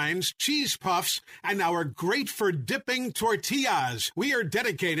 pork rinds, cheese puffs, and our great-for-dipping tortillas. We are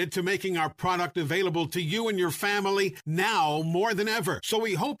dedicated to making our product available to you and your family now more than ever. So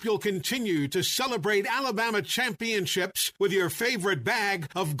we hope you'll continue to celebrate Alabama championships with your favorite bag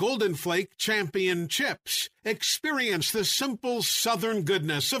of Golden Flake champion chips. Experience the simple Southern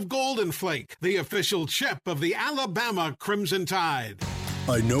goodness of Golden Flake, the official chip of the Alabama Crimson Tide.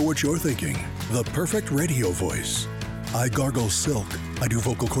 I know what you're thinking. The perfect radio voice. I gargle silk. I do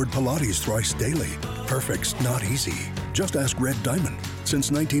vocal cord Pilates thrice daily. Perfect's not easy. Just ask Red Diamond.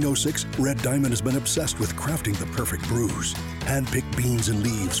 Since 1906, Red Diamond has been obsessed with crafting the perfect brews. Hand-picked beans and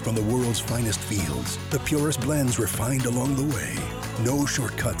leaves from the world's finest fields. The purest blends refined along the way. No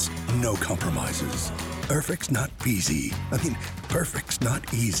shortcuts, no compromises. Perfect's not easy. Perfect's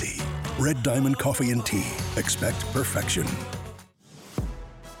not easy. Red Diamond Coffee and Tea. Expect perfection.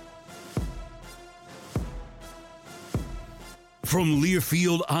 From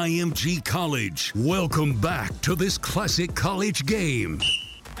Learfield IMG College, welcome back to this classic college game.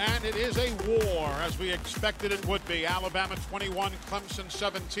 And it is a war, as we expected it would be. Alabama 21, Clemson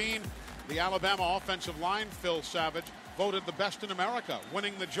 17. The Alabama offensive line, Phil Savage, voted the best in America,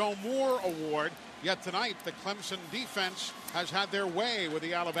 winning the Joe Moore Award. Yet tonight, the Clemson defense has had their way with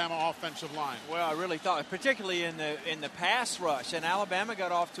the Alabama offensive line. Well, I really thought, particularly in the pass rush, and Alabama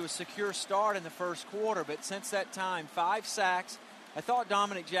got off to a secure start in the first quarter, but since that time, 5 sacks. I thought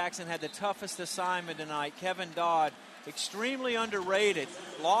Dominic Jackson had the toughest assignment tonight. Kevin Dodd, extremely underrated.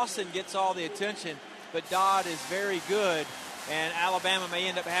 Lawson gets all the attention, but Dodd is very good, and Alabama may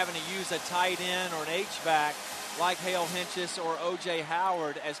end up having to use a tight end or an H-back like Hale Henches or O.J.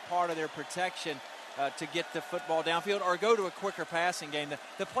 Howard as part of their protection to get the football downfield or go to a quicker passing game.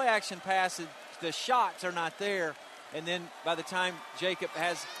 The play-action passes, the shots are not there, and then by the time Jacob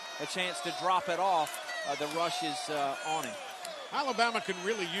has a chance to drop it off, the rush is on him. Alabama can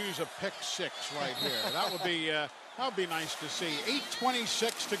really use a pick six right here. That would be nice to see.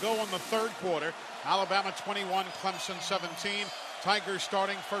 8:26 to go in the third quarter. Alabama 21, Clemson 17. Tigers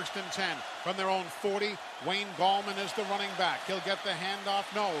starting 1st and 10 from their own 40. Wayne Gallman is the running back. He'll get the handoff.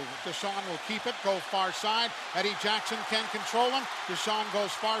 No, Deshaun will keep it, go far side. Eddie Jackson can control him. Deshaun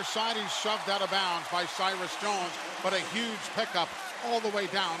goes far side. He's shoved out of bounds by Cyrus Jones, but a huge pickup all the way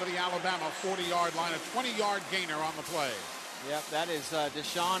down to the Alabama 40-yard line. A 20-yard gainer on the play. Yep, that is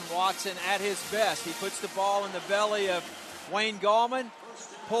Deshaun Watson at his best. He puts the ball in the belly of Wayne Gallman,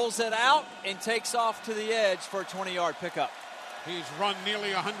 pulls it out, and takes off to the edge for a 20-yard pickup. He's run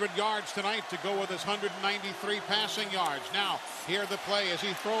nearly 100 yards tonight to go with his 193 passing yards. Now, here the play as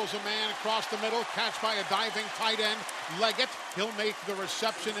he throws a man across the middle, catch by a diving tight end, Leggett. He'll make the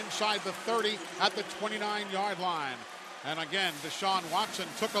reception inside the 30 at the 29-yard line. And again, Deshaun Watson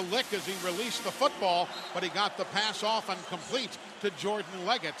took a lick as he released the football, but he got the pass off and complete to Jordan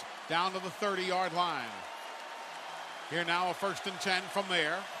Leggett down to the 30-yard line. Here now a 1st and 10 from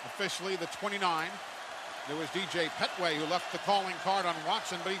there, officially the 29. There was DJ Petway who left the calling card on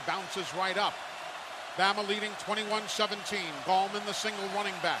Watson, but he bounces right up. Bama leading 21-17. Gallman the single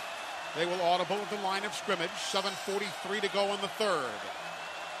running back. They will audible at the line of scrimmage. 7:43 to go in the third.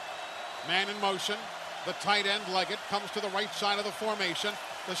 Man in motion. The tight end, Leggett, comes to the right side of the formation.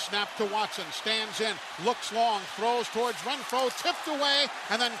 The snap to Watson. Stands in. Looks long. Throws towards Renfro. Tipped away.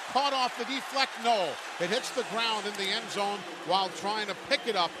 And then caught off the deflect. No. It hits the ground in the end zone while trying to pick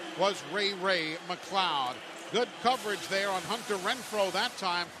it up was Ray McLeod. Good coverage there on Hunter Renfro that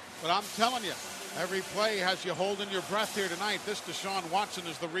time. But I'm telling you, every play has you holding your breath here tonight. This Deshaun Watson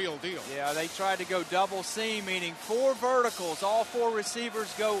is the real deal. Yeah, they tried to go double seam, meaning 4 verticals. All 4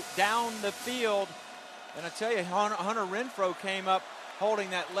 receivers go down the field. And I tell you, Hunter Renfro came up holding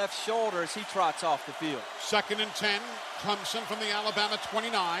that left shoulder as he trots off the field. 2nd and 10, Clemson from the Alabama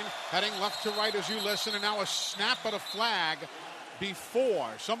 29, heading left to right as you listen, and now a snap at a flag before.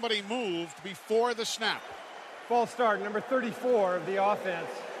 Somebody moved before the snap. False start, number 34 of the offense.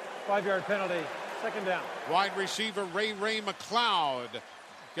 5-yard penalty, 2nd down. Wide receiver Ray McLeod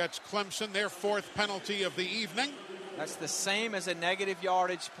gets Clemson their 4th penalty of the evening. That's the same as a negative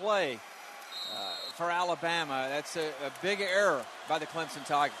yardage play. For Alabama, that's a big error by the Clemson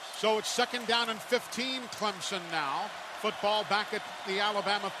Tigers. So it's 2nd down and 15, Clemson now. Football back at the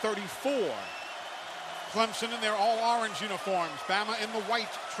Alabama 34. Clemson in their all-orange uniforms. Bama in the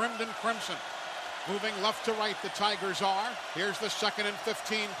white, trimmed in crimson. Moving left to right, the Tigers are. Here's the 2nd and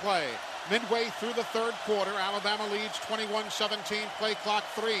 15 play. Midway through the third quarter, Alabama leads 21-17. Play clock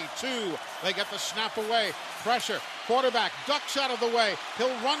 3-2. They get the snap away. Pressure. Quarterback ducks out of the way.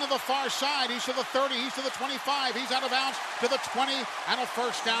 He'll run to the far side. He's to the 30. He's to the 25. He's out of bounds to the 20. And a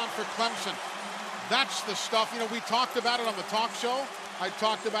 1st down for Clemson. That's the stuff. You know, we talked about it on the talk show. I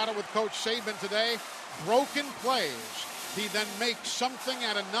talked about it with Coach Saban today. Broken plays. He then makes something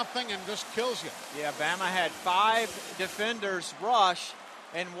out of nothing and just kills you. Yeah, Bama had 5 defenders rush,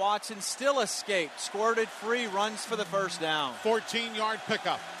 and Watson still escaped. Squirted free, runs for the 1st down. 14-yard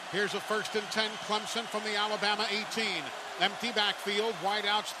pickup. Here's a 1st and 10, Clemson from the Alabama 18. Empty backfield, wide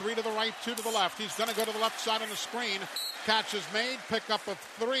outs, 3 to the right, 2 to the left. He's going to go to the left side on the screen. Catch is made, pickup of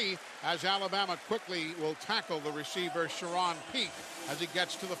 3 as Alabama quickly will tackle the receiver, Sharon Peak, as he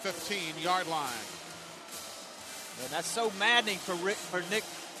gets to the 15-yard line. And that's so maddening for Nick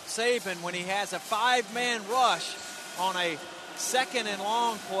Saban when he has a 5-man rush on a 2nd and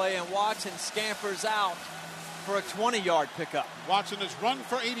long play and Watson scampers out for a 20-yard pickup. Watson has run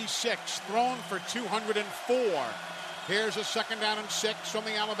for 86, thrown for 204. Here's a 2nd down and 6 from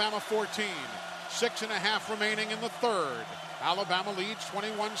the Alabama 14. 6.5 remaining in the third. Alabama leads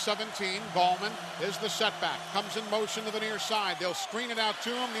 21-17. Gallman is the setback. Comes in motion to the near side. They'll screen it out to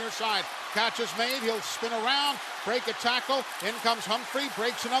him. Near side. Catch is made. He'll spin around, break a tackle. In comes Humphrey,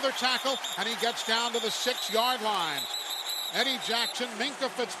 breaks another tackle, and he gets down to the 6-yard line. Eddie Jackson, Minka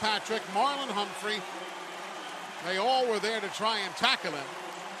Fitzpatrick, Marlon Humphrey. They all were there to try and tackle him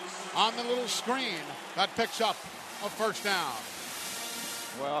on the little screen that picks up a first down.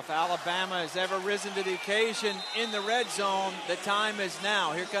 Well, if Alabama has ever risen to the occasion in the red zone, the time is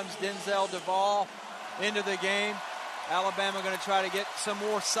now. Here comes Denzel Duvall into the game. Alabama going to try to get some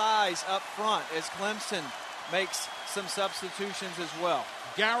more size up front as Clemson makes some substitutions as well.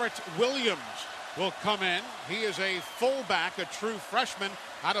 Garrett Williams will come in. He is a fullback, a true freshman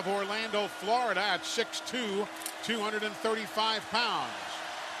out of Orlando, Florida at 6'2", 235 pounds.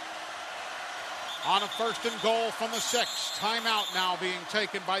 On a first and goal from the 6. Timeout now being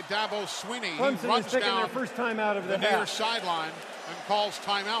taken by Dabo Swinney. Clemson he runs is taking down their first timeout of the near half. sideline and calls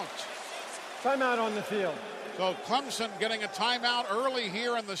timeout. Timeout on the field. So Clemson getting a timeout early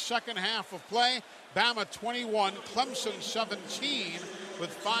here in the second half of play. Bama 21, Clemson 17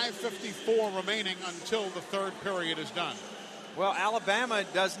 with 5:54 remaining until the third period is done. Well, Alabama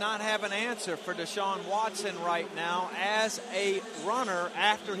does not have an answer for Deshaun Watson right now as a runner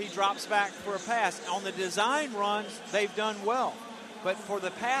after he drops back for a pass. On the design runs, they've done well. But for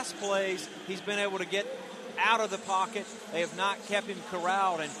the pass plays, he's been able to get out of the pocket. They have not kept him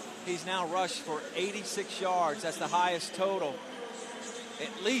corralled, and he's now rushed for 86 yards. That's the highest total,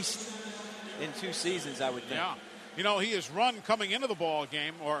 at least in 2 seasons, I would think. Yeah. You know, he has run coming into the ball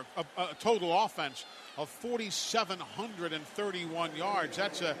game, or a total offense of 4,731 yards.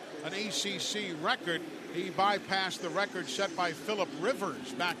 That's an ACC record. He bypassed the record set by Phillip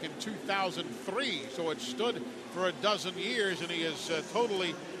Rivers back in 2003. So it stood for a dozen years, and he has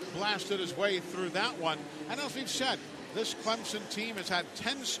totally blasted his way through that one. And as we've said, this Clemson team has had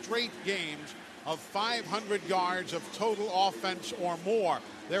 10 straight games of 500 yards of total offense or more.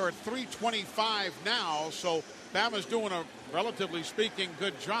 They're at 325 now, so Bama's doing a, relatively speaking,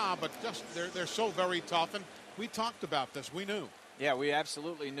 good job, but just they're so very tough, and we talked about this. We knew. Yeah, we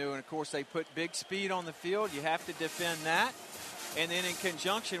absolutely knew, and of course they put big speed on the field. You have to defend that, and then in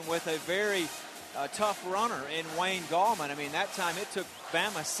conjunction with a very tough runner in Wayne Gallman. I mean, that time it took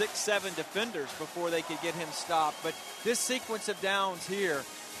Bama 6-7 defenders before they could get him stopped, but this sequence of downs here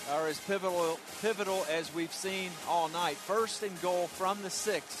are as pivotal as we've seen all night. First and goal from the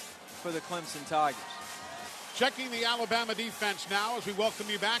 6 for the Clemson Tigers. Checking the Alabama defense now as we welcome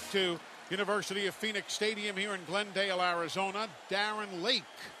you back to University of Phoenix Stadium here in Glendale, Arizona. Darren Lake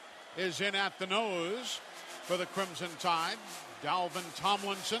is in at the nose for the Crimson Tide. Dalvin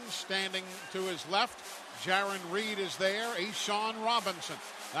Tomlinson standing to his left. Jaron Reed is there. Ashawn Robinson.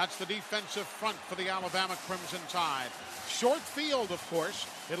 That's the defensive front for the Alabama Crimson Tide. Short field, of course.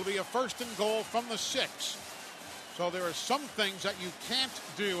 It'll be a first and goal from the 6. So there are some things that you can't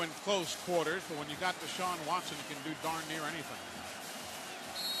do in close quarters, but when you got Deshaun Watson, you can do darn near anything.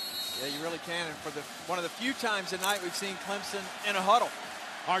 Yeah, you really can. And for one of the few times tonight we've seen Clemson in a huddle.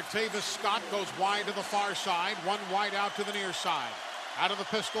 Artavis Scott goes wide to the far side, one wide out to the near side. Out of the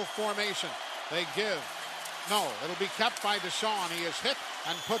pistol formation. They give. No, it'll be kept by Deshaun. He is hit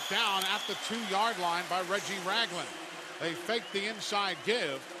and put down at the 2-yard line by Reggie Ragland. They faked the inside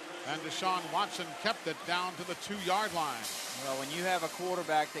give, and Deshaun Watson kept it down to the 2-yard line. Well, when you have a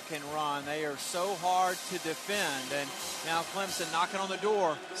quarterback that can run, they are so hard to defend. And now Clemson knocking on the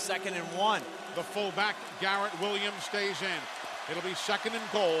door, 2nd and 1. The fullback, Garrett Williams, stays in. It'll be 2nd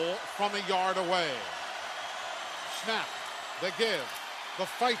and goal from a yard away. Snap, the give. The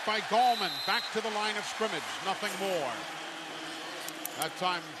fight by Gallman, back to the line of scrimmage, nothing more. That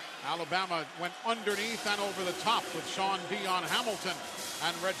time, Alabama went underneath and over the top with Sean Dion Hamilton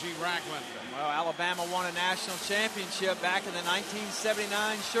and Reggie Ragland. Well, Alabama won a national championship back in the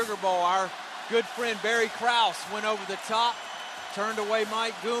 1979 Sugar Bowl. Our good friend Barry Krause went over the top, turned away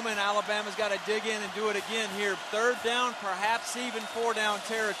Mike Gooman. Alabama's got to dig in and do it again here. 3rd down, perhaps even 4-down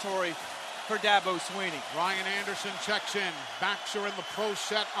territory for Dabo Swinney. Ryan Anderson checks in. Backs are in the pro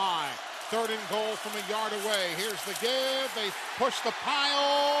set eye. 3rd and goal from a yard away. Here's the give. They push the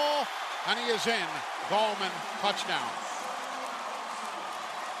pile, and he is in. Gallman, touchdown.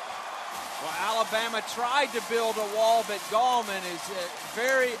 Well, Alabama tried to build a wall, but Gallman is a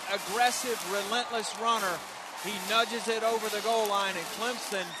very aggressive, relentless runner. He nudges it over the goal line, and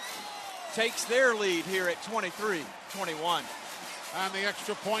Clemson takes their lead here at 23-21. And the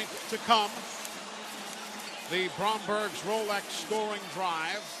extra point to come. The Bromberg's Rolex scoring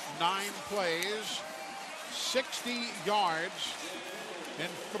drive, 9 plays, 60 yards in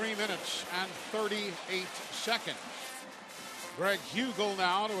 3 minutes and 38 seconds. Greg Hugel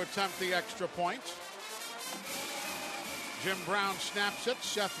now to attempt the extra point. Jim Brown snaps it.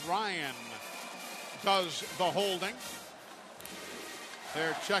 Seth Ryan does the holding.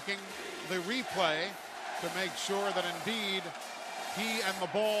 They're checking the replay to make sure that indeed he and the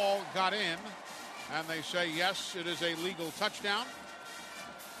ball got in. And they say, yes, it is a legal touchdown.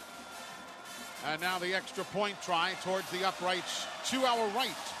 And now the extra point try towards the uprights to our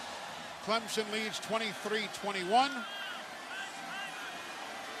right. Clemson leads 23-21.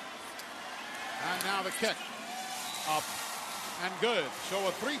 And now the kick. Up and good. So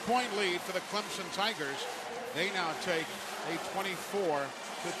a 3-point lead for the Clemson Tigers. They now take a 24-21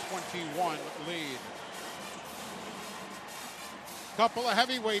 lead. Couple of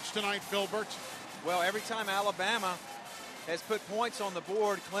heavyweights tonight, Filbert. Well, every time Alabama has put points on the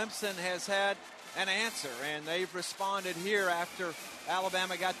board, Clemson has had an answer, and they've responded here after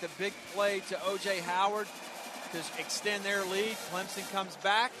Alabama got the big play to O.J. Howard to extend their lead. Clemson comes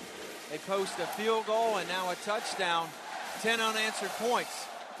back. They post a field goal and now a touchdown. 10 unanswered points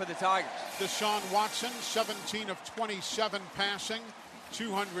for the Tigers. Deshaun Watson, 17 of 27 passing,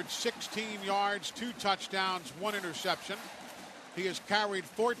 216 yards, 2 touchdowns, 1 interception. He has carried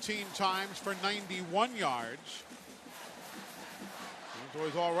 14 times for 91 yards. So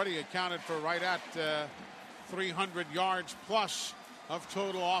he's already accounted for right at 300 yards plus of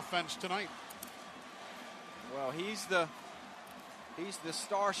total offense tonight. Well, he's the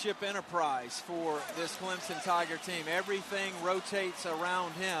Starship Enterprise for this Clemson Tiger team. Everything rotates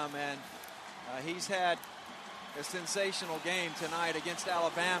around him, and he's had a sensational game tonight against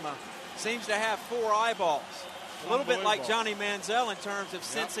Alabama. Seems to have 4 eyeballs. A little bit like Johnny Manziel in terms of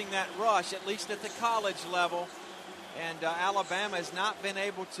sensing that rush, at least at the college level. And Alabama has not been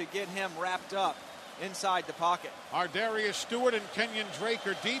able to get him wrapped up inside the pocket. Ardarius Stewart and Kenyon Drake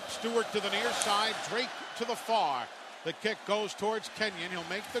are deep. Stewart to the near side, Drake to the far. The kick goes towards Kenyon. He'll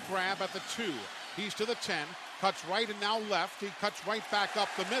make the grab at the 2. He's to the 10, cuts right and now left. He cuts right back up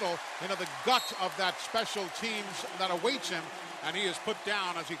the middle into the gut of that special teams that awaits him. And he is put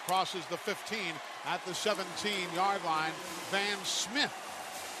down as he crosses the 15 at the 17-yard line. Van Smith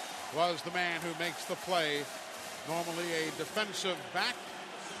was the man who makes the play. Normally a defensive back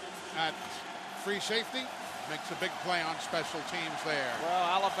at free safety. Makes a big play on special teams there.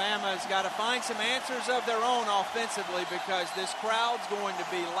 Well, Alabama's got to find some answers of their own offensively because this crowd's going to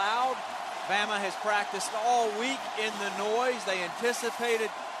be loud. Bama has practiced all week in the noise. They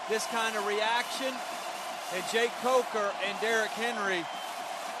anticipated this kind of reaction. And Jake Coker and Derrick Henry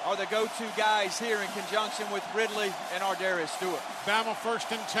are the go-to guys here in conjunction with Ridley and Ardarius Stewart. Bama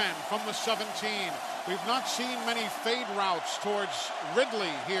 1st and 10 from the 17. We've not seen many fade routes towards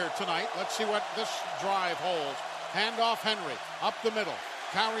Ridley here tonight. Let's see what this drive holds. Handoff Henry up the middle.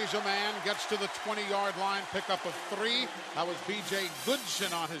 Carries a man, gets to the 20-yard line, pickup of 3. That was B.J.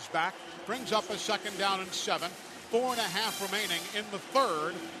 Goodson on his back. Brings up a 2nd down and 7. 4.5 remaining in the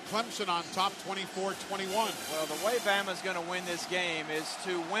 3rd. Clemson on top, 24-21. Well, the way Bama's going to win this game is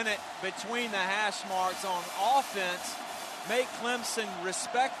to win it between the hash marks on offense, make Clemson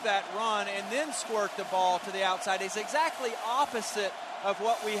respect that run, and then squirt the ball to the outside. It's exactly opposite of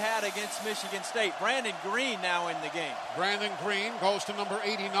what we had against Michigan State. Brandon Green now in the game. Brandon Green goes to number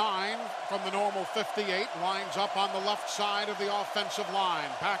 89 from the normal 58. Lines up on the left side of the offensive line.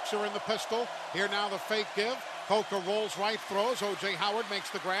 Backs are in the pistol. Here now the fake give. Coker rolls right, throws. O.J. Howard makes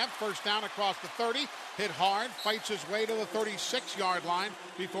the grab. 1st down across the 30. Hit hard, fights his way to the 36-yard line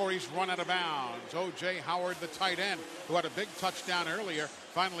before he's run out of bounds. O.J. Howard, the tight end, who had a big touchdown earlier,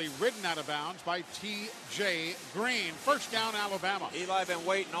 finally ridden out of bounds by T.J. Green. 1st down, Alabama. Eli been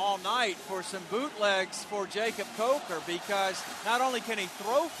waiting all night for some bootlegs for Jacob Coker because not only can he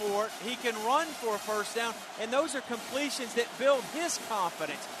throw for it, he can run for a 1st down, and those are completions that build his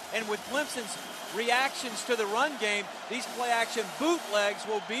confidence. And with Clemson's reactions to the run game, these play-action bootlegs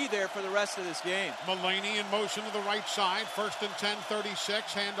will be there for the rest of this game. Mullaney in motion to the right side. 1st and 10,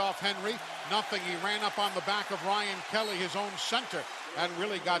 36. Handoff Henry. Nothing. He ran up on the back of Ryan Kelly, his own center, and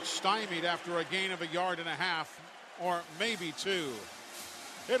really got stymied after a gain of 1.5 yards, or maybe 2.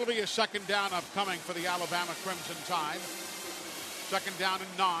 It'll be a 2nd down upcoming for the Alabama Crimson Tide. 2nd down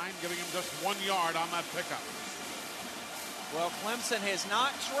and 9, giving him just 1 yard on that pickup. Well, Clemson has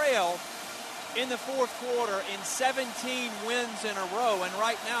not trailed in the 4th quarter in 17 wins in a row, and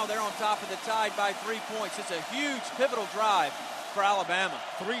right now they're on top of the Tide by 3 points. It's a huge pivotal drive for Alabama.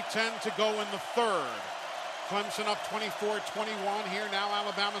 3:10 to go in the 3rd. Clemson up 24-21. Here now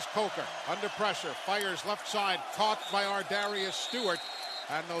Alabama's Coker under pressure, fires left side, caught by Ardarius Stewart,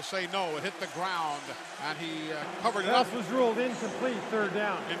 and they'll say no, it hit the ground, and he covered it up. Pass was ruled incomplete, 3rd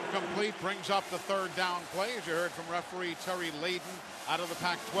down. Incomplete brings up the 3rd down play, as you heard from referee Terry Layden out of the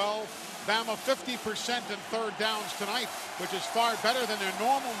Pac-12. Bama 50% in 3rd downs tonight, which is far better than their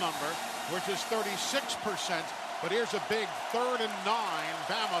normal number, which is 36%. But here's a big 3rd and 9,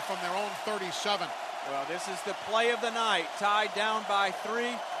 Bama from their own 37. Well, this is the play of the night. Tied down by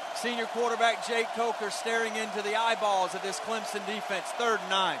 3. Senior quarterback Jake Coker staring into the eyeballs of this Clemson defense. 3rd and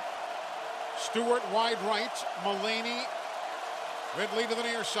 9. Stewart wide right. Mullaney. Ridley to the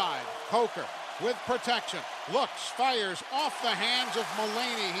near side. Coker with protection. Looks, fires off the hands of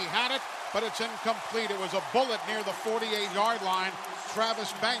Mullaney. He had it, but it's incomplete. It was a bullet near the 48-yard line.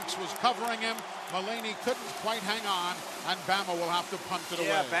 Travis Banks was covering him. Mullaney couldn't quite hang on, and Bama will have to punt it away.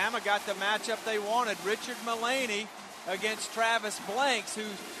 Yeah, Bama got the matchup they wanted. Richard Mullaney against Travis Banks,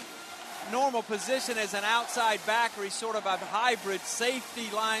 whose normal position as an outside backer. He's sort of a hybrid safety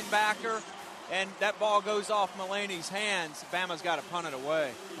linebacker, and that ball goes off Mullaney's hands. Bama's got to punt it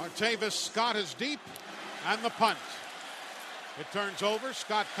away. Martavis Scott is deep, and the punt. It turns over.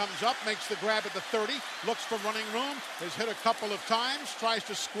 Scott comes up, makes the grab at the 30, looks for running room, is hit a couple of times, tries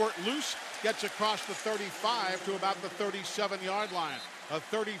to squirt loose, gets across the 35 to about the 37-yard line. A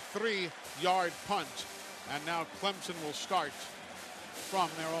 33-yard punt. And now Clemson will start from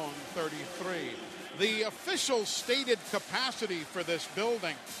their own 33. The official stated capacity for this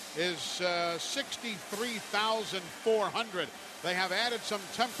building is 63,400. They have added some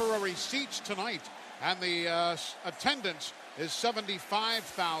temporary seats tonight, and the attendance is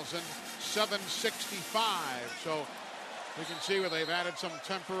 75,765. So you can see where they've added some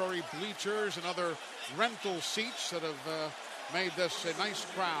temporary bleachers and other rental seats that have made this a nice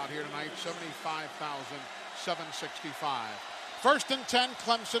crowd here tonight. 75,765. 1st and 10,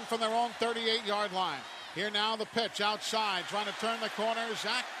 Clemson from their own 38-yard line. Here now the pitch outside, trying to turn the corner.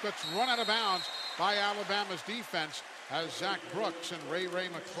 Zach gets run out of bounds by Alabama's defense as Zach Brooks and Ray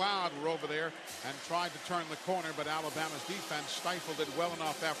McLeod were over there and tried to turn the corner, but Alabama's defense stifled it well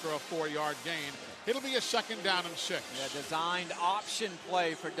enough after a 4-yard gain. It'll be a 2nd down and 6. Yeah, designed option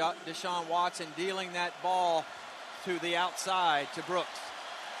play for Deshaun Watson, dealing that ball to the outside to Brooks.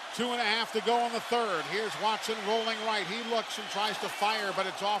 2.5 to go in the 3rd. Here's Watson rolling right. He looks and tries to fire, but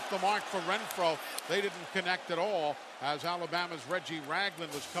it's off the mark for Renfro. They didn't connect at all as Alabama's Reggie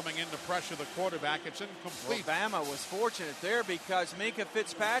Ragland was coming in to pressure the quarterback. It's incomplete. Well, Bama was fortunate there because Minkah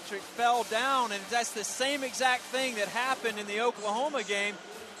Fitzpatrick fell down, and that's the same exact thing that happened in the Oklahoma game.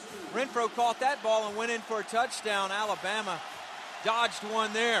 Renfro caught that ball and went in for a touchdown. Alabama dodged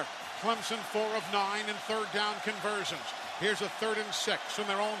one there. Clemson 4 of 9 in 3rd down conversions. Here's a 3rd and 6 from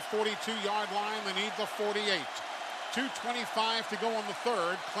their own 42-yard line. They need the 48. 2:25 to go on the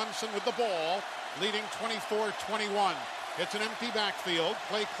 3rd. Clemson with the ball, leading 24-21. It's an empty backfield.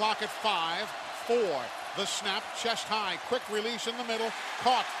 Play clock at 5-4. The snap, chest high, quick release in the middle.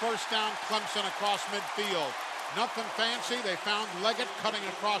 Caught, 1st down, Clemson across midfield. Nothing fancy. They found Leggett cutting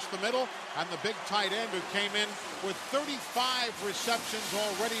across the middle, and the big tight end who came in with 35 receptions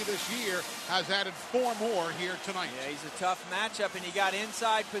already this year has added 4 more here tonight. Yeah, he's a tough matchup, and he got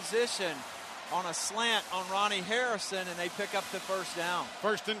inside position on a slant on Ronnie Harrison, and they pick up the 1st down.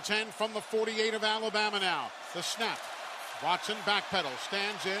 1st and 10 from the 48 of Alabama now. The snap. Watson backpedals,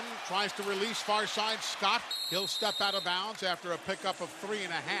 stands in, tries to release far side. Scott, he'll step out of bounds after a pickup of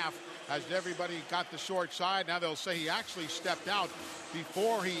 3.5 as everybody got the short side. Now they'll say he actually stepped out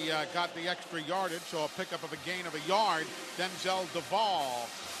before he got the extra yardage, so a pickup of a gain of a yard. Denzel Duvall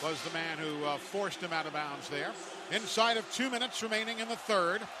was the man who forced him out of bounds there. Inside of 2 minutes remaining in the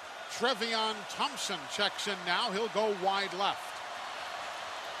 3rd, Trevion Thompson checks in now. He'll go wide left.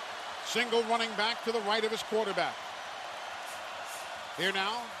 Single running back to the right of his quarterback. Here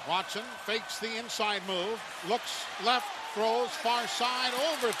now, Watson fakes the inside move, looks left, throws far side,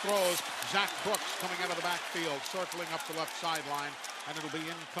 overthrows. Zach Brooks coming out of the backfield, circling up the left sideline, and it'll be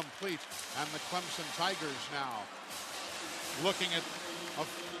incomplete. And the Clemson Tigers now looking at a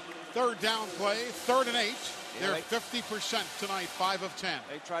 3rd down play, 3rd and 8. They're 50% tonight, 5 of 10.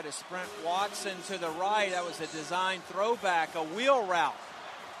 They try to sprint Watson to the right. That was a design throwback, a wheel route.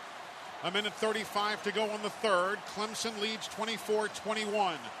 1:35 to go on the 3rd. Clemson leads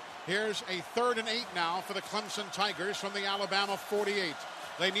 24-21. Here's a 3rd and 8 now for the Clemson Tigers from the Alabama 48.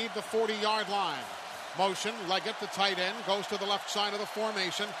 They need the 40-yard line. Motion, Leggett, the tight end, goes to the left side of the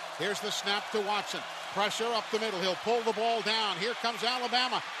formation. Here's the snap to Watson. Pressure up the middle. He'll pull the ball down. Here comes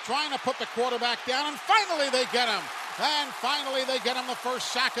Alabama trying to put the quarterback down, and finally they get him. And finally they get him the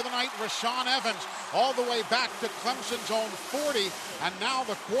 1st sack of the night. Rashaan Evans all the way back to Clemson's own 40. And now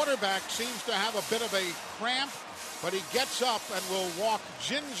the quarterback seems to have a bit of a cramp, but he gets up and will walk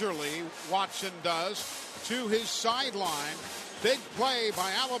gingerly, Watson does, to his sideline. Big play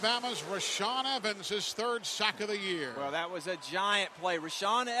by Alabama's Rashaan Evans, his 3rd sack of the year. Well, that was a giant play.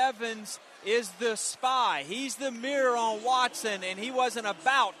 Rashaan Evans is the spy. He's the mirror on Watson, and he wasn't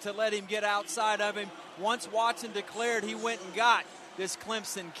about to let him get outside of him. Once Watson declared, he went and got this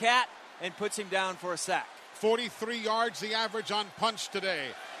Clemson cat, and puts him down for a sack. 43 yards the average on punts today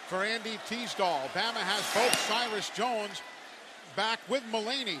for Andy Teasdall. Bama has both Cyrus Jones back with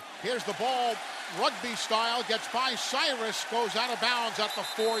Mullaney. Here's the ball, rugby style, gets by Cyrus, goes out of bounds at the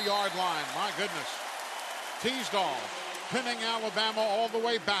 4-yard line. My goodness. Teasdall pinning Alabama all the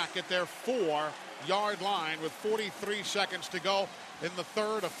way back at their 4-yard line with 43 seconds to go in the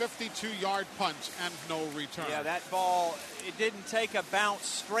third, a 52-yard punt and no return. Yeah, that ball, it didn't take a bounce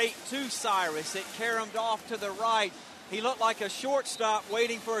straight to Cyrus. It caromed off to the right. He looked like a shortstop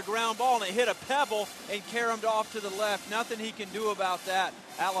waiting for a ground ball, and it hit a pebble and caromed off to the left. Nothing he can do about that.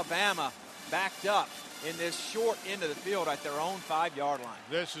 Alabama backed up in this short end of the field at their own 5-yard line.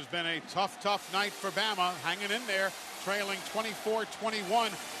 This has been a tough night for Bama, hanging in there, trailing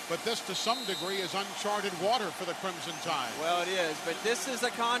 24-21. But this, to some degree, is uncharted water for the Crimson Tide. Well, it is, but this is a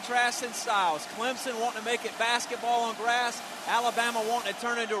contrast in styles. Clemson wanting to make it basketball on grass. Alabama wanting to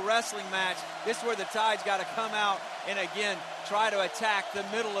turn it into a wrestling match. This is where the Tide's got to come out and, again, try to attack the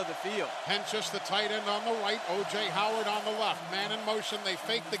middle of the field. Hentges, the tight end on the right, O.J. Howard on the left. Man in motion, they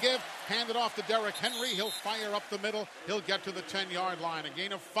fake the give, hand it off to Derrick Henry. He'll fire up the middle. He'll get to the 10-yard line. A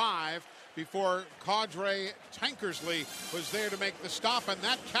gain of 5 before Cadre Tankersley was there to make the stop, and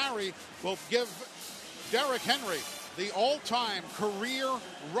that carry will give Derrick Henry the all-time career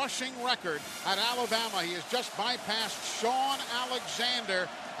rushing record at Alabama. He has just bypassed Sean Alexander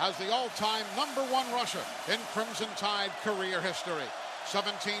as the all-time #1 rusher in Crimson Tide career history.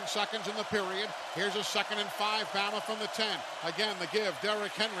 17 seconds in the period. Here's a 2nd and 5, Bama from the 10. Again, the give,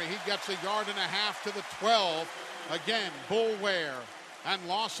 Derrick Henry. He gets 1.5 yards to the 12. Again, Bull Ware and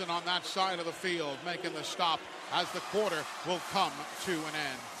Lawson on that side of the field making the stop as the quarter will come to an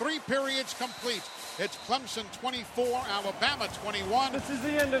end. 3 periods complete. It's Clemson 24, Alabama 21. This is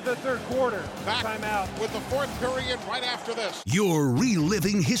the end of the third quarter. Back Timeout with the 4th period right after this. You're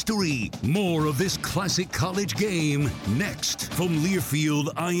reliving history. More of this classic college game next from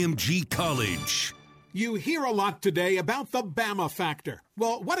Learfield IMG College. You hear a lot today about the Bama factor.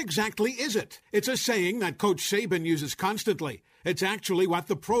 Well, what exactly is it? It's a saying that Coach Saban uses constantly. It's actually what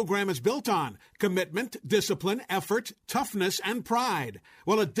the program is built on: commitment, discipline, effort, toughness, and pride.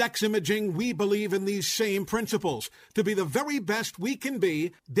 Well, at Dex Imaging, we believe in these same principles to be the very best we can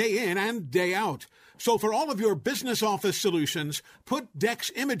be day in and day out. So for all of your business office solutions, put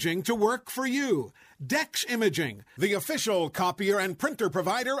Dex Imaging to work for you. Dex Imaging, the official copier and printer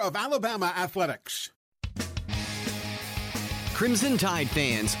provider of Alabama Athletics. Crimson Tide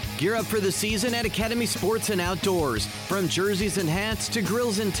fans, gear up for the season at Academy Sports and Outdoors. From jerseys and hats to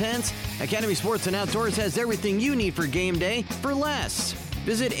grills and tents, Academy Sports and Outdoors has everything you need for game day for less.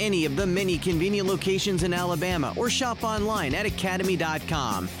 Visit any of the many convenient locations in Alabama or shop online at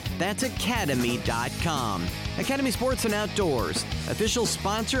academy.com. That's academy.com. Academy Sports and Outdoors, official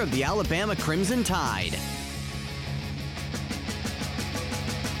sponsor of the Alabama Crimson Tide.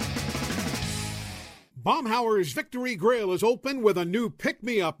 Baumhauer's Victory Grill is open with a new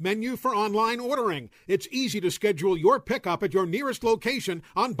pick-me-up menu for online ordering. It's easy to schedule your pickup at your nearest location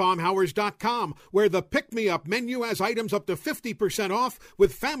on Baumhauers.com, where the pick-me-up menu has items up to 50% off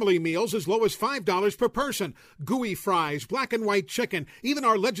with family meals as low as $5 per person, gooey fries, black and white chicken, even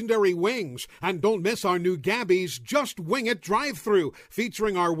our legendary wings. And don't miss our new Gabby's Just Wing It drive-thru,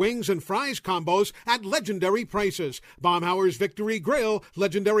 featuring our wings and fries combos at legendary prices. Baumhauer's Victory Grill,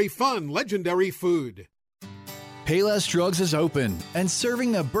 legendary fun, legendary food. Payless Drugs is open and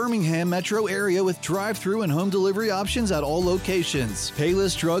serving the Birmingham metro area with drive-thru and home delivery options at all locations.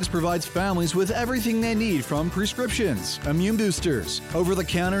 Payless Drugs provides families with everything they need, from prescriptions, immune boosters,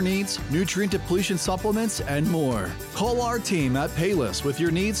 over-the-counter needs, nutrient depletion supplements, and more. Call our team at Payless with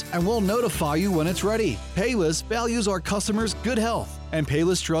your needs and we'll notify you when it's ready. Payless values our customers' good health, and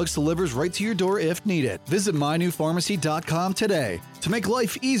Payless Drugs delivers right to your door if needed. Visit mynewpharmacy.com today to make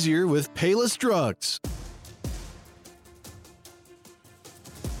life easier with Payless Drugs.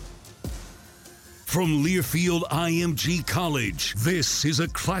 From Learfield IMG College, this is a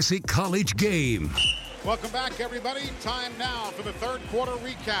classic college game. Welcome back, everybody. Time now for the third quarter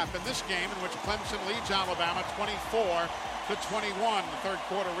recap in this game in which Clemson leads Alabama 24-21. The third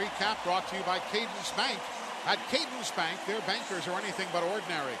quarter recap brought to you by Cadence Bank. At Cadence Bank, their bankers are anything but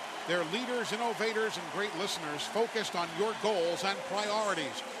ordinary. They're leaders, innovators, and great listeners focused on your goals and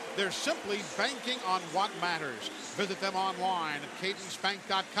priorities. They're simply banking on what matters. Visit them online at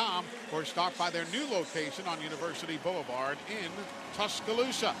cadencebank.com or stop by their new location on University Boulevard in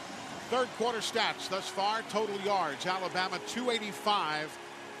Tuscaloosa. Third quarter stats thus far: total yards, Alabama 285,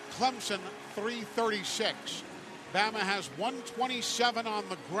 Clemson 336. Bama has 127 on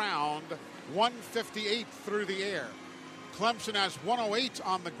the ground, 158 through the air. Clemson has 108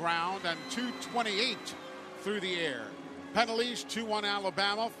 on the ground and 228 through the air. Penalties, 2 on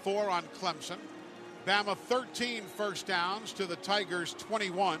Alabama, 4 on Clemson. Bama 13 first downs to the Tigers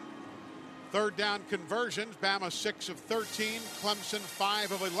 21. Third down conversions, Bama 6 of 13, Clemson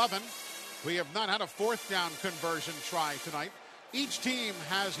 5 of 11. We have not had a fourth down conversion try tonight. Each team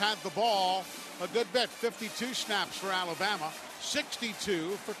has had the ball a good bit, 52 snaps for Alabama, 62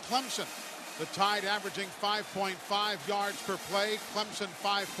 for Clemson. The Tide averaging 5.5 yards per play, Clemson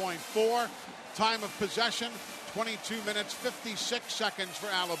 5.4. Time of possession, 22 minutes, 56 seconds for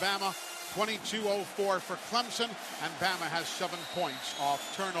Alabama, 22:04 for Clemson, and Bama has 7 points off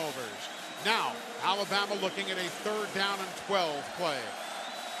turnovers. Now, Alabama looking at a 3rd down and 12 play.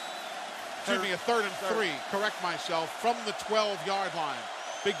 Excuse me, a 3rd and 3, correct myself, from the 12-yard line,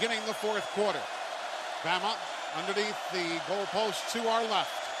 beginning the 4th quarter. Bama underneath the goalpost to our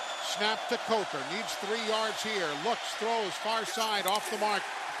left. Snap to Coker, needs 3 yards here, looks, throws, far side, off the mark.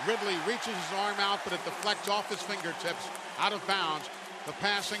 Ridley reaches his arm out, but it deflects off his fingertips, out of bounds. The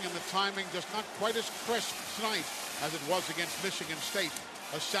passing and the timing just not quite as crisp tonight as it was against Michigan State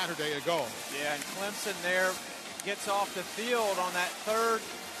a Saturday ago. Yeah, and Clemson there gets off the field on that 3rd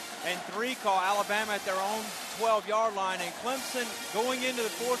and 3 call. Alabama at their own 12-yard line, and Clemson going into the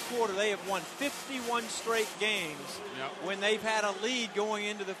 4th quarter, they have won 51 straight games. When they've had a lead going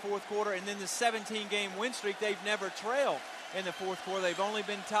into the 4th quarter, and then the 17-game win streak, they've never trailed in the 4th quarter. They've only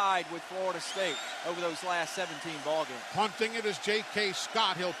been tied with Florida State over those last 17 ball games. Punting it is J.K.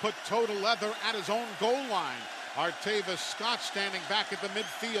 Scott. He'll put toe to leather at his own goal line. Artavis Scott standing back at the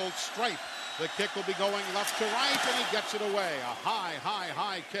midfield stripe. The kick will be going left to right, and he gets it away. A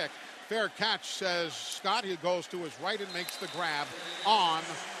high kick. Fair catch, says Scott. He goes to his right and makes the grab on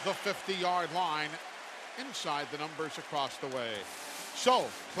the 50-yard line, inside the numbers across the way. So,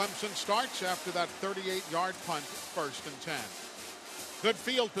 Clemson starts after that 38-yard punt, 1st and 10. Good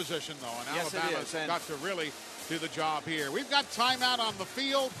field position, though, and yes, Alabama's got to really do the job here. We've got timeout on the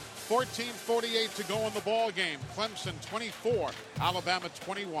field. 14:48 to go in the ball game. Clemson 24, Alabama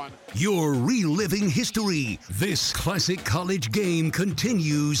 21. You're reliving history. This classic college game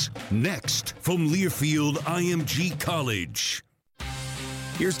continues next from Learfield IMG College.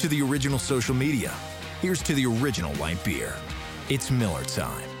 Here's to the original social media. Here's to the original light beer. It's Miller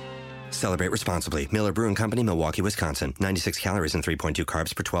time. Celebrate responsibly. Miller Brewing Company, Milwaukee, Wisconsin. 96 calories and 3.2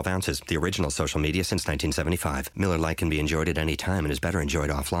 carbs per 12 ounces. The original social media since 1975. Miller Lite can be enjoyed at any time and is better enjoyed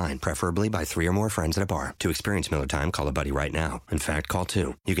offline, preferably by 3 or more friends at a bar. To experience Miller time, call a buddy right now. In fact, call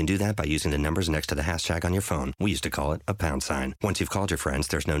 2. You can do that by using the numbers next to the hashtag on your phone. We used to call it a £. Once you've called your friends,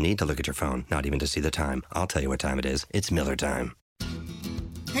 there's no need to look at your phone, not even to see the time. I'll tell you what time it is. It's Miller time.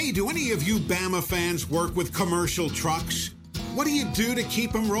 Hey, do any of you Bama fans work with commercial trucks? What do you do to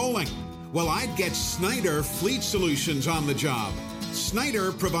keep them rolling? Well, I'd get Snyder Fleet Solutions on the job.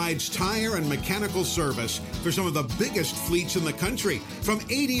 Snyder provides tire and mechanical service for some of the biggest fleets in the country, from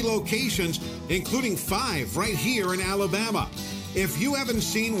 80 locations, including 5 right here in Alabama. If you haven't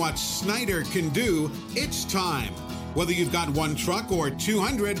seen what Snyder can do, it's time. Whether you've got 1 truck or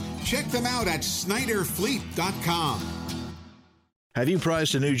 200, check them out at SnyderFleet.com. Have you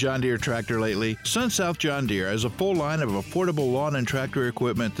priced a new John Deere tractor lately? SunSouth John Deere has a full line of affordable lawn and tractor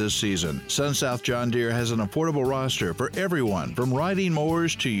equipment this season. SunSouth John Deere has an affordable roster for everyone, from riding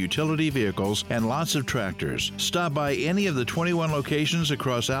mowers to utility vehicles and lots of tractors. Stop by any of the 21 locations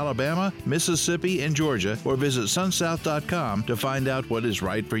across Alabama, Mississippi, and Georgia, or visit sunsouth.com to find out what is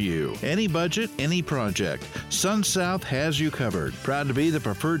right for you. Any budget, any project. SunSouth has you covered. Proud to be the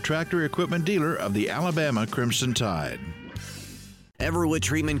preferred tractor equipment dealer of the Alabama Crimson Tide. Everwood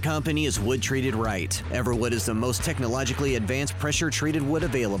Treatment Company is wood treated right. Everwood is the most technologically advanced pressure treated wood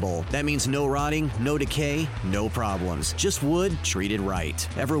available. That means no rotting, no decay, no problems. Just wood treated right.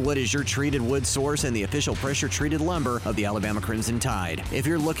 Everwood is your treated wood source and the official pressure treated lumber of the Alabama Crimson Tide. If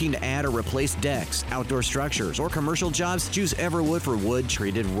you're looking to add or replace decks, outdoor structures, or commercial jobs, choose Everwood for wood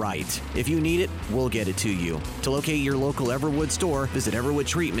treated right. If you need it, we'll get it to you. To locate your local Everwood store, visit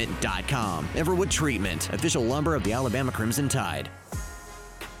everwoodtreatment.com. Everwood Treatment, official lumber of the Alabama Crimson Tide.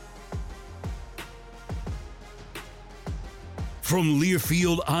 From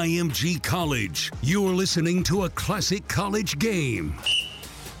Learfield IMG College, you're listening to a classic college game.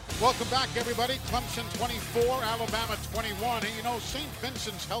 Welcome back, everybody. Clemson 24, Alabama 21. And you know, St.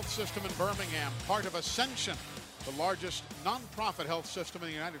 Vincent's Health System in Birmingham, part of Ascension, the largest nonprofit health system in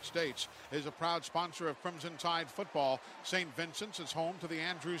the United States, is a proud sponsor of Crimson Tide football. St. Vincent's is home to the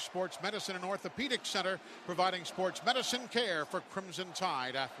Andrews Sports Medicine and Orthopedic Center, providing sports medicine care for Crimson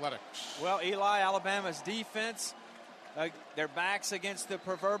Tide athletics. Well, Eli, Alabama's defense Their backs against the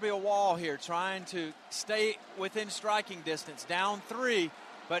proverbial wall here, trying to stay within striking distance. Down 3,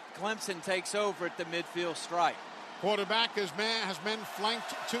 but Clemson takes over at the midfield stripe. Quarterback has men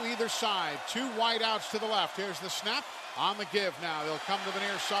flanked to either side. 2 wideouts to the left. Here's the snap. On the give now. They'll come to the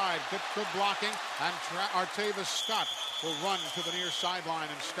near side. Good blocking. And Artavis Scott will run to the near sideline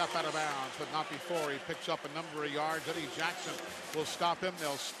and step out of bounds, but not before he picks up a number of yards. Eddie Jackson will stop him.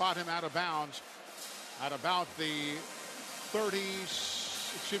 They'll spot him out of bounds at about the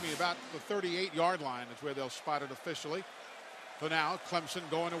 38-yard line is where they'll spot it officially. So now Clemson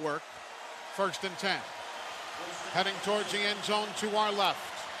going to work. 1st and 10. Heading towards the end zone to our left.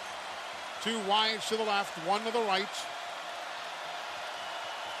 2 wides to the left, 1 to the right.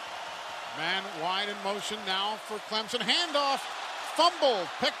 Man wide in motion now for Clemson. Handoff, fumble,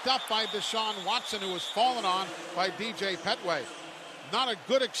 picked up by Deshaun Watson, who was fallen on by DJ Petway. Not a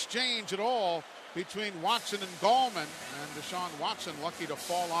good exchange at all between Watson and Gallman, and Deshaun Watson lucky to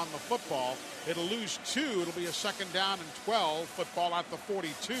fall on the football. It'll lose 2. It'll be a 2nd down and 12. Football at the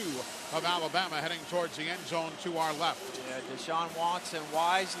 42 of Alabama, heading towards the end zone to our left. Yeah, Deshaun Watson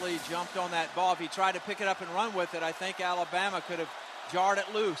wisely jumped on that ball. If he tried to pick it up and run with it, I think Alabama could have jarred it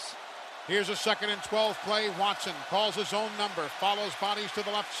loose. Here's a 2nd and 12 play. Watson calls his own number, follows bodies to the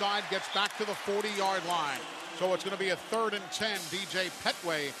left side, gets back to the 40-yard line. So it's going to be a 3rd and 10. DJ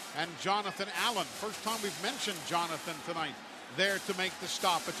Petway and Jonathan Allen. First time we've mentioned Jonathan tonight there to make the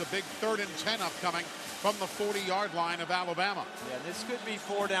stop. It's a big 3rd and 10 upcoming from the 40-yard line of Alabama. Yeah, this could be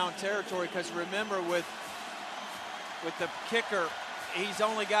 4-down territory because remember with the kicker, he's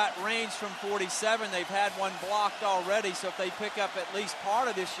only got range from 47. They've had one blocked already, so if they pick up at least part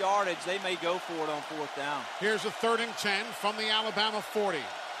of this yardage, they may go for it on 4th down. Here's a 3rd and 10 from the Alabama 40.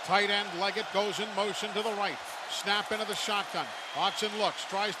 Tight end Leggett goes in motion to the right. Snap into the shotgun. Watson looks,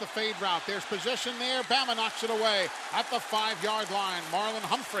 tries the fade route. There's position there. Bama knocks it away at the 5-yard line. Marlon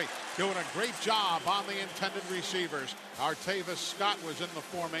Humphrey doing a great job on the intended receivers. Artavis Scott was in the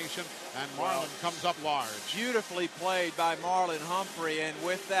formation, and Marlon comes up large. Beautifully played by Marlon Humphrey, and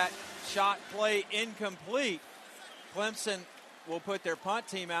with that shot play incomplete, Clemson will put their punt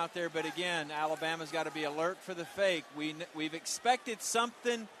team out there, but again, Alabama's got to be alert for the fake. We've expected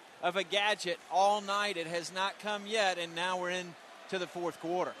something of a gadget all night. It has not come yet, and now we're into the 4th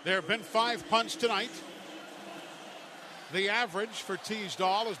quarter. There have been 5 punts tonight. The average for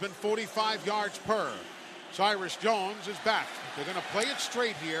Teasdale has been 45 yards per. Cyrus Jones is back. They're going to play it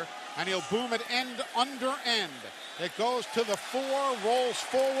straight here, and he'll boom it end under end. It goes to the 4, rolls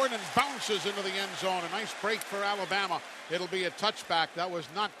forward, and bounces into the end zone. A nice break for Alabama. It'll be a touchback. That was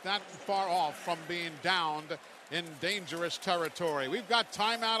not that far off from being downed in dangerous territory. We've got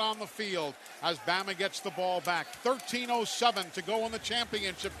timeout on the field as Bama gets the ball back. 13:07 to go in the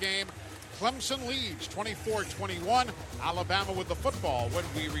championship game. Clemson leads 24-21. Alabama with the football when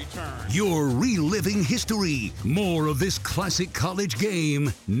we return. You're reliving history. More of this classic college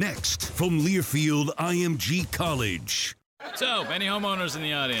game next from Learfield IMG College. So, any homeowners in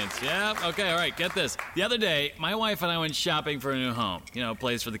the audience? Yeah? Okay, all right, get this. The other day, my wife and I went shopping for a new home. You know, a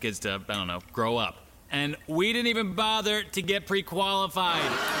place for the kids to, I don't know, grow up. And we didn't even bother to get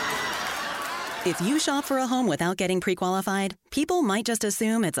pre-qualified. If you shop for a home without getting pre-qualified, people might just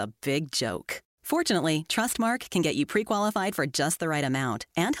assume it's a big joke. Fortunately, Trustmark can get you pre-qualified for just the right amount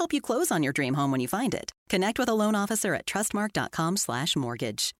and help you close on your dream home when you find it. Connect with a loan officer at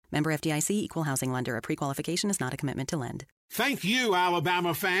trustmark.com/mortgage. Member FDIC, Equal Housing Lender. A pre-qualification is not a commitment to lend. Thank you,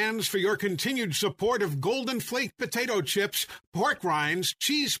 Alabama fans, for your continued support of Golden Flake potato chips, pork rinds,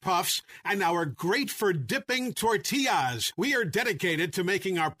 cheese puffs, and our great-for-dipping tortillas. We are dedicated to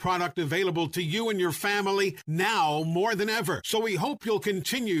making our product available to you and your family now more than ever. So we hope you'll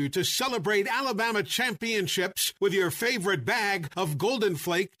continue to celebrate Alabama championships with your favorite bag of Golden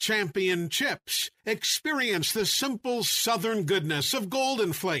Flake champion chips. Experience the simple Southern goodness of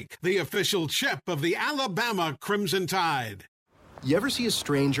Golden Flake, the official chip of the Alabama Crimson Tide. You ever see a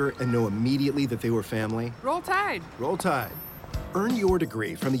stranger and know immediately that they were family? Roll Tide. Roll Tide. Earn your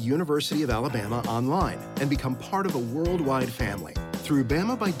degree from the University of Alabama online and become part of a worldwide family. Through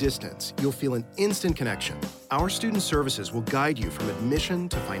Bama by Distance, you'll feel an instant connection. Our student services will guide you from admission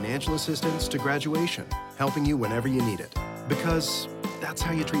to financial assistance to graduation, helping you whenever you need it. Because that's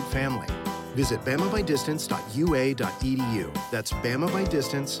how you treat family. Visit bamabydistance.ua.edu. That's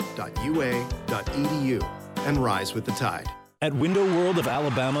bamabydistance.ua.edu. And rise with the tide. At Window World of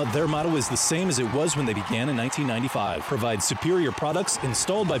Alabama, their motto is the same as it was when they began in 1995. Provide superior products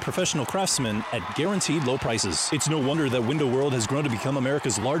installed by professional craftsmen at guaranteed low prices. It's no wonder that Window World has grown to become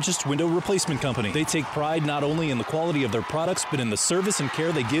America's largest window replacement company. They take pride not only in the quality of their products, but in the service and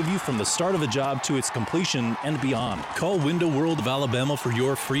care they give you from the start of a job to its completion and beyond. Call Window World of Alabama for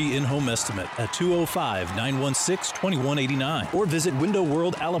your free in-home estimate at 205-916-2189 or visit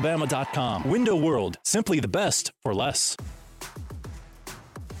windowworldalabama.com. Window World, simply the best for less.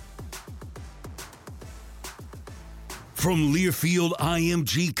 From Learfield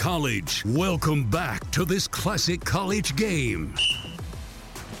IMG College, welcome back to this classic college game.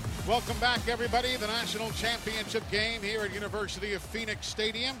 Welcome back, everybody. The national championship game here at University of Phoenix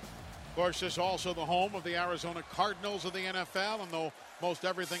Stadium. Of course, this is also the home of the Arizona Cardinals of the NFL, and though most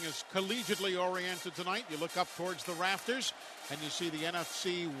everything is collegiately oriented tonight, you look up towards the rafters and you see the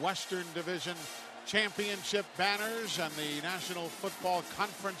NFC Western Division Championship banners and the National Football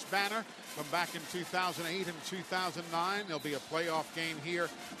Conference banner from back in 2008 and 2009. There'll be a playoff game here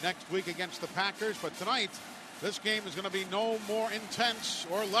next week against the Packers, but tonight this game is going to be no more intense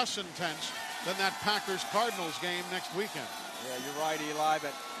or less intense than that Packers-Cardinals game next weekend. Yeah, you're right, Eli,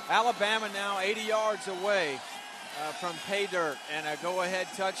 but Alabama now 80 yards away from pay dirt and a go-ahead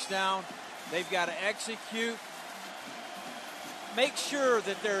touchdown. They've got to execute. Make sure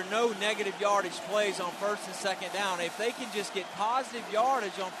that there are no negative yardage plays on first and second down. If they can just get positive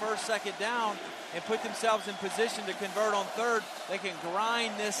yardage on first, second down and put themselves in position to convert on third, they can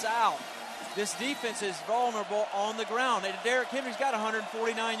grind this out. This defense is vulnerable on the ground. And Derrick Henry's got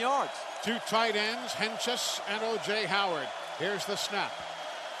 149 yards. Two tight ends, Henches and O.J. Howard. Here's the snap.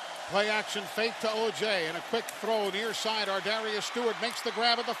 Play action fake to O.J. and a quick throw near side. Ardarius Stewart makes the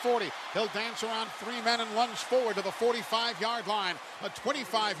grab at the 40. He'll dance around three men and lunge forward to the 45-yard line. A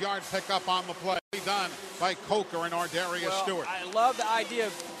 25-yard pickup on the play done by Coker and Ardarius Stewart. I love the idea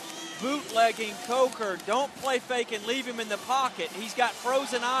of bootlegging Coker. Don't play fake and leave him in the pocket. He's got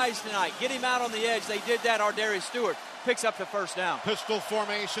frozen eyes tonight. Get him out on the edge. They did that. Ardarius Stewart picks up the first down. Pistol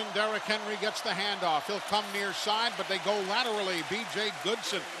formation. Derrick Henry gets the handoff. He'll come near side, but they go laterally. B.J.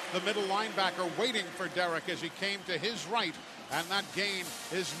 Goodson, the middle linebacker, waiting for Derrick as he came to his right, and that gain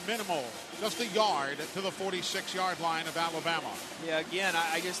is minimal. Just a yard to the 46-yard line of Alabama. Yeah, again,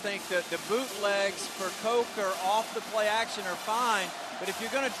 I just think that the bootlegs for Coker off the play action are fine, but if you're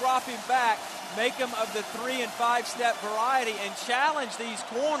going to drop him back, make him of the 3- and 5-step variety and challenge these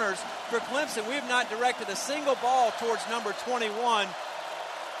corners. For Clemson, we have not directed a single ball towards number 21,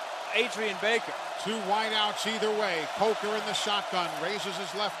 Adrian Baker. Two wideouts either way. Coker in the shotgun, raises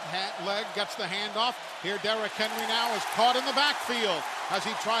his left leg, gets the handoff. Here Derrick Henry now is caught in the backfield as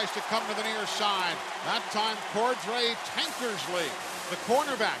he tries to come to the near side. That time Cordray Tankersley, the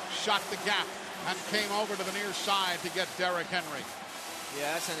cornerback, shot the gap and came over to the near side to get Derrick Henry.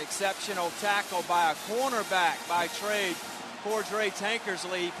 Yeah, that's an exceptional tackle by a cornerback by trade. Cordray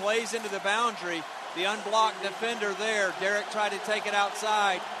Tankersley plays into the boundary. The unblocked defender there. Derrick tried to take it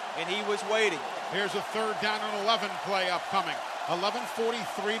outside, and he was waiting. Here's a third down and 11 play upcoming.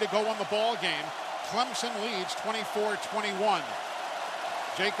 11:43 to go on the ball game. Clemson leads 24-21.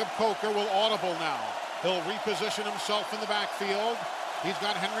 Jacob Coker will audible now. He'll reposition himself in the backfield. He's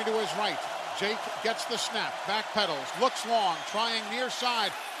got Henry to his right. Jake gets the snap, backpedals, looks long, trying near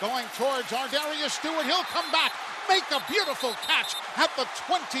side, going towards Ardarius Stewart. He'll come back, make a beautiful catch at the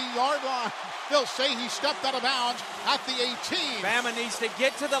 20-yard line. They'll say he stepped out of bounds at the 18. Bama needs to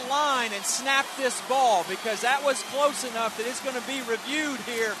get to the line and snap this ball because that was close enough that it's going to be reviewed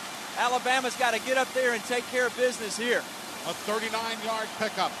here. Alabama's got to get up there and take care of business here. A 39-yard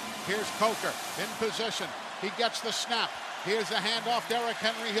pickup. Here's Coker in position. He gets the snap. Here's a handoff. Derrick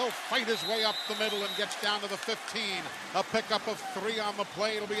Henry, he'll fight his way up the middle and gets down to the 15. A pickup of 3 on the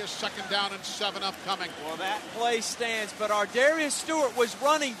play. It'll be a second down and 7 upcoming. Well, that play stands, but Ardarius Stewart was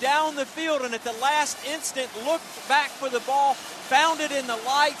running down the field and at the last instant looked back for the ball, found it in the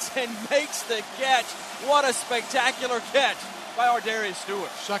lights, and makes the catch. What a spectacular catch by Ardarius Stewart.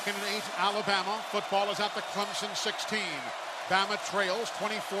 2nd and 8, Alabama. Football is at the Clemson 16. Bama trails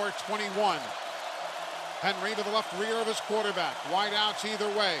 24-21. Henry to the left rear of his quarterback. Wide outs either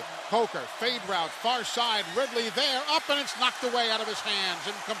way. Coker, fade route, far side. Ridley there, up, and it's knocked away out of his hands.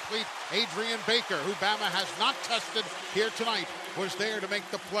 Incomplete. Adrian Baker, who Bama has not tested here tonight, was there to make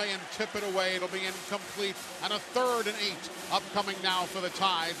the play and tip it away. It'll be incomplete. And a 3rd and 8 upcoming now for the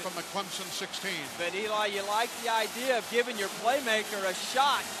Tide from the Clemson 16. But Eli, you like the idea of giving your playmaker a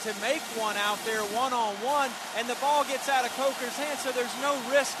shot to make one out there one-on-one, and the ball gets out of Coker's hands, so there's no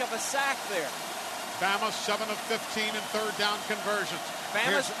risk of a sack there. Bama 7 of 15 in third down conversions.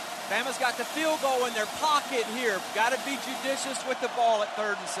 Bama's got the field goal in their pocket here. Got to be judicious with the ball at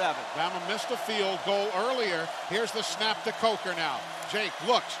 3rd and 7. Bama missed a field goal earlier. Here's the snap to Coker now. Jake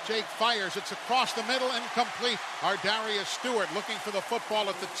looks. Jake fires. It's across the middle, incomplete. Darius Stewart looking for the football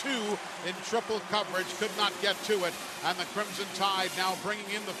at the 2 in triple coverage. Could not get to it. And the Crimson Tide now bringing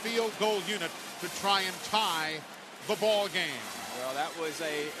in the field goal unit to try and tie the ball game. Well, that was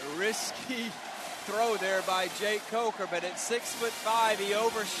a risky throw there by Jake Coker, but at 6'5", he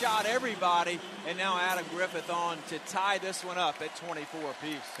overshot everybody, and now Adam Griffith on to tie this one up at 24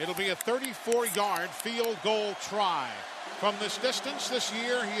 apiece. It'll be a 34-yard field goal try. From this distance this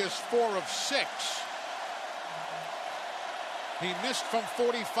year, he is 4 of 6. He missed from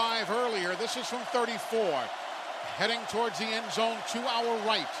 45 earlier. This is from 34. Heading towards the end zone to our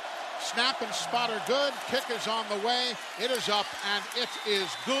right. Snap and spot are good. Kick is on the way. It is up, and it is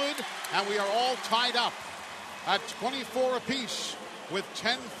good. And we are all tied up at 24 apiece with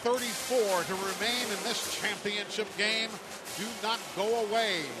 10:34 to remain in this championship game. Do not go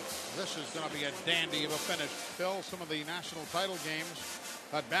away. This is going to be a dandy of a finish. Phil, some of the national title games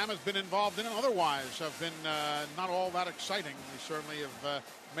that Bama's been involved in and otherwise have been not all that exciting. We certainly have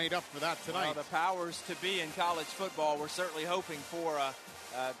made up for that tonight. Well, the powers to be in college football were certainly hoping for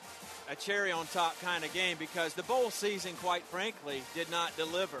a cherry on top kind of game, because the bowl season, quite frankly, did not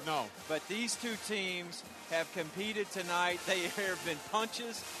deliver. No. But these two teams have competed tonight. There have been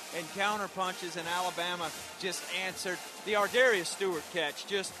punches and counter punches, and Alabama just answered. The Ardarius Stewart catch,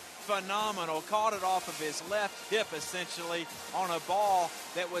 just phenomenal. Caught it off of his left hip, essentially, on a ball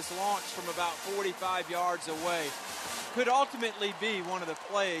that was launched from about 45 yards away. Could ultimately be one of the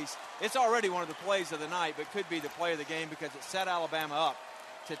plays. It's already one of the plays of the night, but could be the play of the game, because it set Alabama up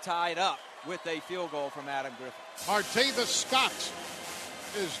to tie it up with a field goal from Adam Griffith. Artavis Scott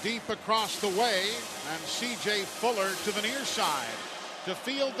is deep across the way, and C.J. Fuller to the near side to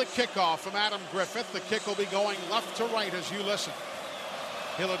field the kickoff from Adam Griffith. The kick will be going left to right as you listen.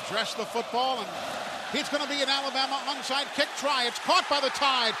 He'll address the football, and he's going to be an Alabama onside kick try. It's caught by the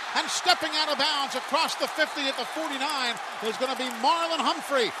Tide, and stepping out of bounds across the 50 at the 49 is going to be Marlon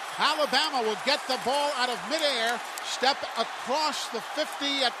Humphrey. Alabama will get the ball out of midair, step across the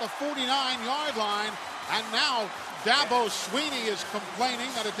 50 at the 49-yard line, and now Dabo Sweeney is complaining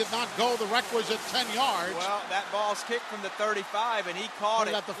that it did not go the requisite 10 yards. Well, that ball's kicked from the 35, and he caught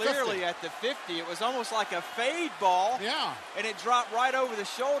it clearly 50. at the 50. It was almost like a fade ball. Yeah. And it dropped right over the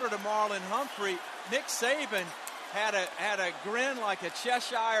shoulder to Marlon Humphrey. Nick Saban had a grin like a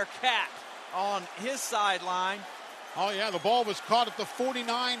Cheshire cat on his sideline. Oh, yeah, the ball was caught at the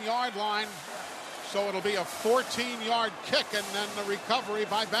 49-yard line. So it'll be a 14-yard kick, and then the recovery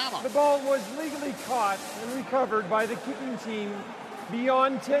by Bama. The ball was legally caught and recovered by the kicking team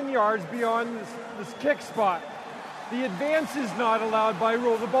beyond 10 yards beyond this kick spot. The advance is not allowed by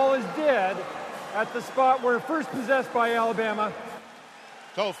rule. The ball is dead at the spot where first possessed by Alabama.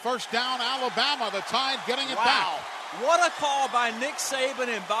 So first down, Alabama. The Tide getting it back. What a call by Nick Saban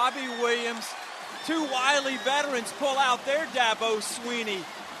and Bobby Williams. Two wily veterans pull out their Dabo Sweeney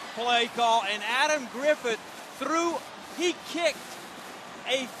play call, and Adam Griffith he kicked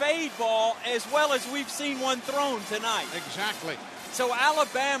a fade ball as well as we've seen one thrown tonight. Exactly. So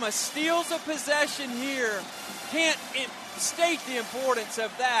Alabama steals a possession here. Can't state the importance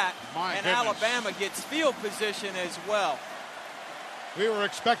of that. And Alabama gets field position as well. We were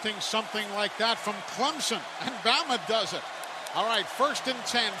expecting something like that from Clemson, and Bama does it. All right, 1st and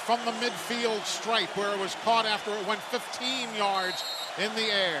 10 from the midfield stripe where it was caught after it went 15 yards in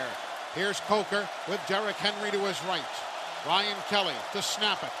the air. Here's Coker with Derrick Henry to his right. Ryan Kelly to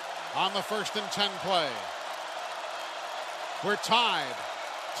snap it on the 1st and 10 play. We're tied.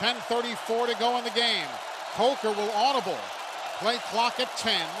 10:34 to go in the game. Coker will audible. Play clock at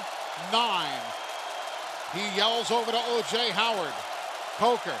 10, 9. He yells over to O.J. Howard.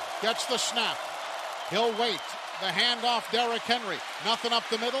 Coker gets the snap. He'll wait. The handoff, Derrick Henry. Nothing up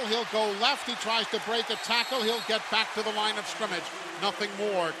the middle. He'll go left. He tries to break a tackle. He'll get back to the line of scrimmage. Nothing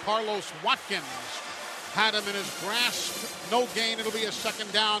more. Carlos Watkins had him in his grasp. No gain. It'll be a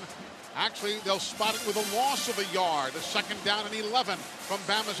 2nd down. Actually, they'll spot it with a loss of a yard. A 2nd down and 11 from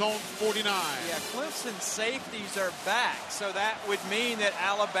Bama's own 49. Yeah, Clemson safeties are back, so that would mean that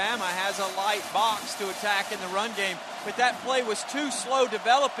Alabama has a light box to attack in the run game. But that play was too slow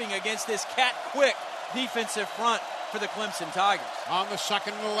developing against this cat-quick defensive front for the Clemson Tigers. On the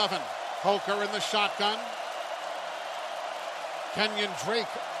 2nd and 11, Coker in the shotgun. Kenyon Drake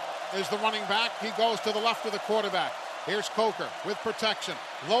is the running back. He goes to the left of the quarterback. Here's Coker with protection.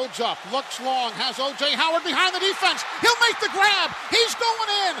 Loads up, looks long, has O.J. Howard behind the defense. He'll make the grab. He's going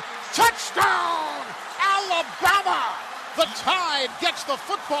in. Touchdown, Alabama. The Tide gets the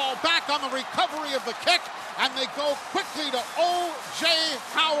football back on the recovery of the kick, and they go quickly to O.J.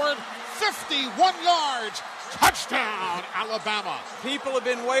 Howard, 51 yards. Touchdown, Alabama. People have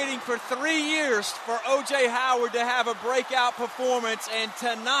been waiting for 3 years for O.J. Howard to have a breakout performance, and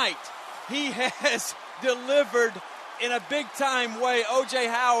tonight he has delivered in a big-time way. O.J.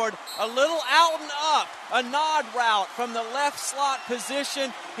 Howard, a little out and up, a nod route from the left slot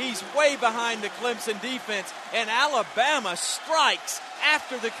position. He's way behind the Clemson defense, and Alabama strikes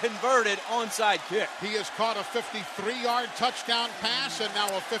after the converted onside kick. He has caught a 53-yard touchdown pass and now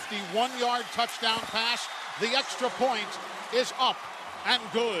a 51-yard touchdown pass. The extra point is up and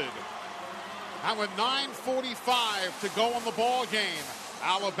good. And with 9:45 to go in the ball game,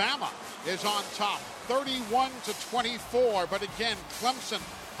 Alabama is on top, 31-24. But again, Clemson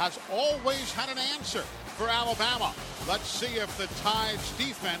has always had an answer for Alabama. Let's see if the Tide's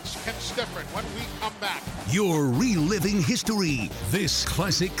defense can stiff it when we come back. You're reliving history. This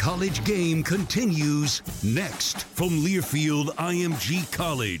classic college game continues next from Learfield IMG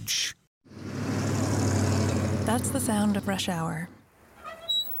College. That's the sound of rush hour.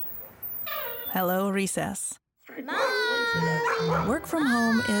 Hello, recess. Work from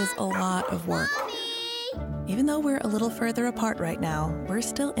home is a lot of work. Even though we're a little further apart right now, we're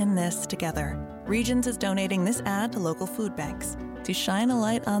still in this together. Regions is donating this ad to local food banks to shine a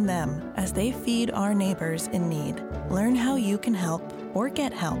light on them as they feed our neighbors in need. Learn how you can help or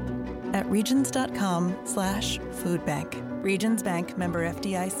get help at regions.com/foodbank. Regions Bank, member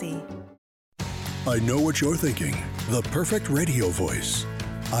FDIC. I know what you're thinking. The perfect radio voice.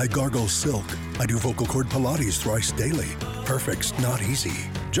 I gargle silk. I do vocal cord Pilates thrice daily. Perfect's not easy.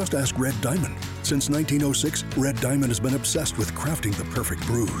 Just ask Red Diamond. Since 1906, Red Diamond has been obsessed with crafting the perfect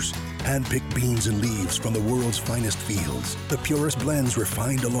brews. Hand-picked beans and leaves from the world's finest fields. The purest blends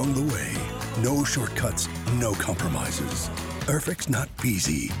refined along the way. No shortcuts, no compromises. Perfect's not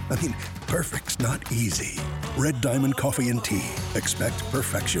easy. Perfect's not easy. Red Diamond Coffee and Tea. Expect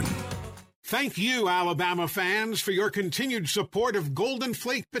perfection. Thank you, Alabama fans, for your continued support of Golden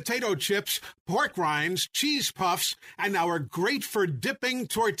Flake potato chips, pork rinds, cheese puffs, and our great-for-dipping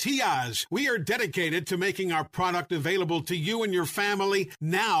tortillas. We are dedicated to making our product available to you and your family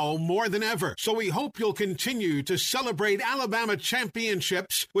now more than ever. So we hope you'll continue to celebrate Alabama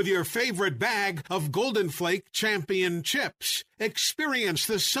championships with your favorite bag of Golden Flake champion chips. Experience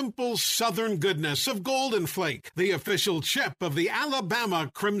the simple Southern goodness of Golden Flake, the official chip of the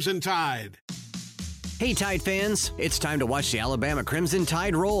Alabama Crimson Tide. Hey Tide fans, it's time to watch the Alabama Crimson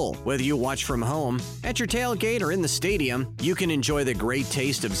Tide roll. Whether you watch from home, at your tailgate, or in the stadium, you can enjoy the great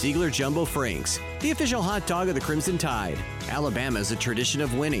taste of Ziegler Jumbo Franks, the official hot dog of the Crimson Tide. Alabama has a tradition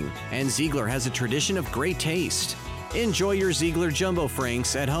of winning, and Ziegler has a tradition of great taste. Enjoy your Ziegler Jumbo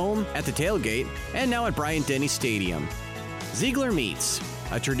Franks at home, at the tailgate, and now at Bryant-Denny Stadium. Ziegler Meats,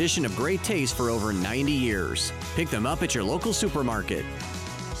 a tradition of great taste for over 90 years. Pick them up at your local supermarket.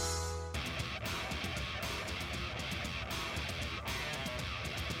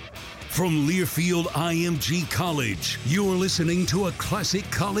 From Learfield IMG College, you're listening to a classic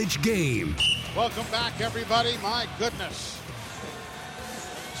college game. Welcome back, everybody. My goodness.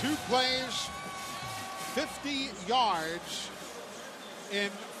 2 plays, 50 yards in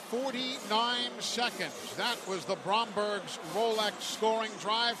 49 seconds. That was the Bromberg's Rolex scoring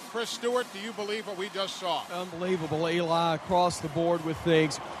drive. Chris Stewart, do you believe what we just saw? Unbelievable, Eli, across the board with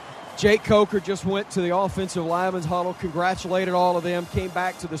things. Jake Coker just went to the offensive lineman's huddle, congratulated all of them, came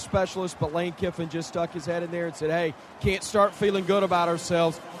back to the specialist, but Lane Kiffin just stuck his head in there and said, hey, can't start feeling good about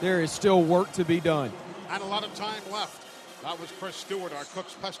ourselves. There is still work to be done. And a lot of time left. That was Chris Stewart, our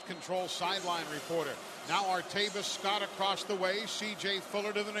Cook's Pest Control sideline reporter. Now Artavis Scott across the way. C.J.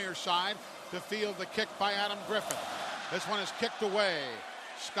 Fuller to the near side to field the kick by Adam Griffin. This one is kicked away.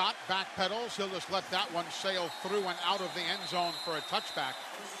 Scott backpedals. He'll just let that one sail through and out of the end zone for a touchback.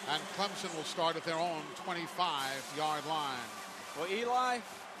 And Clemson will start at their own 25-yard line. Well, Eli,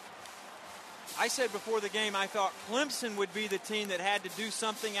 I said before the game I thought Clemson would be the team that had to do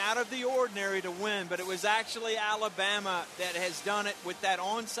something out of the ordinary to win, but it was actually Alabama that has done it with that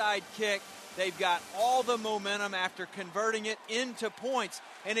onside kick. They've got all the momentum after converting it into points,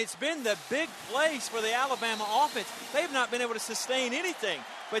 and it's been the big plays for the Alabama offense. They've not been able to sustain anything,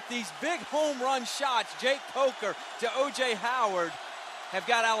 but these big home run shots, Jake Coker to O.J. Howard, have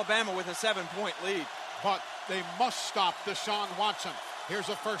got Alabama with a 7-point lead. But they must stop Deshaun Watson. Here's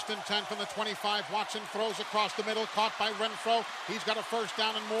a 1st and 10 from the 25. Watson throws across the middle, caught by Renfro. He's got a first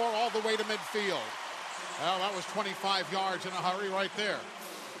down and more all the way to midfield. Well, that was 25 yards in a hurry right there.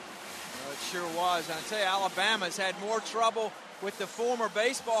 Well, it sure was. And I tell you, Alabama's had more trouble with the former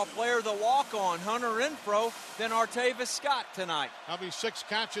baseball player, the walk-on, Hunter Renfro, than Artavis Scott tonight. That'll be 6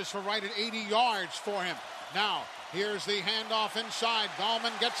 catches for right at 80 yards for him. Now, here's the handoff inside.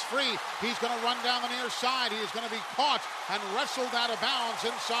 Gallman gets free. He's going to run down the near side. He is going to be caught and wrestled out of bounds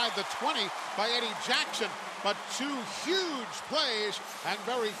inside the 20 by Eddie Jackson. But 2 huge plays, and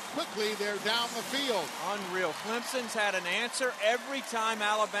very quickly they're down the field. Unreal. Clemson's had an answer every time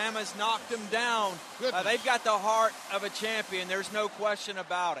Alabama's knocked them down. They've got the heart of a champion. There's no question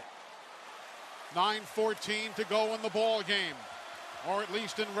about it. 9:14 to go in the ball game, or at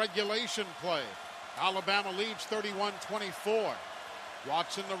least in regulation play. Alabama leads 31-24.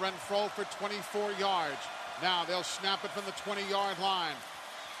 Watson to Renfro for 24 yards. Now they'll snap it from the 20-yard line.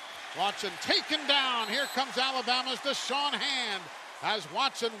 Watson taken down. Here comes Alabama's Deshaun Hand as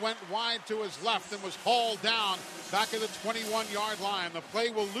Watson went wide to his left and was hauled down back at the 21-yard line. The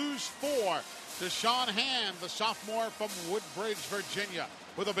play will lose 4. Deshaun Hand, the sophomore from Woodbridge, Virginia,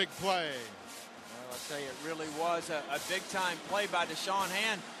 with a big play. Well, I'll tell you, it really was a big-time play by Deshaun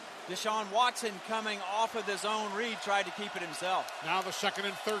Hand. Deshaun Watson, coming off of the zone read, tried to keep it himself. Now the 2nd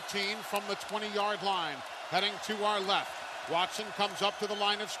and 13 from the 20-yard line, heading to our left. Watson comes up to the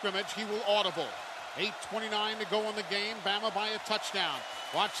line of scrimmage. He will audible. 8:29 to go in the game. Bama by a touchdown.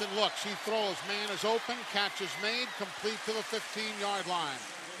 Watson looks. He throws. Man is open. Catch is made. Complete to the 15-yard line.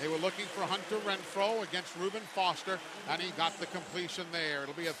 They were looking for Hunter Renfro against Reuben Foster, and he got the completion there.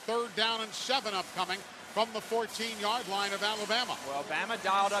 It'll be a 3rd down and 7 upcoming from the 14-yard line of Alabama. Well, Bama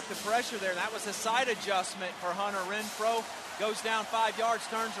dialed up the pressure there. That was a side adjustment for Hunter Renfro. Goes down 5 yards,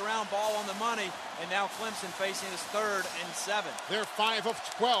 turns around, ball on the money, and now Clemson facing his 3rd and 7. They're 5 of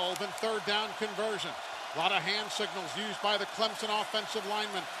 12 in 3rd down conversion. A lot of hand signals used by the Clemson offensive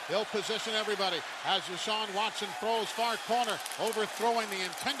linemen. They'll position everybody as Deshaun Watson throws far corner, overthrowing the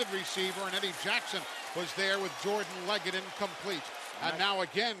intended receiver, and Eddie Jackson was there with Jordan Leggett incomplete. And now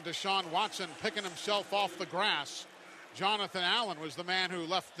again, Deshaun Watson picking himself off the grass. Jonathan Allen was the man who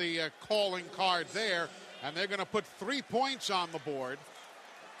left the calling card there, and they're going to put 3 points on the board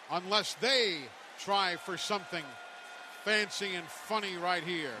unless they try for something fancy and funny right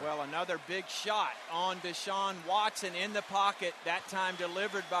here. Well, another big shot on Deshaun Watson in the pocket, that time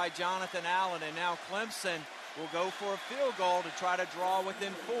delivered by Jonathan Allen, and now Clemson will go for a field goal to try to draw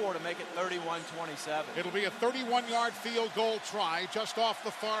within 4 to make it 31-27. It'll be a 31-yard field goal try just off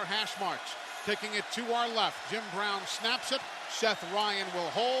the far hash marks. Kicking it to our left. Jim Brown snaps it. Seth Ryan will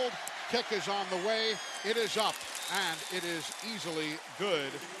hold. Kick is on the way. It is up, and it is easily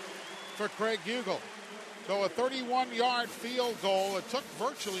good for Craig Hugel. So a 31-yard field goal. It took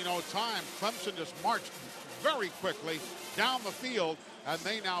virtually no time. Clemson just marched very quickly down the field, and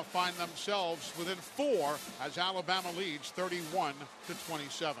they now find themselves within 4 as Alabama leads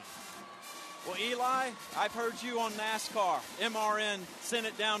 31-27. Well, Eli, I've heard you on NASCAR. MRN sent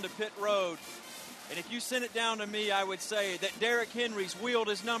it down to pit road. And if you sent it down to me, I would say that Derrick Henry's wheeled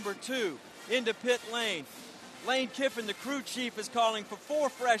his number 2 into pit lane. Lane Kiffin, the crew chief, is calling for 4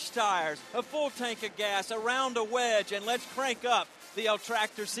 fresh tires, a full tank of gas, around a wedge, and let's crank up the El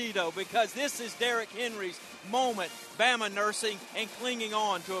Tractorcito, because this is Derrick Henry's moment. Bama nursing and clinging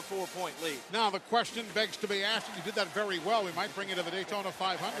on to a 4-point lead. Now the question begs to be asked, and you did that very well. We might bring you to the Daytona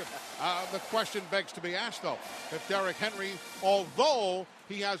 500. The question begs to be asked, though, if Derrick Henry, although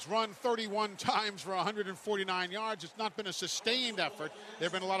he has run 31 times for 149 yards, it's not been a sustained effort. There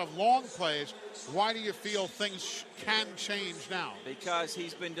have been a lot of long plays. Why do you feel things can change now? Because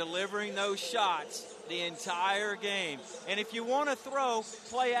he's been delivering those shots the entire game. And if you want to throw,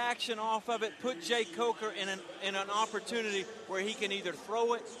 play action off of it, put Jay Coker in an opportunity where he can either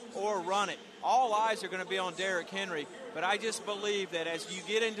throw it or run it. All eyes are going to be on Derrick Henry, but I just believe that as you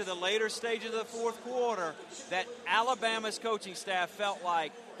get into the later stages of the fourth quarter, that Alabama's coaching staff felt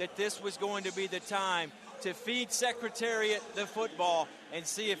like that this was going to be the time to feed Secretariat the football and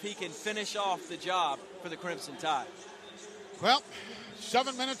see if he can finish off the job for the Crimson Tide. Well,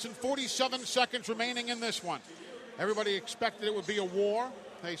 7 minutes and 47 seconds remaining in this one. Everybody expected it would be a war.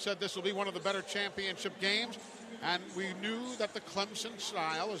 They said this will be one of the better championship games. And we knew that the Clemson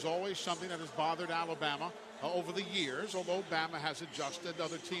style is always something that has bothered Alabama over the years. Although Bama has adjusted,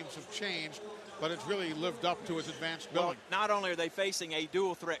 other teams have changed. But it's really lived up to its advanced billing. Well, not only are they facing a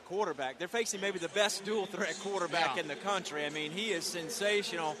dual-threat quarterback, they're facing maybe the best dual-threat quarterback in the country. I mean, he is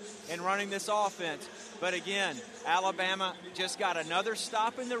sensational in running this offense. But again, Alabama just got another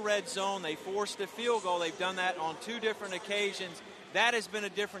stop in the red zone. They forced a field goal. They've done that on 2 different occasions. That has been a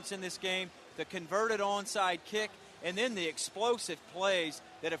difference in this game. The converted onside kick, and then the explosive plays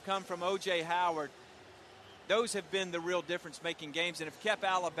that have come from O.J. Howard. Those have been the real difference-making games and have kept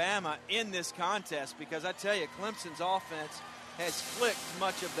Alabama in this contest, because I tell you, Clemson's offense has clicked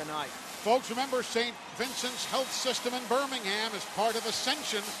much of the night. Folks, remember St. Vincent's Health System in Birmingham is part of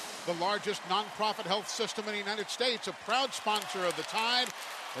Ascension, the largest nonprofit health system in the United States, a proud sponsor of the Tide.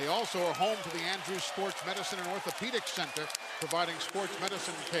 They also are home to the Andrews Sports Medicine and Orthopedic Center, providing sports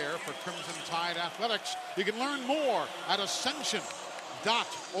medicine care for Crimson Tide athletics. You can learn more at ascension.org.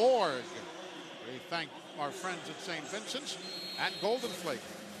 We thank our friends at St. Vincent's and Golden Flake,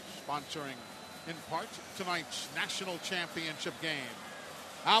 sponsoring in part tonight's national championship game.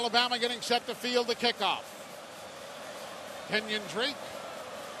 Alabama getting set to field the kickoff. Kenyon Drake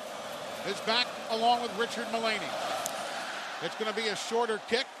is back along with Richard Mullaney. It's going to be a shorter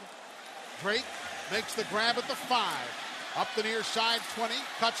kick. Drake makes the grab at the 5. Up the near side, 20,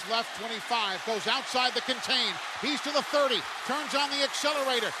 cuts left, 25, goes outside the contain. He's to the 30, turns on the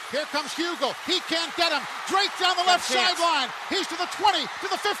accelerator. Here comes Hugel. He can't get him. Drake down the left sideline. He's to the 20, to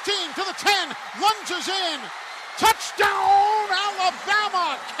the 15, to the 10, lunges in. Touchdown,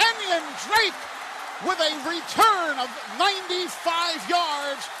 Alabama! Kenyon Drake with a return of 95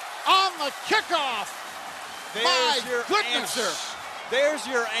 yards on the kickoff. There's your goodness. answer. There's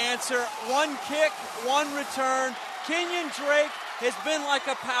your answer. One kick, one return. Kenyon Drake has been like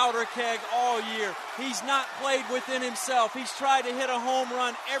a powder keg all year. He's not played within himself. He's tried to hit a home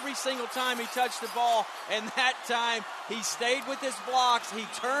run every single time he touched the ball, and that time he stayed with his blocks. He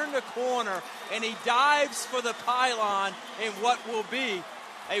turned a corner, and he dives for the pylon in what will be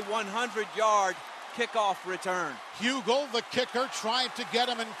a 100-yard kickoff return. Hugel, the kicker, tried to get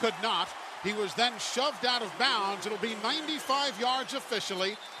him and could not. He was then shoved out of bounds. It'll be 95 yards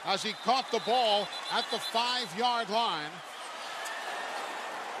officially as he caught the ball at the 5-yard line.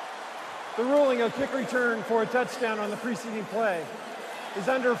 The ruling of kick return for a touchdown on the preceding play is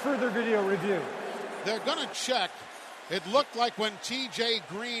under further video review. They're going to check. It looked like when T.J.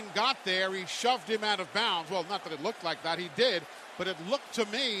 Green got there, he shoved him out of bounds. Well, not that it looked like that. He did. But it looked to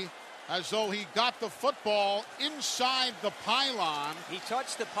me as though he got the football inside the pylon. He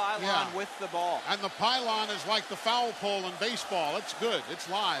touched the pylon with the ball. And the pylon is like the foul pole in baseball. It's good. It's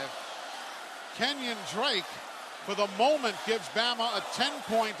live. Kenyon Drake, for the moment, gives Bama a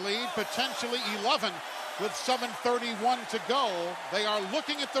 10-point lead, potentially 11, with 7:31 to go. They are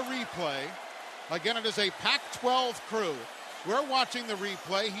looking at the replay. Again, it is a Pac-12 crew. We're watching the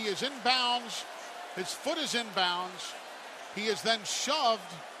replay. He is in bounds. His foot is in bounds. He is then shoved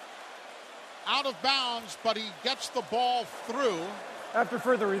out of bounds, but he gets the ball through. After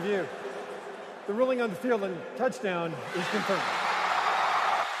further review, the ruling on the field and touchdown is confirmed.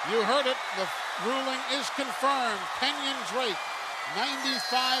 You heard it. The ruling is confirmed. Kenyon Drake,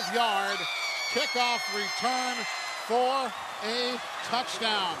 95-yard kickoff return for a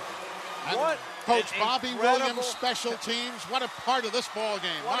touchdown. And what Coach Bobby Williams, special teams. What a part of this ball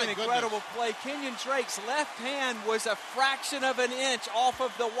game. What an incredible play. Kenyon Drake's left hand was a fraction of an inch off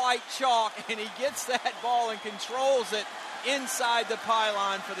of the white chalk, and he gets that ball and controls it inside the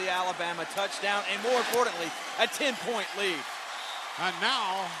pylon for the Alabama touchdown, and more importantly, a 10-point lead. And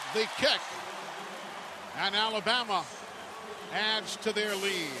now the kick. And Alabama adds to their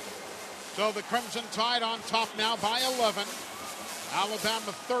lead. So the Crimson Tide on top now by 11.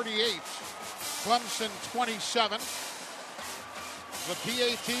 Alabama 38, Clemson 27. The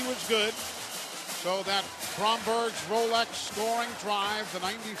PAT was good. So that Bromberg's Rolex scoring drive, the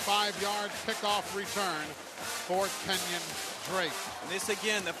 95-yard kickoff return for Kenyon Drake. And this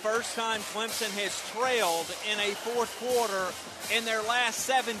again, the first time Clemson has trailed in a fourth quarter in their last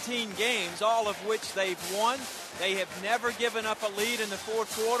 17 games, all of which they've won. They have never given up a lead in the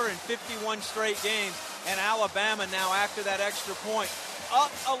fourth quarter in 51 straight games. And Alabama now, after that extra point,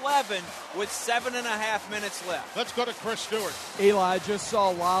 up 11 with 7.5 minutes left. Let's go to Chris Stewart. Eli, I just saw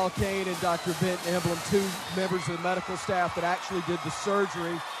Lyle Kane and Dr. Benton Emblem, two members of the medical staff that actually did the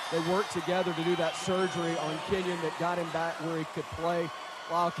surgery. They worked together to do that surgery on Kenyon that got him back where he could play.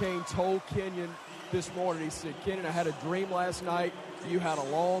 Lyle Kane told Kenyon this morning, he said, Kenyon, I had a dream last night. You had a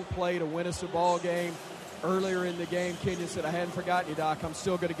long play to win us a ball game. Earlier in the game, Kenyon said, I hadn't forgotten you, Doc. I'm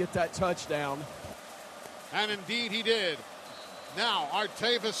still going to get that touchdown. And indeed he did. Now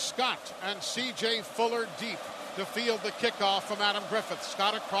Artavis Scott and C.J. Fuller deep to field the kickoff from Adam Griffith.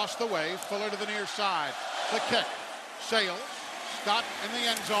 Scott across the way, Fuller to the near side. The kick, sails. Scott in the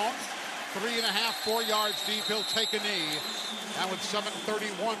end zone, 3.5, 4 yards deep. He'll take a knee. And with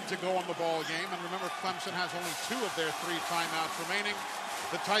 7:31 to go on the ball game, and remember Clemson has only 2 of their 3 timeouts remaining,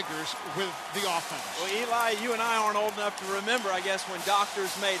 the Tigers with the offense. Well, Eli, you and I aren't old enough to remember, I guess, when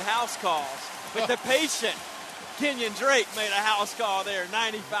doctors made house calls. But the patient, Kenyon Drake, made a house call there,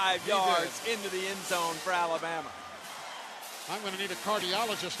 95 yards into the end zone for Alabama. I'm going to need a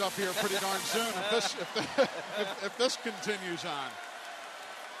cardiologist up here pretty darn soon if this continues on.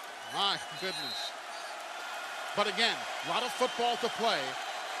 My goodness. But again, a lot of football to play.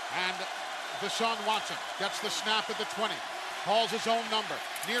 And Deshaun Watson gets the snap at the 20. Calls his own number.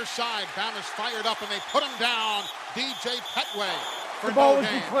 Near side, Bama's fired up, and they put him down. DJ Petway for the ball no was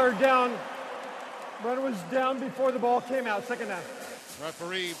gain. declared down. Runner was down before the ball came out. Second down.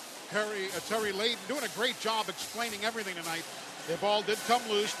 Referee Terry Layden doing a great job explaining everything tonight. The ball did come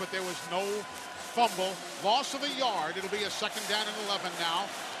loose, but there was no fumble. Loss of a yard. It'll be a second down and 11 now.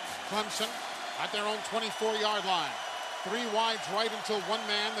 Clemson at their own 24-yard line. 3 wides right until one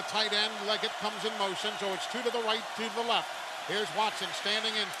man, the tight end, Leggett, comes in motion. So it's 2 to the right, 2 to the left. Here's Watson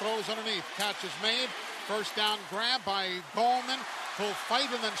standing in, throws underneath. Catch is made. First down grab by Gallman. Full fight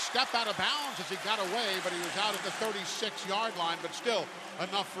and then step out of bounds as he got away, but he was out at the 36-yard line, but still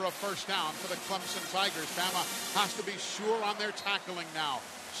enough for a first down for the Clemson Tigers. Bama has to be sure on their tackling now.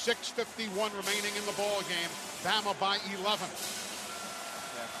 6:51 remaining in the ball game. Bama by 11.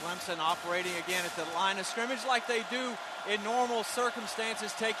 Yeah, Clemson operating again at the line of scrimmage like they do in normal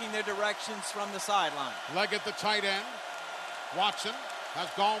circumstances, taking their directions from the sideline. Leggett, the tight end. Watson has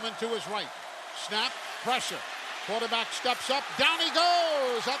Gallman to his right. Snap, pressure. Quarterback steps up, down he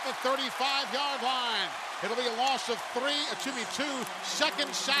goes at the 35-yard line. It'll be a loss of 2.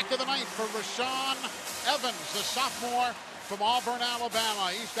 Second sack of the night for Rashaan Evans, the sophomore from Auburn, Alabama.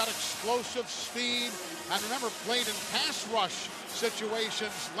 He's got explosive speed and remember played in pass rush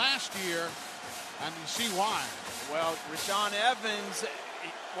situations last year, and you see why. Well, Rashaan Evans,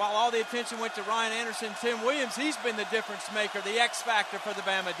 while all the attention went to Ryan Anderson, Tim Williams, he's been the difference maker, the X factor for the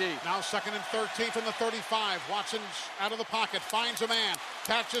Bama D. Now 2nd and 13 from the 35. Watson's out of the pocket, finds a man.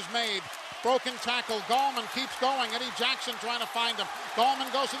 Catch is made. Broken tackle. Gallman keeps going. Eddie Jackson trying to find him.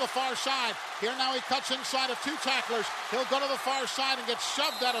 Gallman goes to the far side. Here now he cuts inside of 2 tacklers. He'll go to the far side and get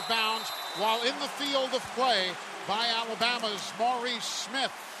shoved out of bounds while in the field of play by Alabama's Maurice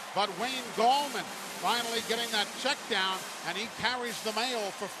Smith. But Wayne Gallman finally getting that check down, and he carries the mail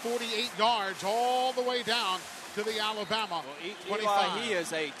for 48 yards all the way down to the Alabama 25. Eli, he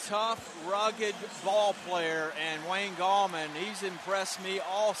is a tough, rugged ball player, and Wayne Gallman, he's impressed me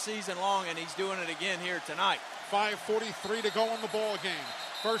all season long, and he's doing it again here tonight. 5:43 to go in the ball game.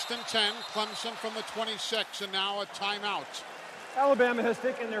 1st and 10, Clemson from the 26, and now a timeout. Alabama has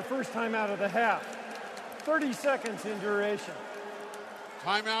taken their first timeout of the half. 30 seconds in duration.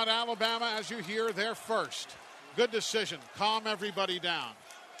 Timeout, Alabama, as you hear, they're first. Good decision. Calm everybody down.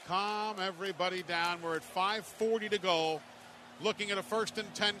 Calm everybody down. We're at 5:40 to go. Looking at a 1st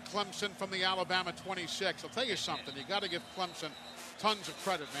and 10, Clemson from the Alabama 26. I'll tell you something. You got to give Clemson tons of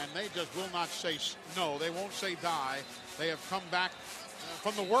credit, man. They just will not say no. They won't say die. They have come back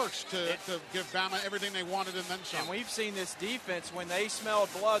from the worst to give Bama everything they wanted and then some. And we've seen this defense when they smell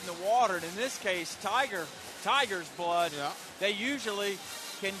blood in the water, and in this case, Tiger's blood, they usually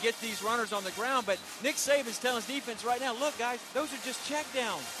can get these runners on the ground. But Nick Saban's telling his defense right now, look, guys, those are just check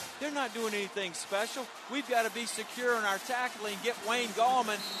downs. They're not doing anything special. We've got to be secure in our tackling, get Wayne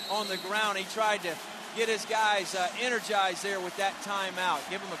Gallman on the ground. He tried to get his guys energized there with that timeout,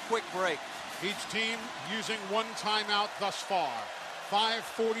 give them a quick break. Each team using 1 timeout thus far.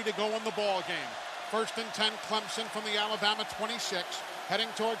 5:40 to go in the ball game. 1st and 10, Clemson from the Alabama 26, heading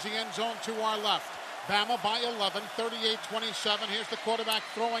towards the end zone to our left. Bama by 11, 38-27. Here's the quarterback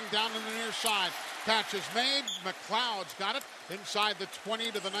throwing down in the near side. Catch is made. McLeod's got it inside the 20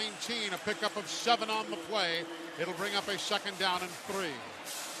 to the 19. A pickup of 7 on the play. It'll bring up a 2nd down and 3.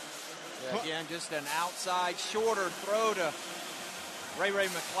 Yeah, again, just an outside, shorter throw to Ray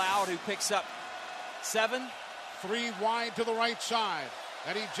McLeod, who picks up 7. 3 wide to the right side.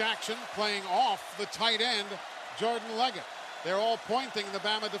 Eddie Jackson playing off the tight end, Jordan Leggett. They're all pointing, the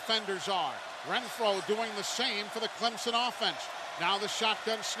Bama defenders are. Renfro doing the same for the Clemson offense. Now the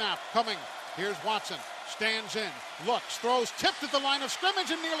shotgun snap coming. Here's Watson. Stands in, looks, throws, tipped at the line of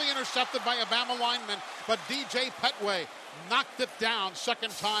scrimmage and nearly intercepted by a Bama lineman. But DJ Petway knocked it down.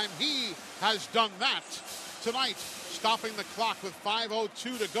 2nd time he has done that tonight, stopping the clock with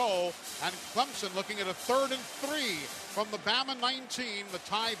 5:02 to go. And Clemson looking at a 3rd and 3 from the Bama 19. The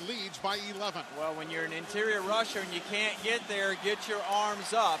Tide leads by 11. Well, when you're an interior rusher and you can't get there, get your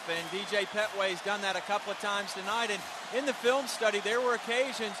arms up. And DJ Petway's done that a couple of times tonight. And in the film study, there were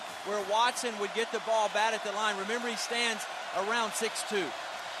occasions where Watson would get the ball bad at the line. Remember, he stands around 6'2".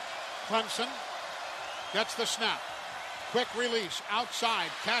 Clemson gets the snap. Quick release, outside,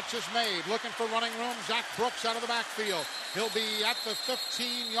 catch is made, looking for running room. Zach Brooks out of the backfield. He'll be at the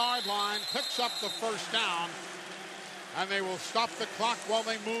 15-yard line, picks up the first down, and they will stop the clock while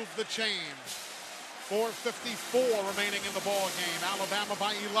they move the chains. 4:54 remaining in the ball game. Alabama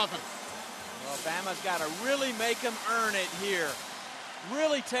by 11. Well, Bama's got to really make them earn it here.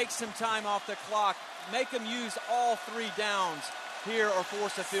 Really take some time off the clock. Make them use all 3 downs here or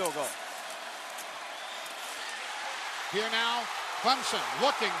force a field goal. Here now, Clemson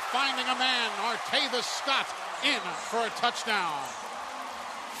looking, finding a man. Artavis Scott in for a touchdown.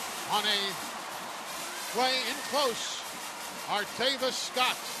 On a play in close, Artavis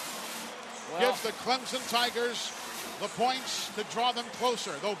Scott gives the Clemson Tigers the points to draw them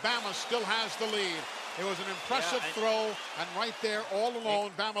closer, though Bama still has the lead. It was an impressive throw, and right there, all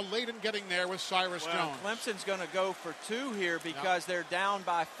alone, Bama late in getting there with Cyrus Jones. Clemson's going to go for 2 here because they're down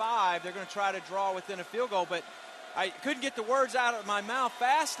by 5. They're going to try to draw within a field goal, but I couldn't get the words out of my mouth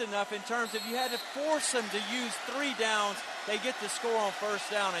fast enough in terms of you had to force them to use 3 downs. They get the score on first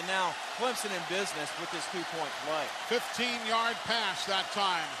down, and now Clemson in business with this 2-point play. 15-yard pass that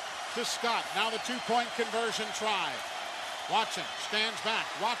time to Scott. Now the 2-point conversion try. Watson stands back.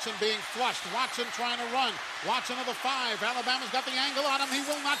 Watson being flushed. Watson trying to run. Watson of the 5. Alabama's got the angle on him. He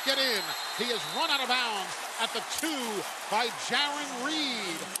will not get in. He is run out of bounds at the 2 by Jaron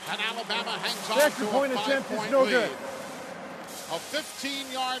Reed. And Alabama hangs on to a 5-point lead. Good. A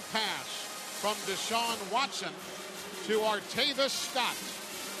 15-yard pass from Deshaun Watson to Artavis Scott.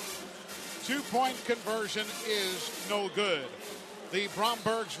 2-point conversion is no good. The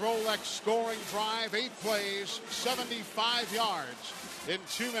Bromberg's Rolex scoring drive, 8 plays, 75 yards in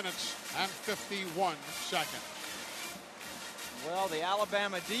 2 minutes and 51 seconds. Well, the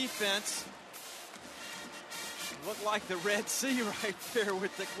Alabama defense looked like the Red Sea right there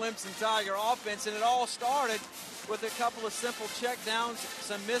with the Clemson Tiger offense, and it all started with a couple of simple checkdowns,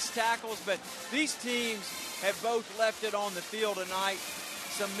 some missed tackles, but these teams have both left it on the field tonight.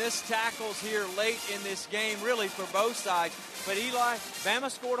 Some missed tackles here late in this game, really for both sides. But Eli, Bama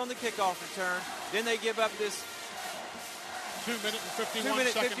scored on the kickoff return. Then they give up this 2-minute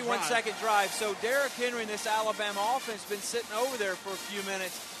and 51-second drive. So Derrick Henry and this Alabama offense been sitting over there for a few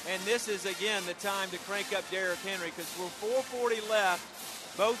minutes. And this is, again, the time to crank up Derrick Henry because we're 4:40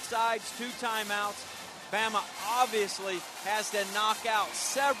 left. Both sides, 2 timeouts. Bama obviously has to knock out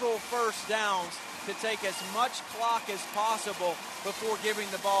several first downs to take as much clock as possible before giving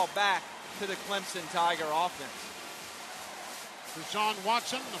the ball back to the Clemson Tiger offense. Deshaun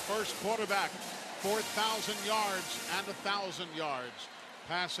Watson, the first quarterback, 4,000 yards and 1,000 yards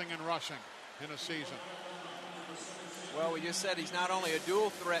passing and rushing in a season. Well, we just said he's not only a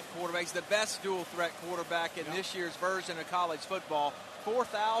dual threat quarterback, he's the best dual threat quarterback in this year's version of college football.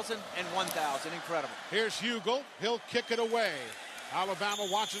 4,000 and 1,000, incredible. Here's Hugel, he'll kick it away. Alabama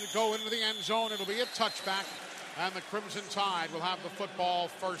watching it go into the end zone. It'll be a touchback, and the Crimson Tide will have the football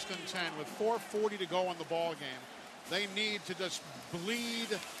 1st and 10 with 4:40 to go in the ball game. They need to just bleed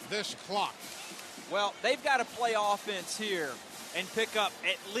this clock. Well, they've got to play offense here and pick up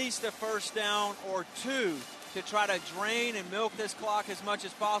at least a first down or 2 to try to drain and milk this clock as much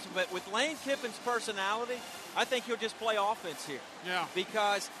as possible. But with Lane Kiffin's personality, I think he'll just play offense here. Yeah.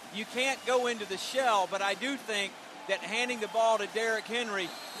 Because you can't go into the shell, but I do think that handing the ball to Derrick Henry,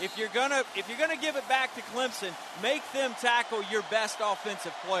 if you're gonna give it back to Clemson, make them tackle your best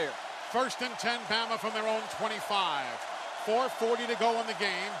offensive player. 1st and 10, Bama from their own 25. 4:40 to go in the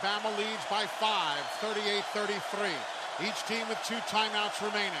game. Bama leads by 5, 38-33. Each team with 2 timeouts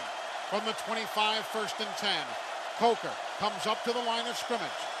remaining. From the 25, 1st and 10. Coker comes up to the line of scrimmage.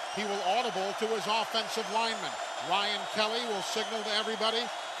 He will audible to his offensive lineman. Ryan Kelly will signal to everybody.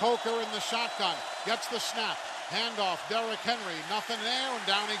 Coker in the shotgun. Gets the snap. Handoff, Derrick Henry. Nothing there, and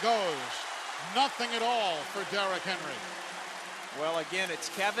down he goes. Nothing at all for Derrick Henry. Well, again, it's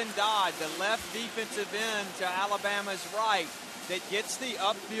Kevin Dodd, the left defensive end to Alabama's right, that gets the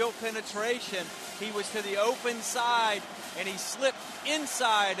upfield penetration. He was to the open side, and he slipped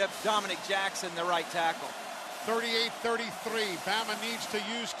inside of Dominic Jackson, the right tackle. 38-33. Bama needs to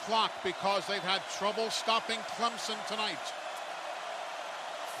use clock because they've had trouble stopping Clemson tonight.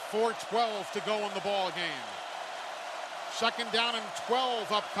 4:12 to go in the ball game. 2nd down and 12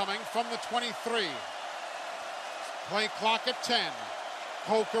 upcoming from the 23. Play clock at 10.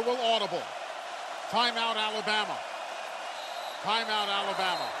 Coker will audible. Timeout, Alabama. Timeout,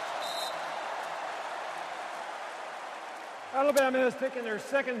 Alabama. Alabama has taken their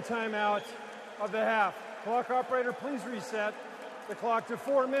 2nd timeout of the half. Clock operator, please reset the clock to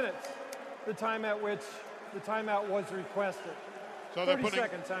 4 minutes, the time at which the timeout was requested. So they're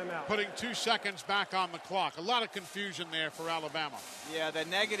 30-second timeout. Putting 2 seconds back on the clock. A lot of confusion there for Alabama. Yeah, the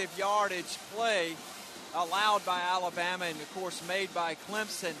negative yardage play allowed by Alabama and, of course, made by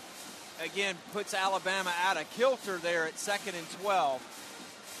Clemson, again, puts Alabama out of kilter there at 2nd and 12.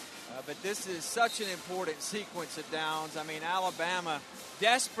 But this is such an important sequence of downs. I mean, Alabama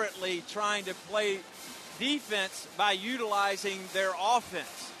desperately trying to play defense by utilizing their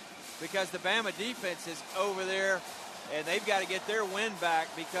offense, because the Bama defense is over there, and they've got to get their win back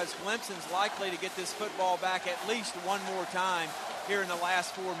because Clemson's likely to get this football back at least one more time here in the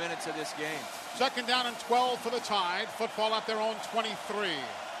last 4 minutes of this game. 2nd down and 12 for the Tide. Football at their own 23.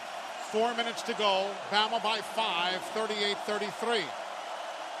 4 minutes to go. Bama by 5, 38-33.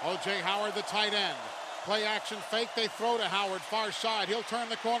 O.J. Howard, the tight end. Play action fake. They throw to Howard, far side. He'll turn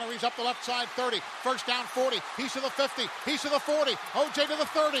the corner. He's up the left side, 30. 1st down, 40. He's to the 50. He's to the 40. O.J. to the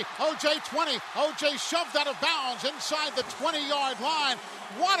 30. O.J. 20. O.J. shoved out of bounds inside the 20-yard line.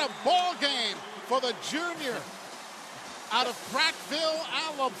 What a ball game for the junior out of Prattville,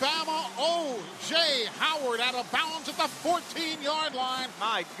 Alabama. O.J. Howard out of bounds at the 14-yard line.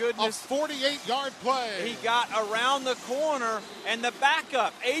 My goodness. A 48-yard play. He got around the corner, and the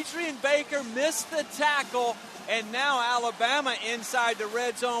backup, Adrian Baker, missed the tackle, and now Alabama inside the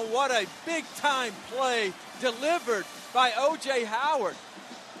red zone. What a big-time play delivered by O.J. Howard.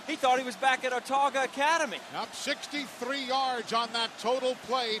 He thought he was back at Autauga Academy. Up 63 yards on that total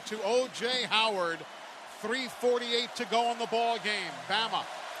play to O.J. Howard. 3:48 to go in the ball game. Bama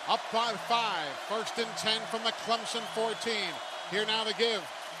up by 5. 1st and 10 from the Clemson 14. Here now to give.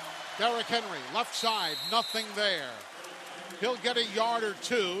 Derrick Henry, left side, nothing there. He'll get a yard or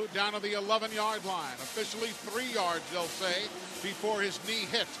two down to the 11-yard line. Officially 3 yards, they'll say, before his knee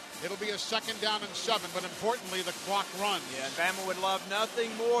hit. It'll be a 2nd down and 7, but importantly, the clock runs. Yeah, and Bama would love nothing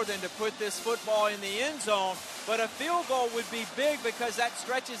more than to put this football in the end zone, but a field goal would be big because that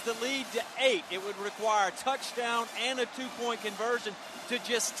stretches the lead to 8. It would require a touchdown and a 2-point conversion to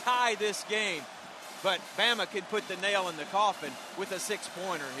just tie this game. But Bama can put the nail in the coffin with a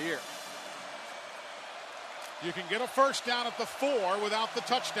 6-pointer here. You can get a 1st down at the 4 without the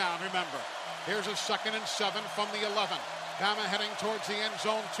touchdown, remember. Here's a 2nd and 7 from the 11. Bama heading towards the end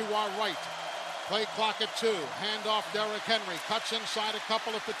zone to our right. Play clock at 2. Handoff Derrick Henry. Cuts inside a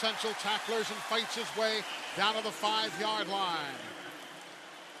couple of potential tacklers and fights his way down to the 5-yard line.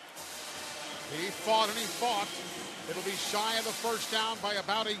 He fought and he fought. It'll be shy of the 1st down by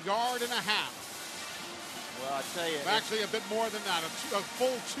about 1.5 yards. Well, I tell you. Actually, a bit more than that. A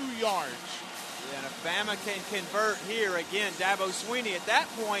full 2 yards. Yeah, and if Bama can convert here, again, Dabo Swinney at that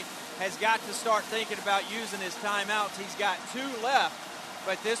point has got to start thinking about using his timeouts. He's got 2 left,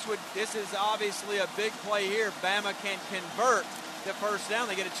 but this is obviously a big play here. Bama can convert the 1st down.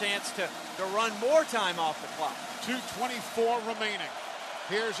 They get a chance to run more time off the clock. 2:24 remaining.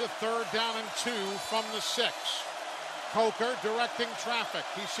 Here's a 3rd down and 2 from the 6. Coker directing traffic.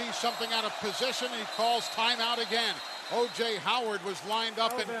 He sees something out of position. He calls timeout again. O.J. Howard was lined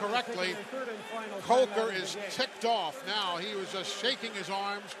up incorrectly. Coker is ticked off now. He was just shaking his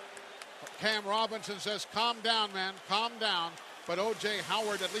arms. Cam Robinson says, calm down, man, calm down. But O.J.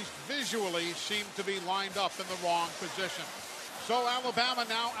 Howard, at least visually, seemed to be lined up in the wrong position. So Alabama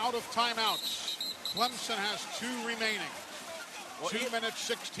now out of timeouts. Clemson has 2 remaining. 2 minutes,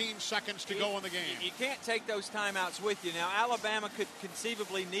 16 seconds to go in the game. You can't take those timeouts with you. Now, Alabama could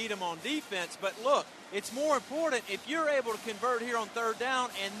conceivably need them on defense, but look, it's more important if you're able to convert here on 3rd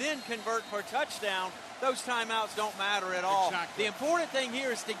down and then convert for a touchdown, those timeouts don't matter at all. Exactly. The important thing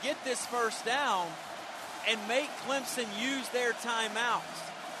here is to get this 1st down and make Clemson use their timeouts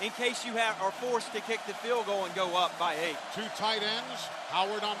in case you are forced to kick the field goal and go up by 8. 2 tight ends,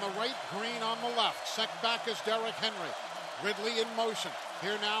 Howard on the right, Green on the left. Sent back is Derrick Henry. Ridley in motion.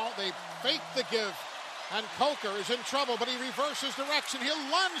 Here now, they fake the give, and Coker is in trouble, but he reverses direction.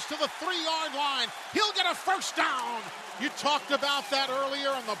 He'll lunge to the 3-yard line. He'll get a 1st down. You talked about that earlier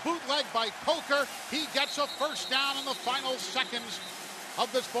on the bootleg by Coker. He gets a 1st down in the final seconds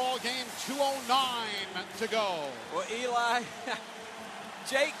of this ball game. 2:09 to go. Well, Eli,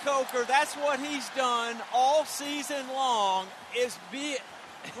 Jake Coker, that's what he's done all season long, is be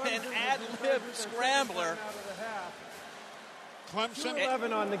an ad-lib scrambler. Clemson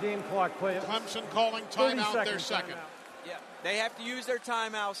 2:11 on the game clock play. Clemson calling timeout, their 2nd. Yeah, they have to use their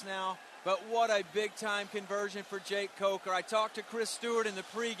timeouts now, but what a big-time conversion for Jake Coker. I talked to Chris Stewart in the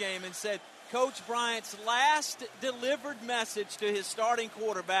pregame and said Coach Bryant's last delivered message to his starting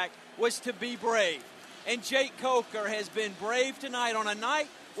quarterback was to be brave. And Jake Coker has been brave tonight on a night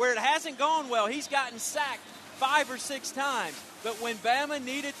where it hasn't gone well. He's gotten sacked 5 or 6 times, but when Bama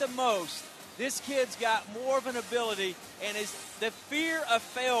needed the most, this kid's got more of an ability, and the fear of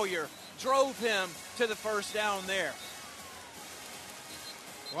failure drove him to the 1st down there.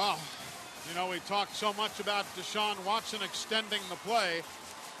 Well, you know, we talked so much about Deshaun Watson extending the play.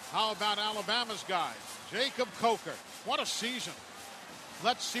 How about Alabama's guy, Jacob Coker? What a season.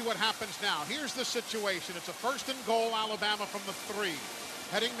 Let's see what happens now. Here's the situation. It's a 1st and goal, Alabama from the 3.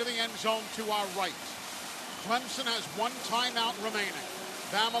 Heading to the end zone to our right. Clemson has 1 timeout remaining.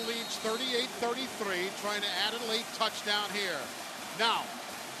 Bama leads 38-33, trying to add a late touchdown here. Now,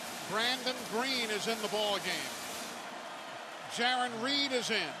 Brandon Green is in the ball game. Jaron Reed is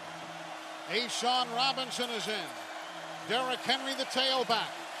in. Ashawn Robinson is in. Derrick Henry, the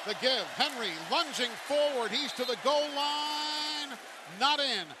tailback. The give. Henry lunging forward. He's to the goal line. Not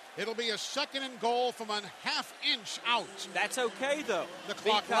in. It'll be a 2nd and goal from a half-inch out. That's okay, though,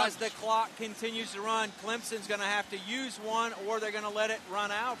 because the clock continues to run. Clemson's going to have to use one, or they're going to let it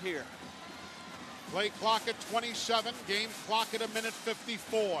run out here. Play clock at 27. Game clock at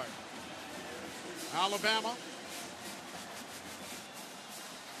 1:54. Alabama.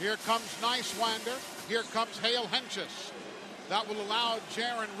 Here comes Nicewander. Here comes Hale Henches. That will allow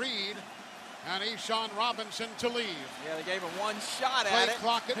Jaron Reed and Ashawn Robinson to leave. Yeah, they gave him one shot at it. Play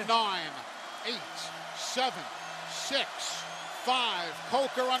clock at 9, 8, 7, 6, 5.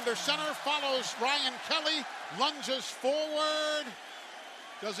 Coker under center, follows Ryan Kelly, lunges forward.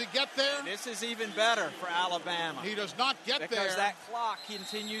 Does he get there? This is even better for Alabama. He does not get there. Because that clock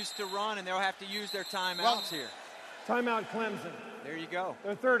continues to run, and they'll have to use their timeouts here. Timeout Clemson. There you go.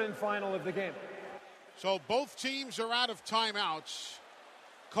 Their 3rd and final of the game. So both teams are out of timeouts.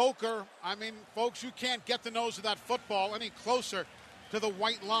 Coker, I mean, folks, you can't get the nose of that football any closer to the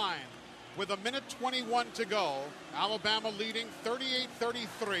white line. With 1:21 to go, Alabama leading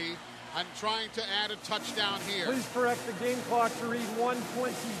 38-33 and trying to add a touchdown here. Please correct the game clock to read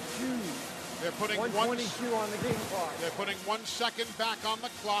 1:22. They're putting 1:22 on the game clock. They're putting 1 second back on the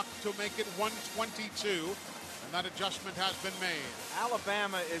clock to make it 1:22, and that adjustment has been made.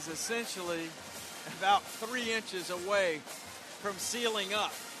 Alabama is essentially about 3 inches away from sealing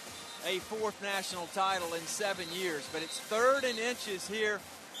up a 4th national title in 7 years, but it's 3rd and inches here.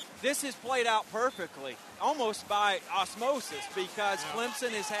 This has played out perfectly, almost by osmosis, because Clemson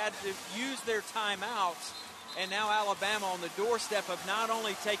has had to use their timeouts, and now Alabama on the doorstep of not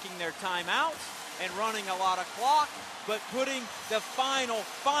only taking their timeouts and running a lot of clock, but putting the final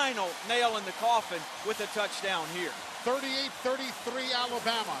nail in the coffin with a touchdown here. 38-33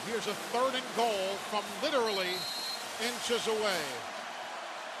 Alabama. Here's a 3rd and goal from literally inches away.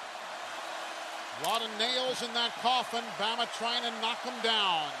 A lot of nails in that coffin. Bama trying to knock them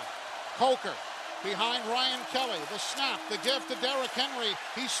down. Coker behind Ryan Kelly. The snap, the give to Derrick Henry.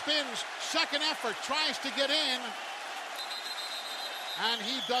 He spins, 2nd effort, tries to get in. And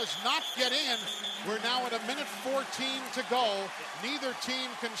he does not get in. We're now at 1:14 to go. Neither team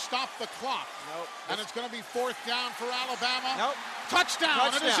can stop the clock. Nope. And it's going to be 4th down for Alabama. Nope.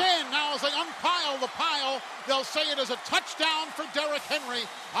 Touchdown. It is in. Now as they unpile the pile, they'll say it is a touchdown for Derrick Henry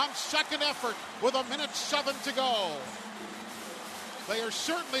on 2nd effort with 1:07 to go. They are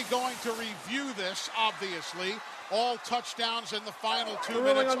certainly going to review this, obviously. All touchdowns in the final 2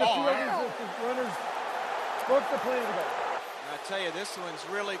 minutes are. Runners broke the play together. I tell you, this one's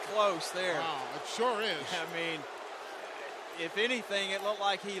really close there. Wow, it sure is. I mean, if anything, it looked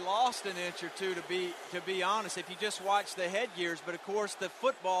like he lost an inch or two, to be honest, if you just watch the headgears. But, of course, the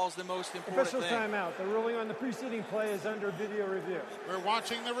football's the most important Official thing. timeout. The ruling on the preceding play is under video review. We're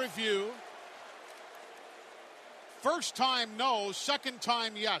watching the review. First time, no. 2nd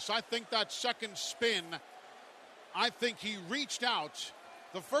time, yes. I think that 2nd spin, I think he reached out.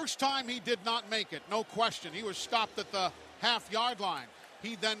 The first time he did not make it, no question. He was stopped at the half-yard line.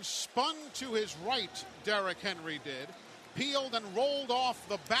 He then spun to his right, Derrick Henry did, peeled and rolled off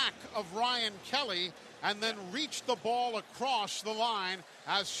the back of Ryan Kelly, and then reached the ball across the line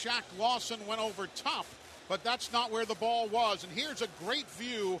as Shaq Lawson went over top. But that's not where the ball was. And here's a great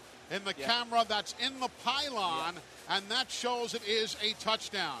view in the camera that's in the pylon, and that shows it is a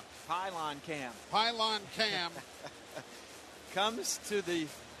touchdown. Pylon cam. Pylon cam. Comes to the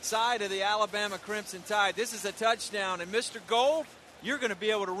side of the Alabama Crimson Tide. This is a touchdown, and Mr. Gold, you're going to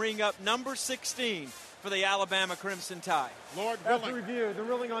be able to ring up number 16 for the Alabama Crimson Tide. Lord After review, the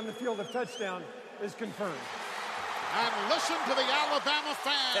ruling on the field of touchdown is confirmed. And listen to the Alabama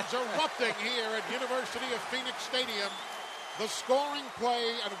fans erupting here at University of Phoenix Stadium. The scoring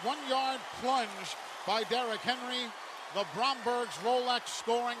play and 1-yard plunge by Derrick Henry. The Bromberg's Rolex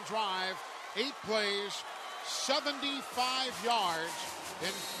scoring drive. 8 plays, 75 yards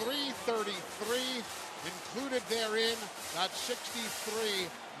in 3:33. Included therein that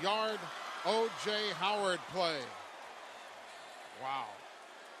 63-yard O.J. Howard play. Wow.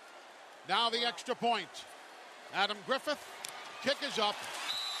 Now the extra point. Adam Griffith, kick is up.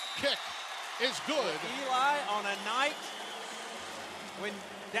 Kick is good. Eli, on a night when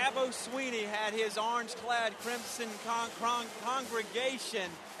Dabo Sweeney had his orange-clad Crimson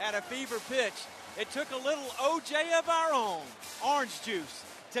congregation at a fever pitch. It took a little OJ of our own, orange juice,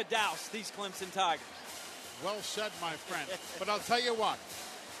 to douse these Clemson Tigers. Well said, my friend. But I'll tell you what,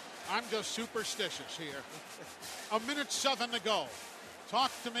 I'm just superstitious here. 1:07 to go.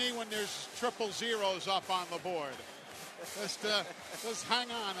 Talk to me when there's triple zeros up on the board. Just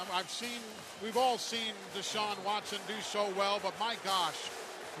hang on. We've all seen Deshaun Watson do so well, but my gosh,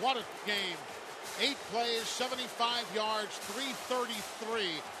 what a game. 8 plays, 75 yards,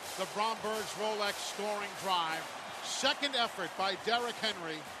 333. The Brombergs Rolex scoring drive. Second effort by Derrick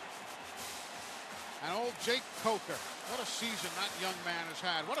Henry. And old Jake Coker. What a season that young man has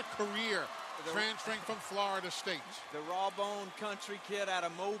had. What a career transferring from Florida State. The raw-boned country kid out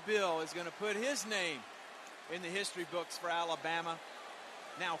of Mobile is going to put his name in the history books for Alabama.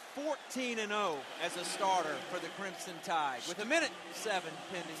 Now 14-0 as a starter for the Crimson Tide with 1:07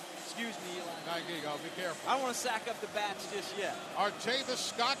 pending. Excuse me, Eli. There you go. Be careful. I don't want to sack up the bats just yet. Artavis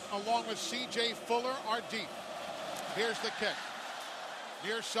Scott along with C.J. Fuller are deep. Here's the kick.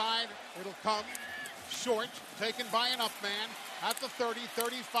 Near side, it'll come. Short, taken by an up man at the 30,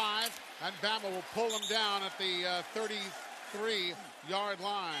 35, and Bama will pull him down at the 33-yard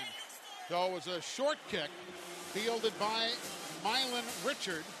line. So it was a short kick fielded by Mylan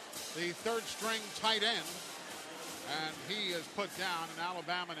Richard, the third-string tight end, and he is put down in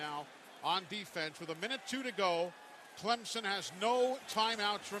Alabama now on defense with 1:02 to go. Clemson has no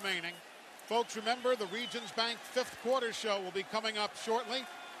timeouts remaining. Folks, remember the Regions Bank 5th quarter show will be coming up shortly.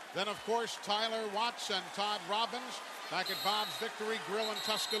 Then, of course, Tyler Watts and Todd Robbins back at Bob's Victory Grill in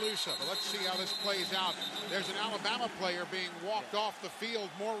Tuscaloosa. But let's see how this plays out. There's an Alabama player being walked off the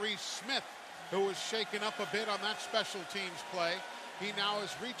field, Maurice Smith, who was shaken up a bit on that special teams play. He now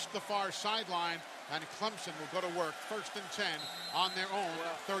has reached the far sideline, and Clemson will go to work 1st and 10 on their own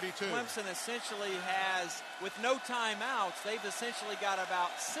 32. Clemson essentially has, with no timeouts, they've essentially got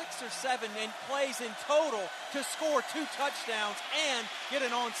about 6 or 7 plays in total to score 2 touchdowns and get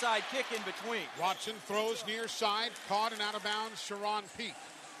an onside kick in between. Watson throws near side, caught and out of bounds, Sharon Peak.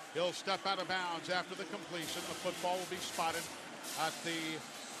 He'll step out of bounds after the completion. The football will be spotted at the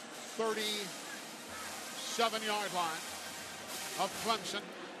 37-yard line of Clemson.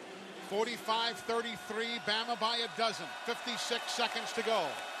 45-33, Bama by a dozen. 56 seconds to go.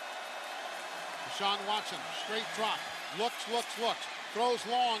 Deshaun Watson, straight drop. Looks. Throws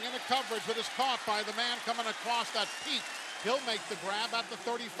long into coverage, but is caught by the man coming across that Peak. He'll make the grab at the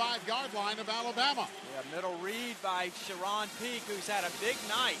 35-yard line of Alabama. Yeah, middle read by Sharon Peak, who's had a big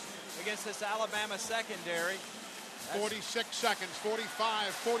night against this Alabama secondary. 46 seconds,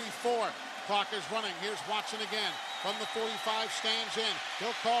 45, 44. Clock is running. Here's Watson again. From the 45, stands in.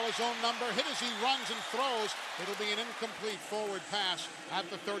 He'll call his own number. Hit as he runs and throws. It'll be an incomplete forward pass at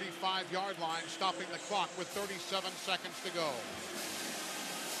the 35-yard line, stopping the clock with 37 seconds to go.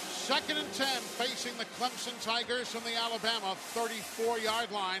 2nd and 10, facing the Clemson Tigers from the Alabama 34-yard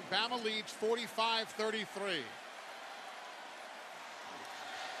line. Bama leads 45-33.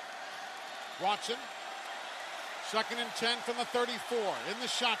 Watson, 2nd and 10 from the 34, in the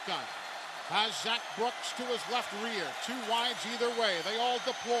shotgun. Has Zach Brooks to his left rear. 2 wides either way. They all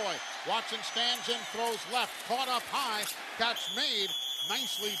deploy. Watson stands in, throws left. Caught up high. Catch made.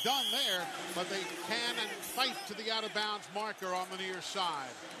 Nicely done there. But they can and fight to the out-of-bounds marker on the near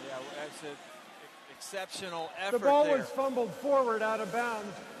side. Yeah, that's an exceptional effort. The ball there was fumbled forward out of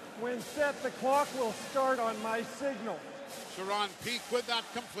bounds. When set, the clock will start on my signal. Sharon Peak with that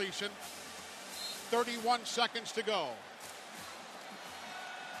completion. 31 seconds to go.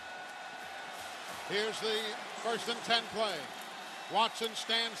 Here's the 1st and 10 play. Watson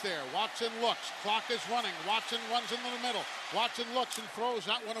stands there. Watson looks. Clock is running. Watson runs into the middle. Watson looks and throws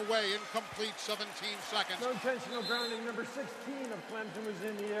that one away. Incomplete, 17 seconds. No intentional grounding. Number 16 of Clemson was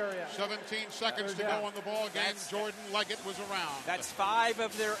in the area. 17 seconds to go on the ball game. Jordan Leggett was around. That's 5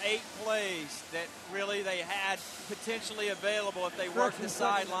 of their 8 plays that really they had potentially available if they worked the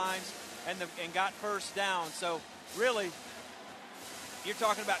sidelines and got first down. So really, you're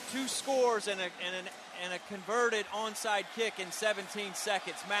talking about 2 scores and a converted onside kick in 17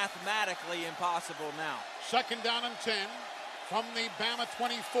 seconds. Mathematically impossible now. 2nd down and 10 from the Bama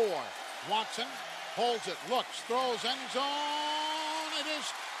 24. Watson holds it, looks, throws, end zone. It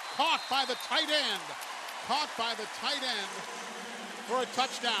is caught by the tight end. Caught by the tight end for a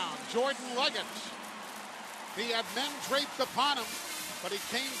touchdown. Jordan Leggett. He had men draped upon him, but he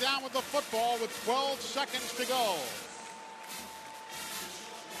came down with the football with 12 seconds to go.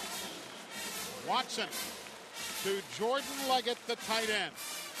 Watson to Jordan Leggett, the tight end.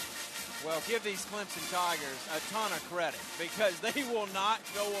 Well, give these Clemson Tigers a ton of credit because they will not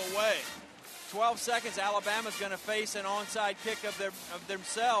go away. 12 seconds, Alabama's going to face an onside kick of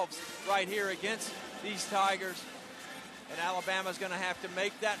themselves right here against these Tigers. And Alabama's going to have to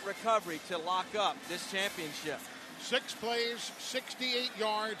make that recovery to lock up this championship. 6 plays, 68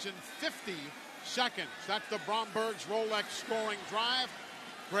 yards in 50 seconds. That's the Bromberg's Rolex scoring drive.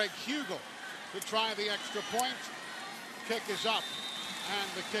 Greg Hugel to try the extra point. Kick is up,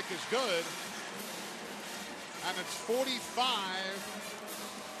 and the kick is good. And it's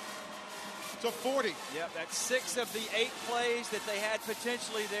 45-40. Yep, that's 6 of the 8 plays that they had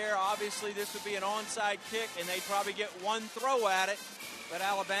potentially there. Obviously, this would be an onside kick, and they'd probably get one throw at it. But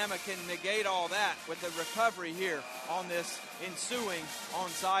Alabama can negate all that with the recovery here on this ensuing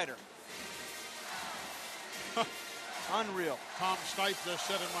onsider. Unreal. Tom Stipe just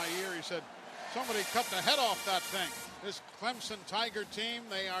said in my ear, he said, somebody cut the head off that thing. This Clemson Tiger team,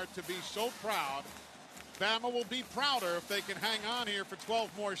 they are to be so proud. Bama will be prouder if they can hang on here for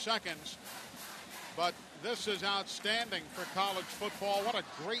 12 more seconds. But this is outstanding for college football. What a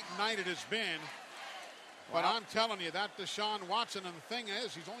great night it has been. But I'm telling you, that Deshaun Watson, and the thing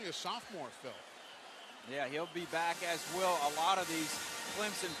is, he's only a sophomore, Phil. Yeah, he'll be back, as will a lot of these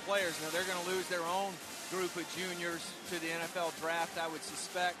Clemson players. Now, they're going to lose their own group of juniors to the NFL draft, I would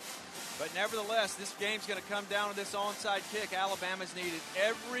suspect. But nevertheless, this game's going to come down to this onside kick. Alabama's needed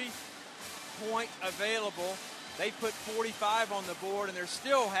every point available. They put 45 on the board, and they're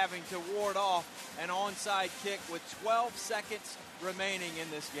still having to ward off an onside kick with 12 seconds remaining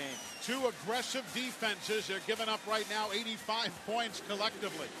in this game. 2 aggressive defenses. They're giving up right now 85 points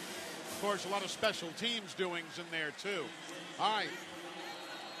collectively. Of course, a lot of special teams doings in there, too. All right.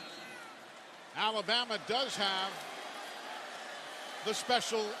 Alabama does have the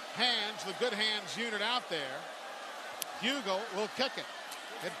special hands, the good hands unit out there. Hugel will kick it.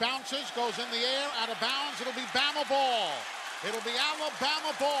 It bounces, goes in the air, out of bounds. It'll be Bama ball. It'll be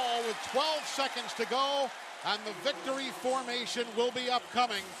Alabama ball with 12 seconds to go, and the victory formation will be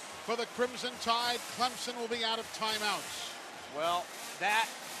upcoming for the Crimson Tide. Clemson will be out of timeouts. Well, that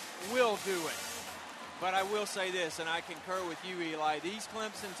will do it. But I will say this, and I concur with you, Eli. These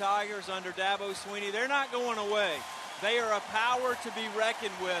Clemson Tigers under Dabo Swinney, they're not going away. They are a power to be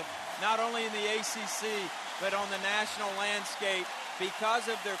reckoned with, not only in the ACC, but on the national landscape because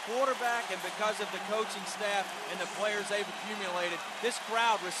of their quarterback and because of the coaching staff and the players they've accumulated. This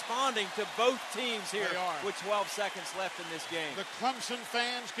crowd responding to both teams here with 12 seconds left in this game. The Clemson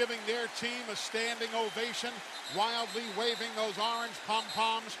fans giving their team a standing ovation, wildly waving those orange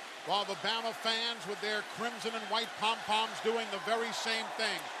pom-poms, while the Bama fans with their crimson and white pom-poms doing the very same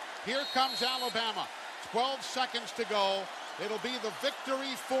thing. Here comes Alabama. 12 seconds to go. It'll be the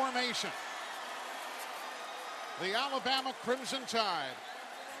victory formation. The Alabama Crimson Tide,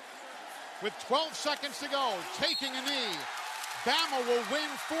 with 12 seconds to go, taking a knee. Bama will win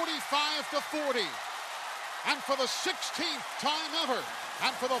 45-40. And for the 16th time ever,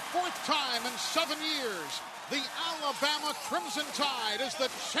 and for the 4th time in 7 years, the Alabama Crimson Tide is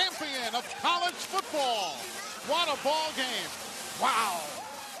the champion of college football. What a ball game. Wow.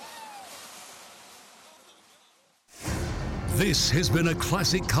 This has been a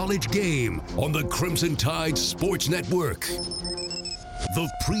classic college game on the Crimson Tide Sports Network. The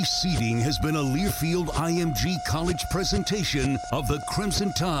preceding has been a Learfield IMG College presentation of the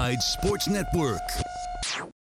Crimson Tide Sports Network.